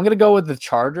 But I'm going to go with the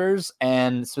Chargers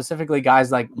and specifically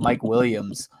guys like Mike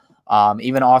Williams,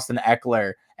 even Austin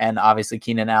Eckler, and obviously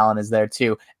Keenan Allen is there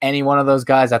too. Any one of those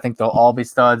guys, I think they'll all be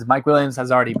studs. Mike Williams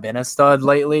has already been a stud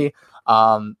lately.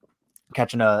 Caught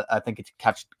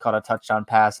a touchdown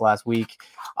pass last week.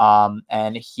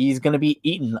 And he's going to be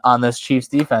eaten on this Chiefs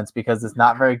defense because it's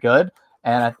not very good.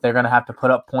 And they're going to have to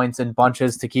put up points in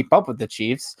bunches to keep up with the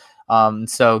Chiefs.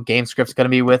 So game script's going to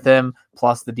be with him.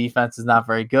 Plus the defense is not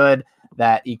very good.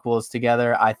 that equals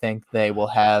together, I think they will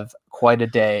have quite a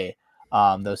day.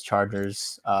 Those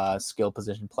Chargers skill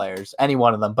position players, any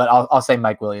one of them, but I'll say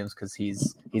Mike Williams because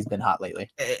he's been hot lately.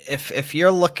 If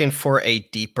you're looking for a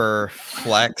deeper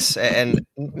flex, and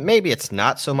maybe it's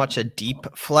not so much a deep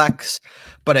flex,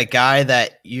 but a guy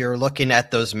that you're looking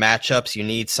at those matchups, you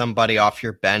need somebody off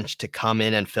your bench to come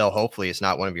in and fill. Hopefully, he's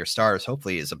not one of your stars.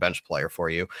 Hopefully, he's a bench player for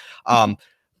you.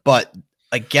 But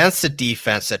against a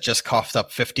defense that just coughed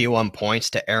up 51 points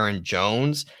to Aaron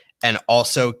Jones and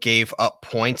also gave up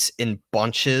points in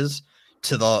bunches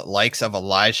to the likes of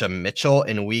Elijah Mitchell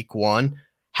in week 1.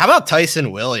 How about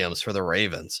Tyson Williams for the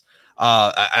Ravens?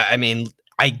 I mean,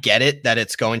 I get it that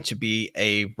it's going to be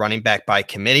a running back by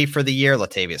committee for the year.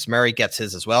 Latavius Murray gets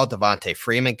his as well. Devontae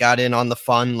Freeman got in on the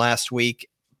fun last week,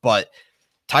 but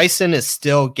Tyson is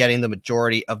still getting the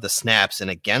majority of the snaps, and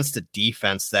against a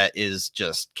defense that is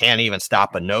just can't even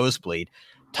stop a nosebleed.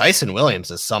 Tyson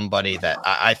Williams is somebody that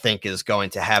I think is going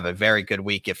to have a very good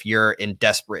week if you're in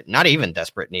not even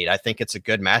desperate need. I think it's a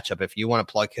good matchup. If you want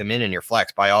to plug him in your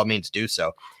flex, by all means do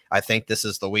so. I think this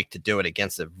is the week to do it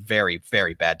against a very,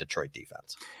 very bad Detroit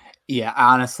defense. Yeah,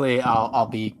 honestly, I'll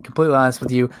be completely honest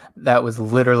with you. That was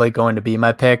literally going to be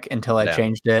my pick until I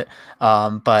changed it.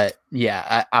 But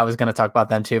yeah, I was going to talk about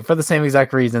them too for the same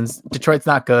exact reasons. Detroit's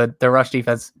not good. Their rush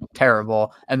defense,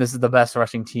 terrible. And this is the best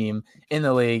rushing team in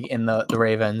the league in the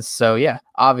Ravens. So yeah,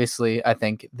 obviously I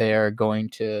think they're going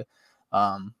to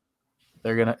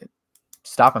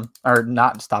stop him or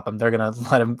not stop him. They're going to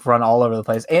let him run all over the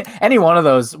place. Any one of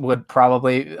those would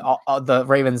probably the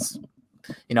Ravens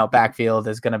backfield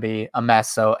is going to be a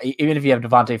mess. So even if you have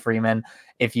Devontae Freeman,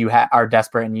 if you are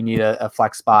desperate and you need a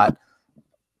flex spot,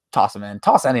 toss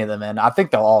any of them in. I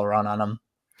think they'll all run on them.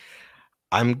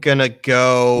 I'm going to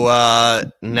go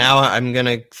now. I'm going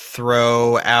to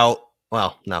throw out,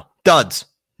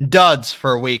 duds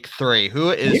for week 3.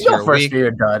 Who is your first week?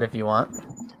 Your dud if you want.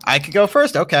 I could go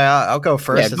first. Okay, I'll go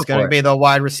first. Yeah, it's going to be the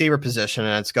wide receiver position,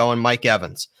 and it's going Mike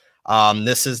Evans.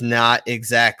 This is not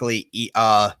exactly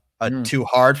too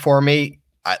hard for me.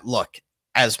 Look,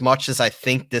 as much as I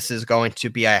think this is going to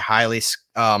be a highly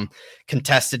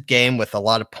contested game with a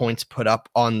lot of points put up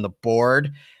on the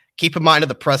board, keep in mind of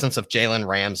the presence of Jalen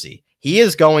Ramsey. He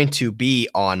is going to be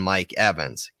on Mike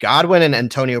Evans. Godwin and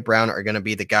Antonio Brown are going to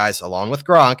be the guys, along with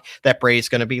Gronk, that Brady's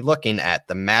going to be looking at.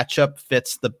 The matchup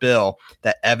fits the bill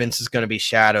that Evans is going to be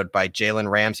shadowed by Jalen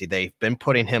Ramsey. They've been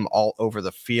putting him all over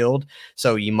the field,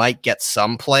 so you might get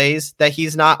some plays that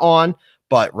he's not on.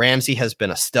 But Ramsey has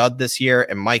been a stud this year,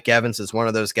 and Mike Evans is one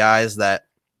of those guys that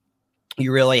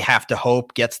you really have to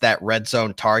hope gets that red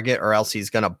zone target or else he's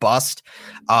going to bust.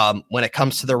 When it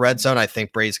comes to the red zone, I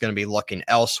think Brady's going to be looking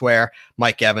elsewhere.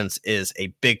 Mike Evans is a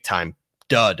big-time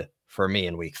dud for me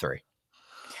in week 3.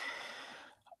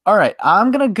 All right,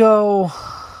 I'm going to go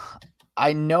 –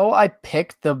 I know I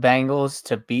picked the Bengals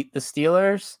to beat the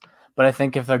Steelers, but I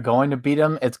think if they're going to beat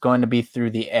them, it's going to be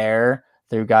through the air,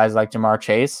 through guys like Jamar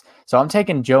Chase. So I'm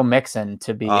taking Joe Mixon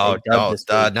to be a dud this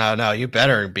week. No, you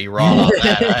better be wrong on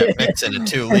that. I have Mixon in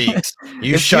 2 leagues.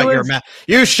 You shut your mouth.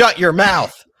 You shut your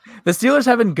mouth. The Steelers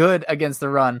have been good against the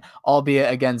run,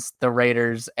 albeit against the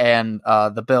Raiders and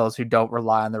the Bills, who don't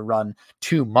rely on the run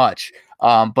too much.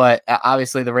 But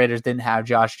obviously the Raiders didn't have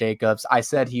Josh Jacobs. I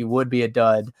said he would be a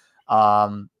dud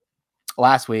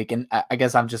last week, and I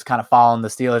guess I'm just kind of following the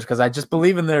Steelers because I just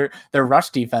believe in their rush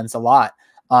defense a lot.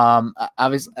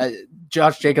 Obviously,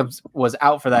 Josh Jacobs was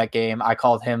out for that game. I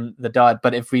called him the dud,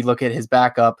 but if we look at his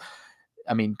backup,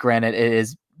 I mean, granted, it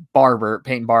is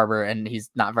Peyton Barber, and he's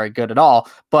not very good at all,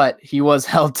 but he was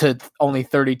held to only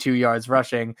 32 yards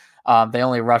rushing. They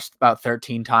only rushed about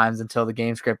 13 times until the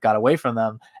game script got away from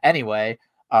them anyway,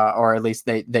 or at least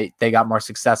they got more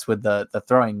success with the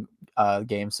throwing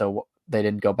game. So they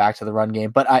didn't go back to the run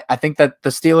game. But I think that the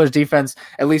Steelers defense,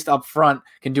 at least up front,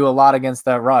 can do a lot against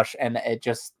that rush. And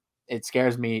it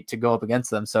scares me to go up against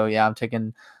them. So yeah, I'm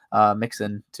taking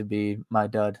Mixon to be my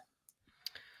dud.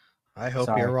 I hope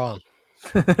you're wrong.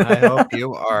 I hope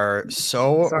you are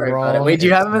so wrong. Wait, do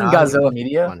you have him in Godzilla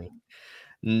Media? Funny.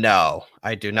 No,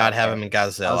 I do not have him in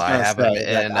Godzilla. I have him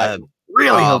in I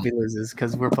really hope he loses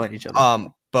because we're playing each other.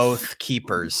 Both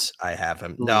keepers, I have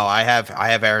him. No, I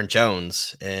have Aaron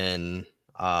Jones in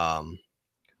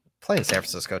playing San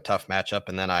Francisco, tough matchup,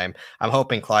 and then I'm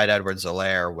hoping Clyde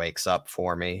Edwards-Helaire wakes up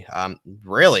for me.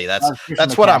 Really,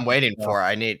 that's what I'm waiting for.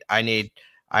 I need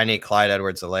Clyde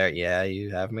Edwards-Helaire. Yeah, you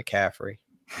have McCaffrey.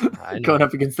 Going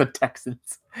up against the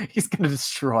Texans, he's going to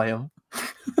destroy him.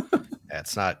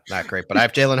 It's not great, but I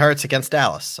have Jalen Hurts against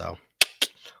Dallas, so.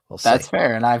 We'll That's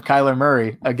fair, and I have Kyler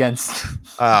Murray against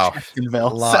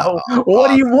Jacksonville. So what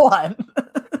do you want?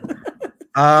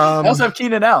 I also have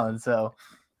Keenan Allen, so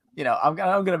I'm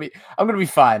gonna be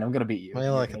fine. I'm gonna beat you. Let me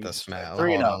look at this, Matt.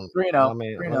 3-0. Let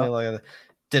me look at it.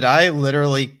 Did I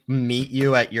literally meet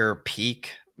you at your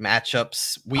peak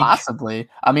matchups week? Possibly.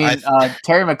 I mean,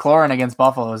 Terry McLaurin against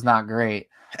Buffalo is not great.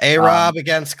 A-Rob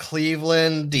against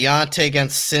Cleveland, Deontay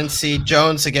against Cincy,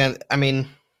 Jones against,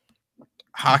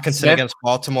 Hawkinson Smith, against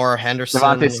Baltimore, Henderson.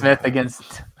 Devontae Smith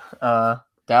against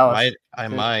Dallas.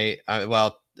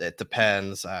 Well, it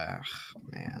depends. Man,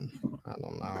 I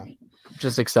don't know.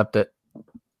 Just accept it.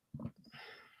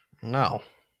 No.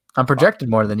 I'm projected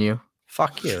more than you.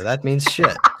 Fuck you. That means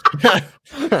shit.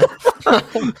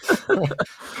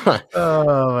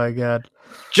 Oh my god.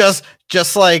 Just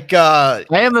like I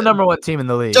am the number one team in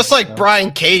the league. Just like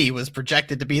Brian Katie was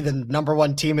projected to be the number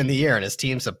one team in the year, and his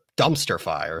team's a dumpster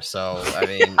fire. So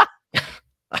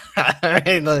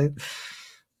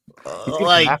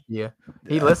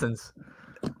he listens.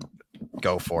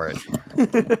 Go for it.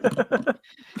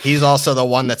 He's also the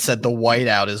one that said the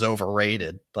whiteout is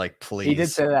overrated. Like, please. He did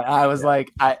say that. I was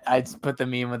like, I put the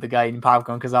meme with the guy eating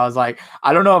popcorn because I was like,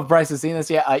 I don't know if Bryce has seen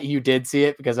this yet. You did see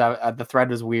it because the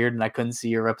thread was weird and I couldn't see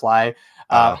your reply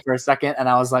for a second. And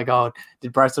I was like, oh,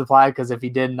 did Bryce reply? Because if he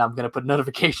didn't, I'm going to put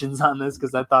notifications on this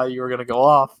because I thought you were going to go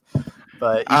off.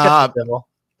 But you kept it civil.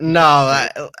 No,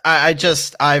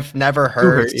 I've never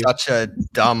heard such a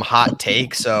dumb hot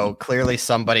take. So clearly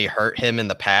somebody hurt him in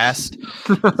the past.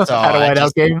 So at a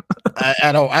whiteout game.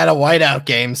 At a whiteout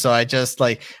game. So I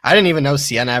didn't even know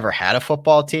Siena ever had a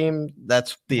football team.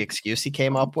 That's the excuse he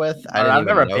came up with. I've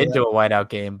never been to a whiteout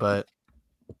game, but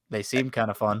they seem kind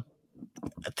of fun.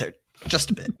 They're just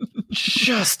a bit.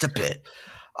 Just a bit.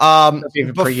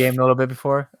 Even pregame a little bit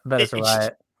before. I bet it's a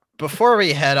riot. Before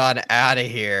we head on out of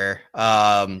here,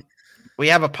 we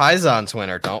have a Pisons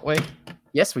winner, don't we?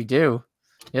 Yes, we do.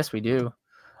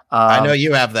 I know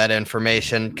you have that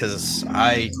information because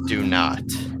I do not.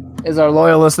 Is our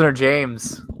loyal listener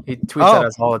James? He tweets at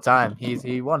us all the time.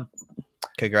 He won.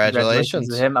 Congratulations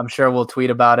to him. I'm sure we'll tweet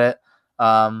about it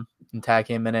and tag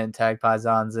him in it and tag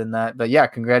Pisons in that. But yeah,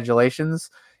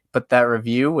 congratulations. Put that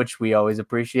review, which we always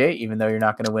appreciate, even though you're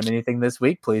not going to win anything this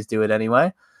week. Please do it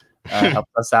anyway. Help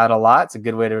us out a lot. It's a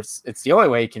good way it's the only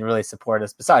way you can really support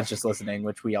us besides just listening,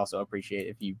 which we also appreciate.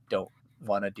 If you don't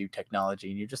want to do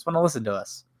technology and you just want to listen to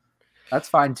us, that's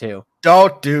fine too.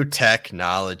 Don't do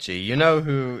technology. You know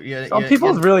who? Some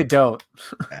people really don't.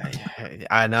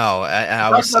 I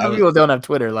know. Some people don't have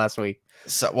Twitter last week.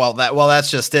 So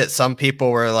that's just it. Some people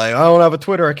were like, I don't have a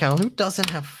Twitter account. Who doesn't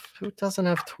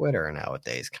have Twitter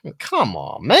nowadays? Come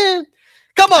on, man.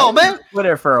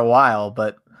 Twitter for a while,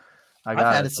 but I've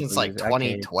had it since like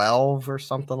 2012 or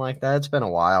something like that. It's been a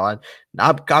while.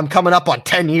 I'm coming up on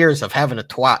 10 years of having a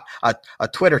Twitter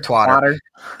twatter.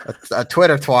 A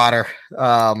Twitter twatter.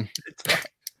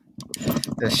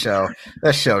 This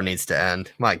show needs to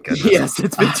end. My goodness. Yes,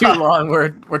 it's been too long.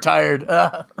 We're tired.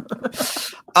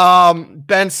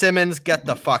 Ben Simmons, get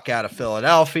the fuck out of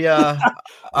Philadelphia.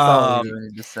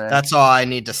 That's all I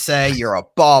need to say. You're a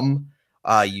bum.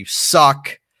 You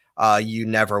suck. You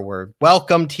never were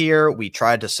welcomed here. We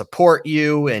tried to support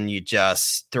you and you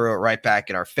just threw it right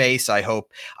back in our face. I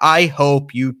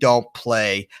hope you don't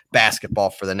play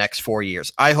basketball for the next 4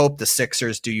 years. I hope the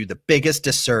Sixers do you the biggest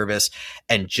disservice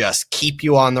and just keep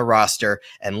you on the roster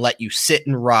and let you sit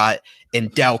and rot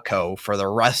in Delco for the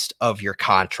rest of your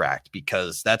contract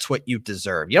because that's what you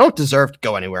deserve. You don't deserve to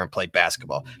go anywhere and play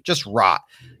basketball. Just rot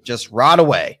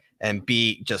away and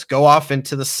just go off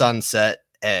into the sunset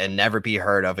and never be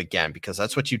heard of again because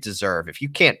that's what you deserve. If you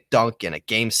can't dunk in a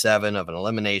game 7 of an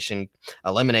elimination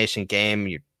game,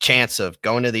 your chance of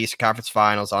going to the Eastern Conference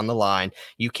Finals on the line,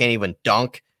 you can't even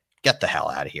dunk, get the hell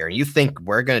out of here. You think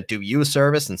we're going to do you a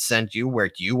service and send you where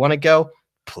you want to go?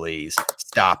 Please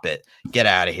stop it. Get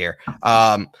out of here.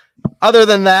 Other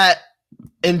than that,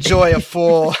 enjoy a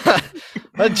full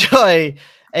college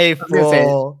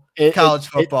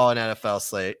football and NFL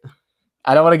slate.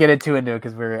 I don't want to get too into it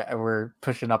because we're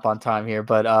pushing up on time here,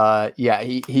 but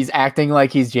he's acting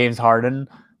like he's James Harden,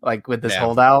 like with this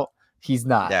holdout. He's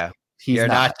not. Yeah, you're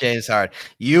not James Harden.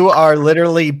 You are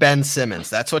literally Ben Simmons.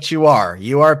 That's what you are.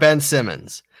 You are Ben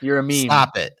Simmons. You're a meme.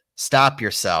 Stop it. Stop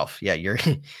yourself. Yeah, you're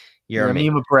a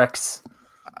meme of bricks.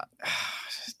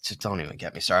 Just don't even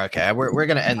get me started. Okay, we're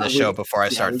gonna end the show before I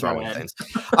start throwing things.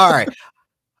 All right.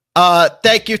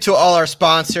 Thank you to all our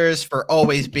sponsors for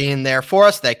always being there for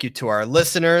us. Thank you to our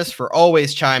listeners for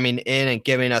always chiming in and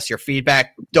giving us your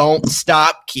feedback. Don't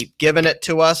stop. Keep giving it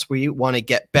to us. We want to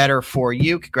get better for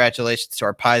you. Congratulations to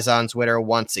our Pisons winner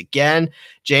once again,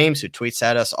 James, who tweets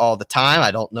at us all the time.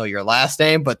 I don't know your last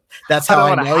name, but that's how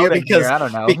I know you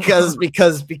because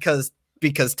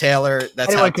because Taylor,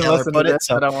 that's Anyone how can Taylor listen put to it. this.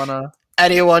 So I don't want to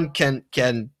anyone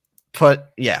can put,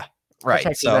 yeah, right.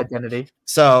 protect his So identity.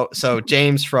 So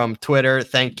James from Twitter,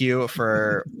 thank you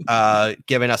for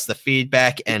giving us the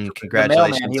feedback and The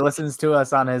congratulations. mailman, he listens to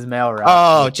us on his mail route.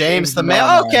 Oh, James the mail.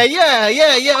 mailman. Okay,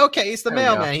 yeah. Okay, he's the There we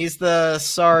go. mailman. He's the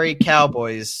sorry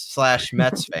Cowboys /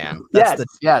 Mets fan.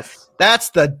 Yes. That's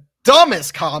the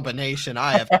dumbest combination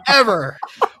I have ever.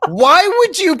 Why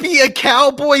would you be a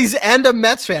Cowboys and a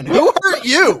Mets fan? Who hurt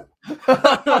you?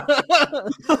 Like,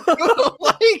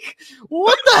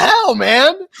 what the hell,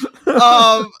 man?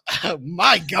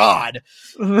 My God.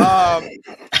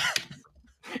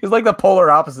 He's like the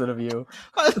polar opposite of you.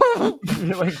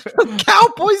 Cowboys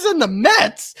and the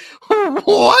Mets?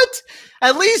 What?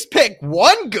 At least pick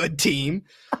one good team.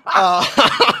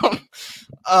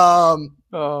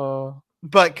 Oh.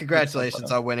 But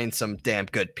congratulations on winning some damn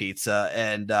good pizza.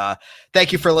 And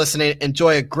thank you for listening.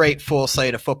 Enjoy a great full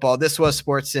slate of football. This was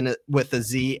Sports with a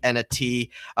Z and a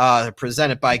T,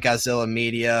 presented by Godzilla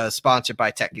Media, sponsored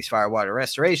by Techie's Firewater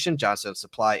Restoration, Johnson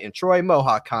Supply in Troy,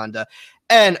 Mohawk Honda,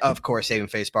 and, of course, Haven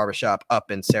Face Barbershop up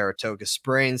in Saratoga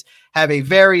Springs. Have a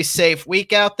very safe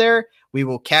week out there. We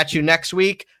will catch you next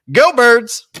week. Go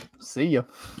Birds! See ya.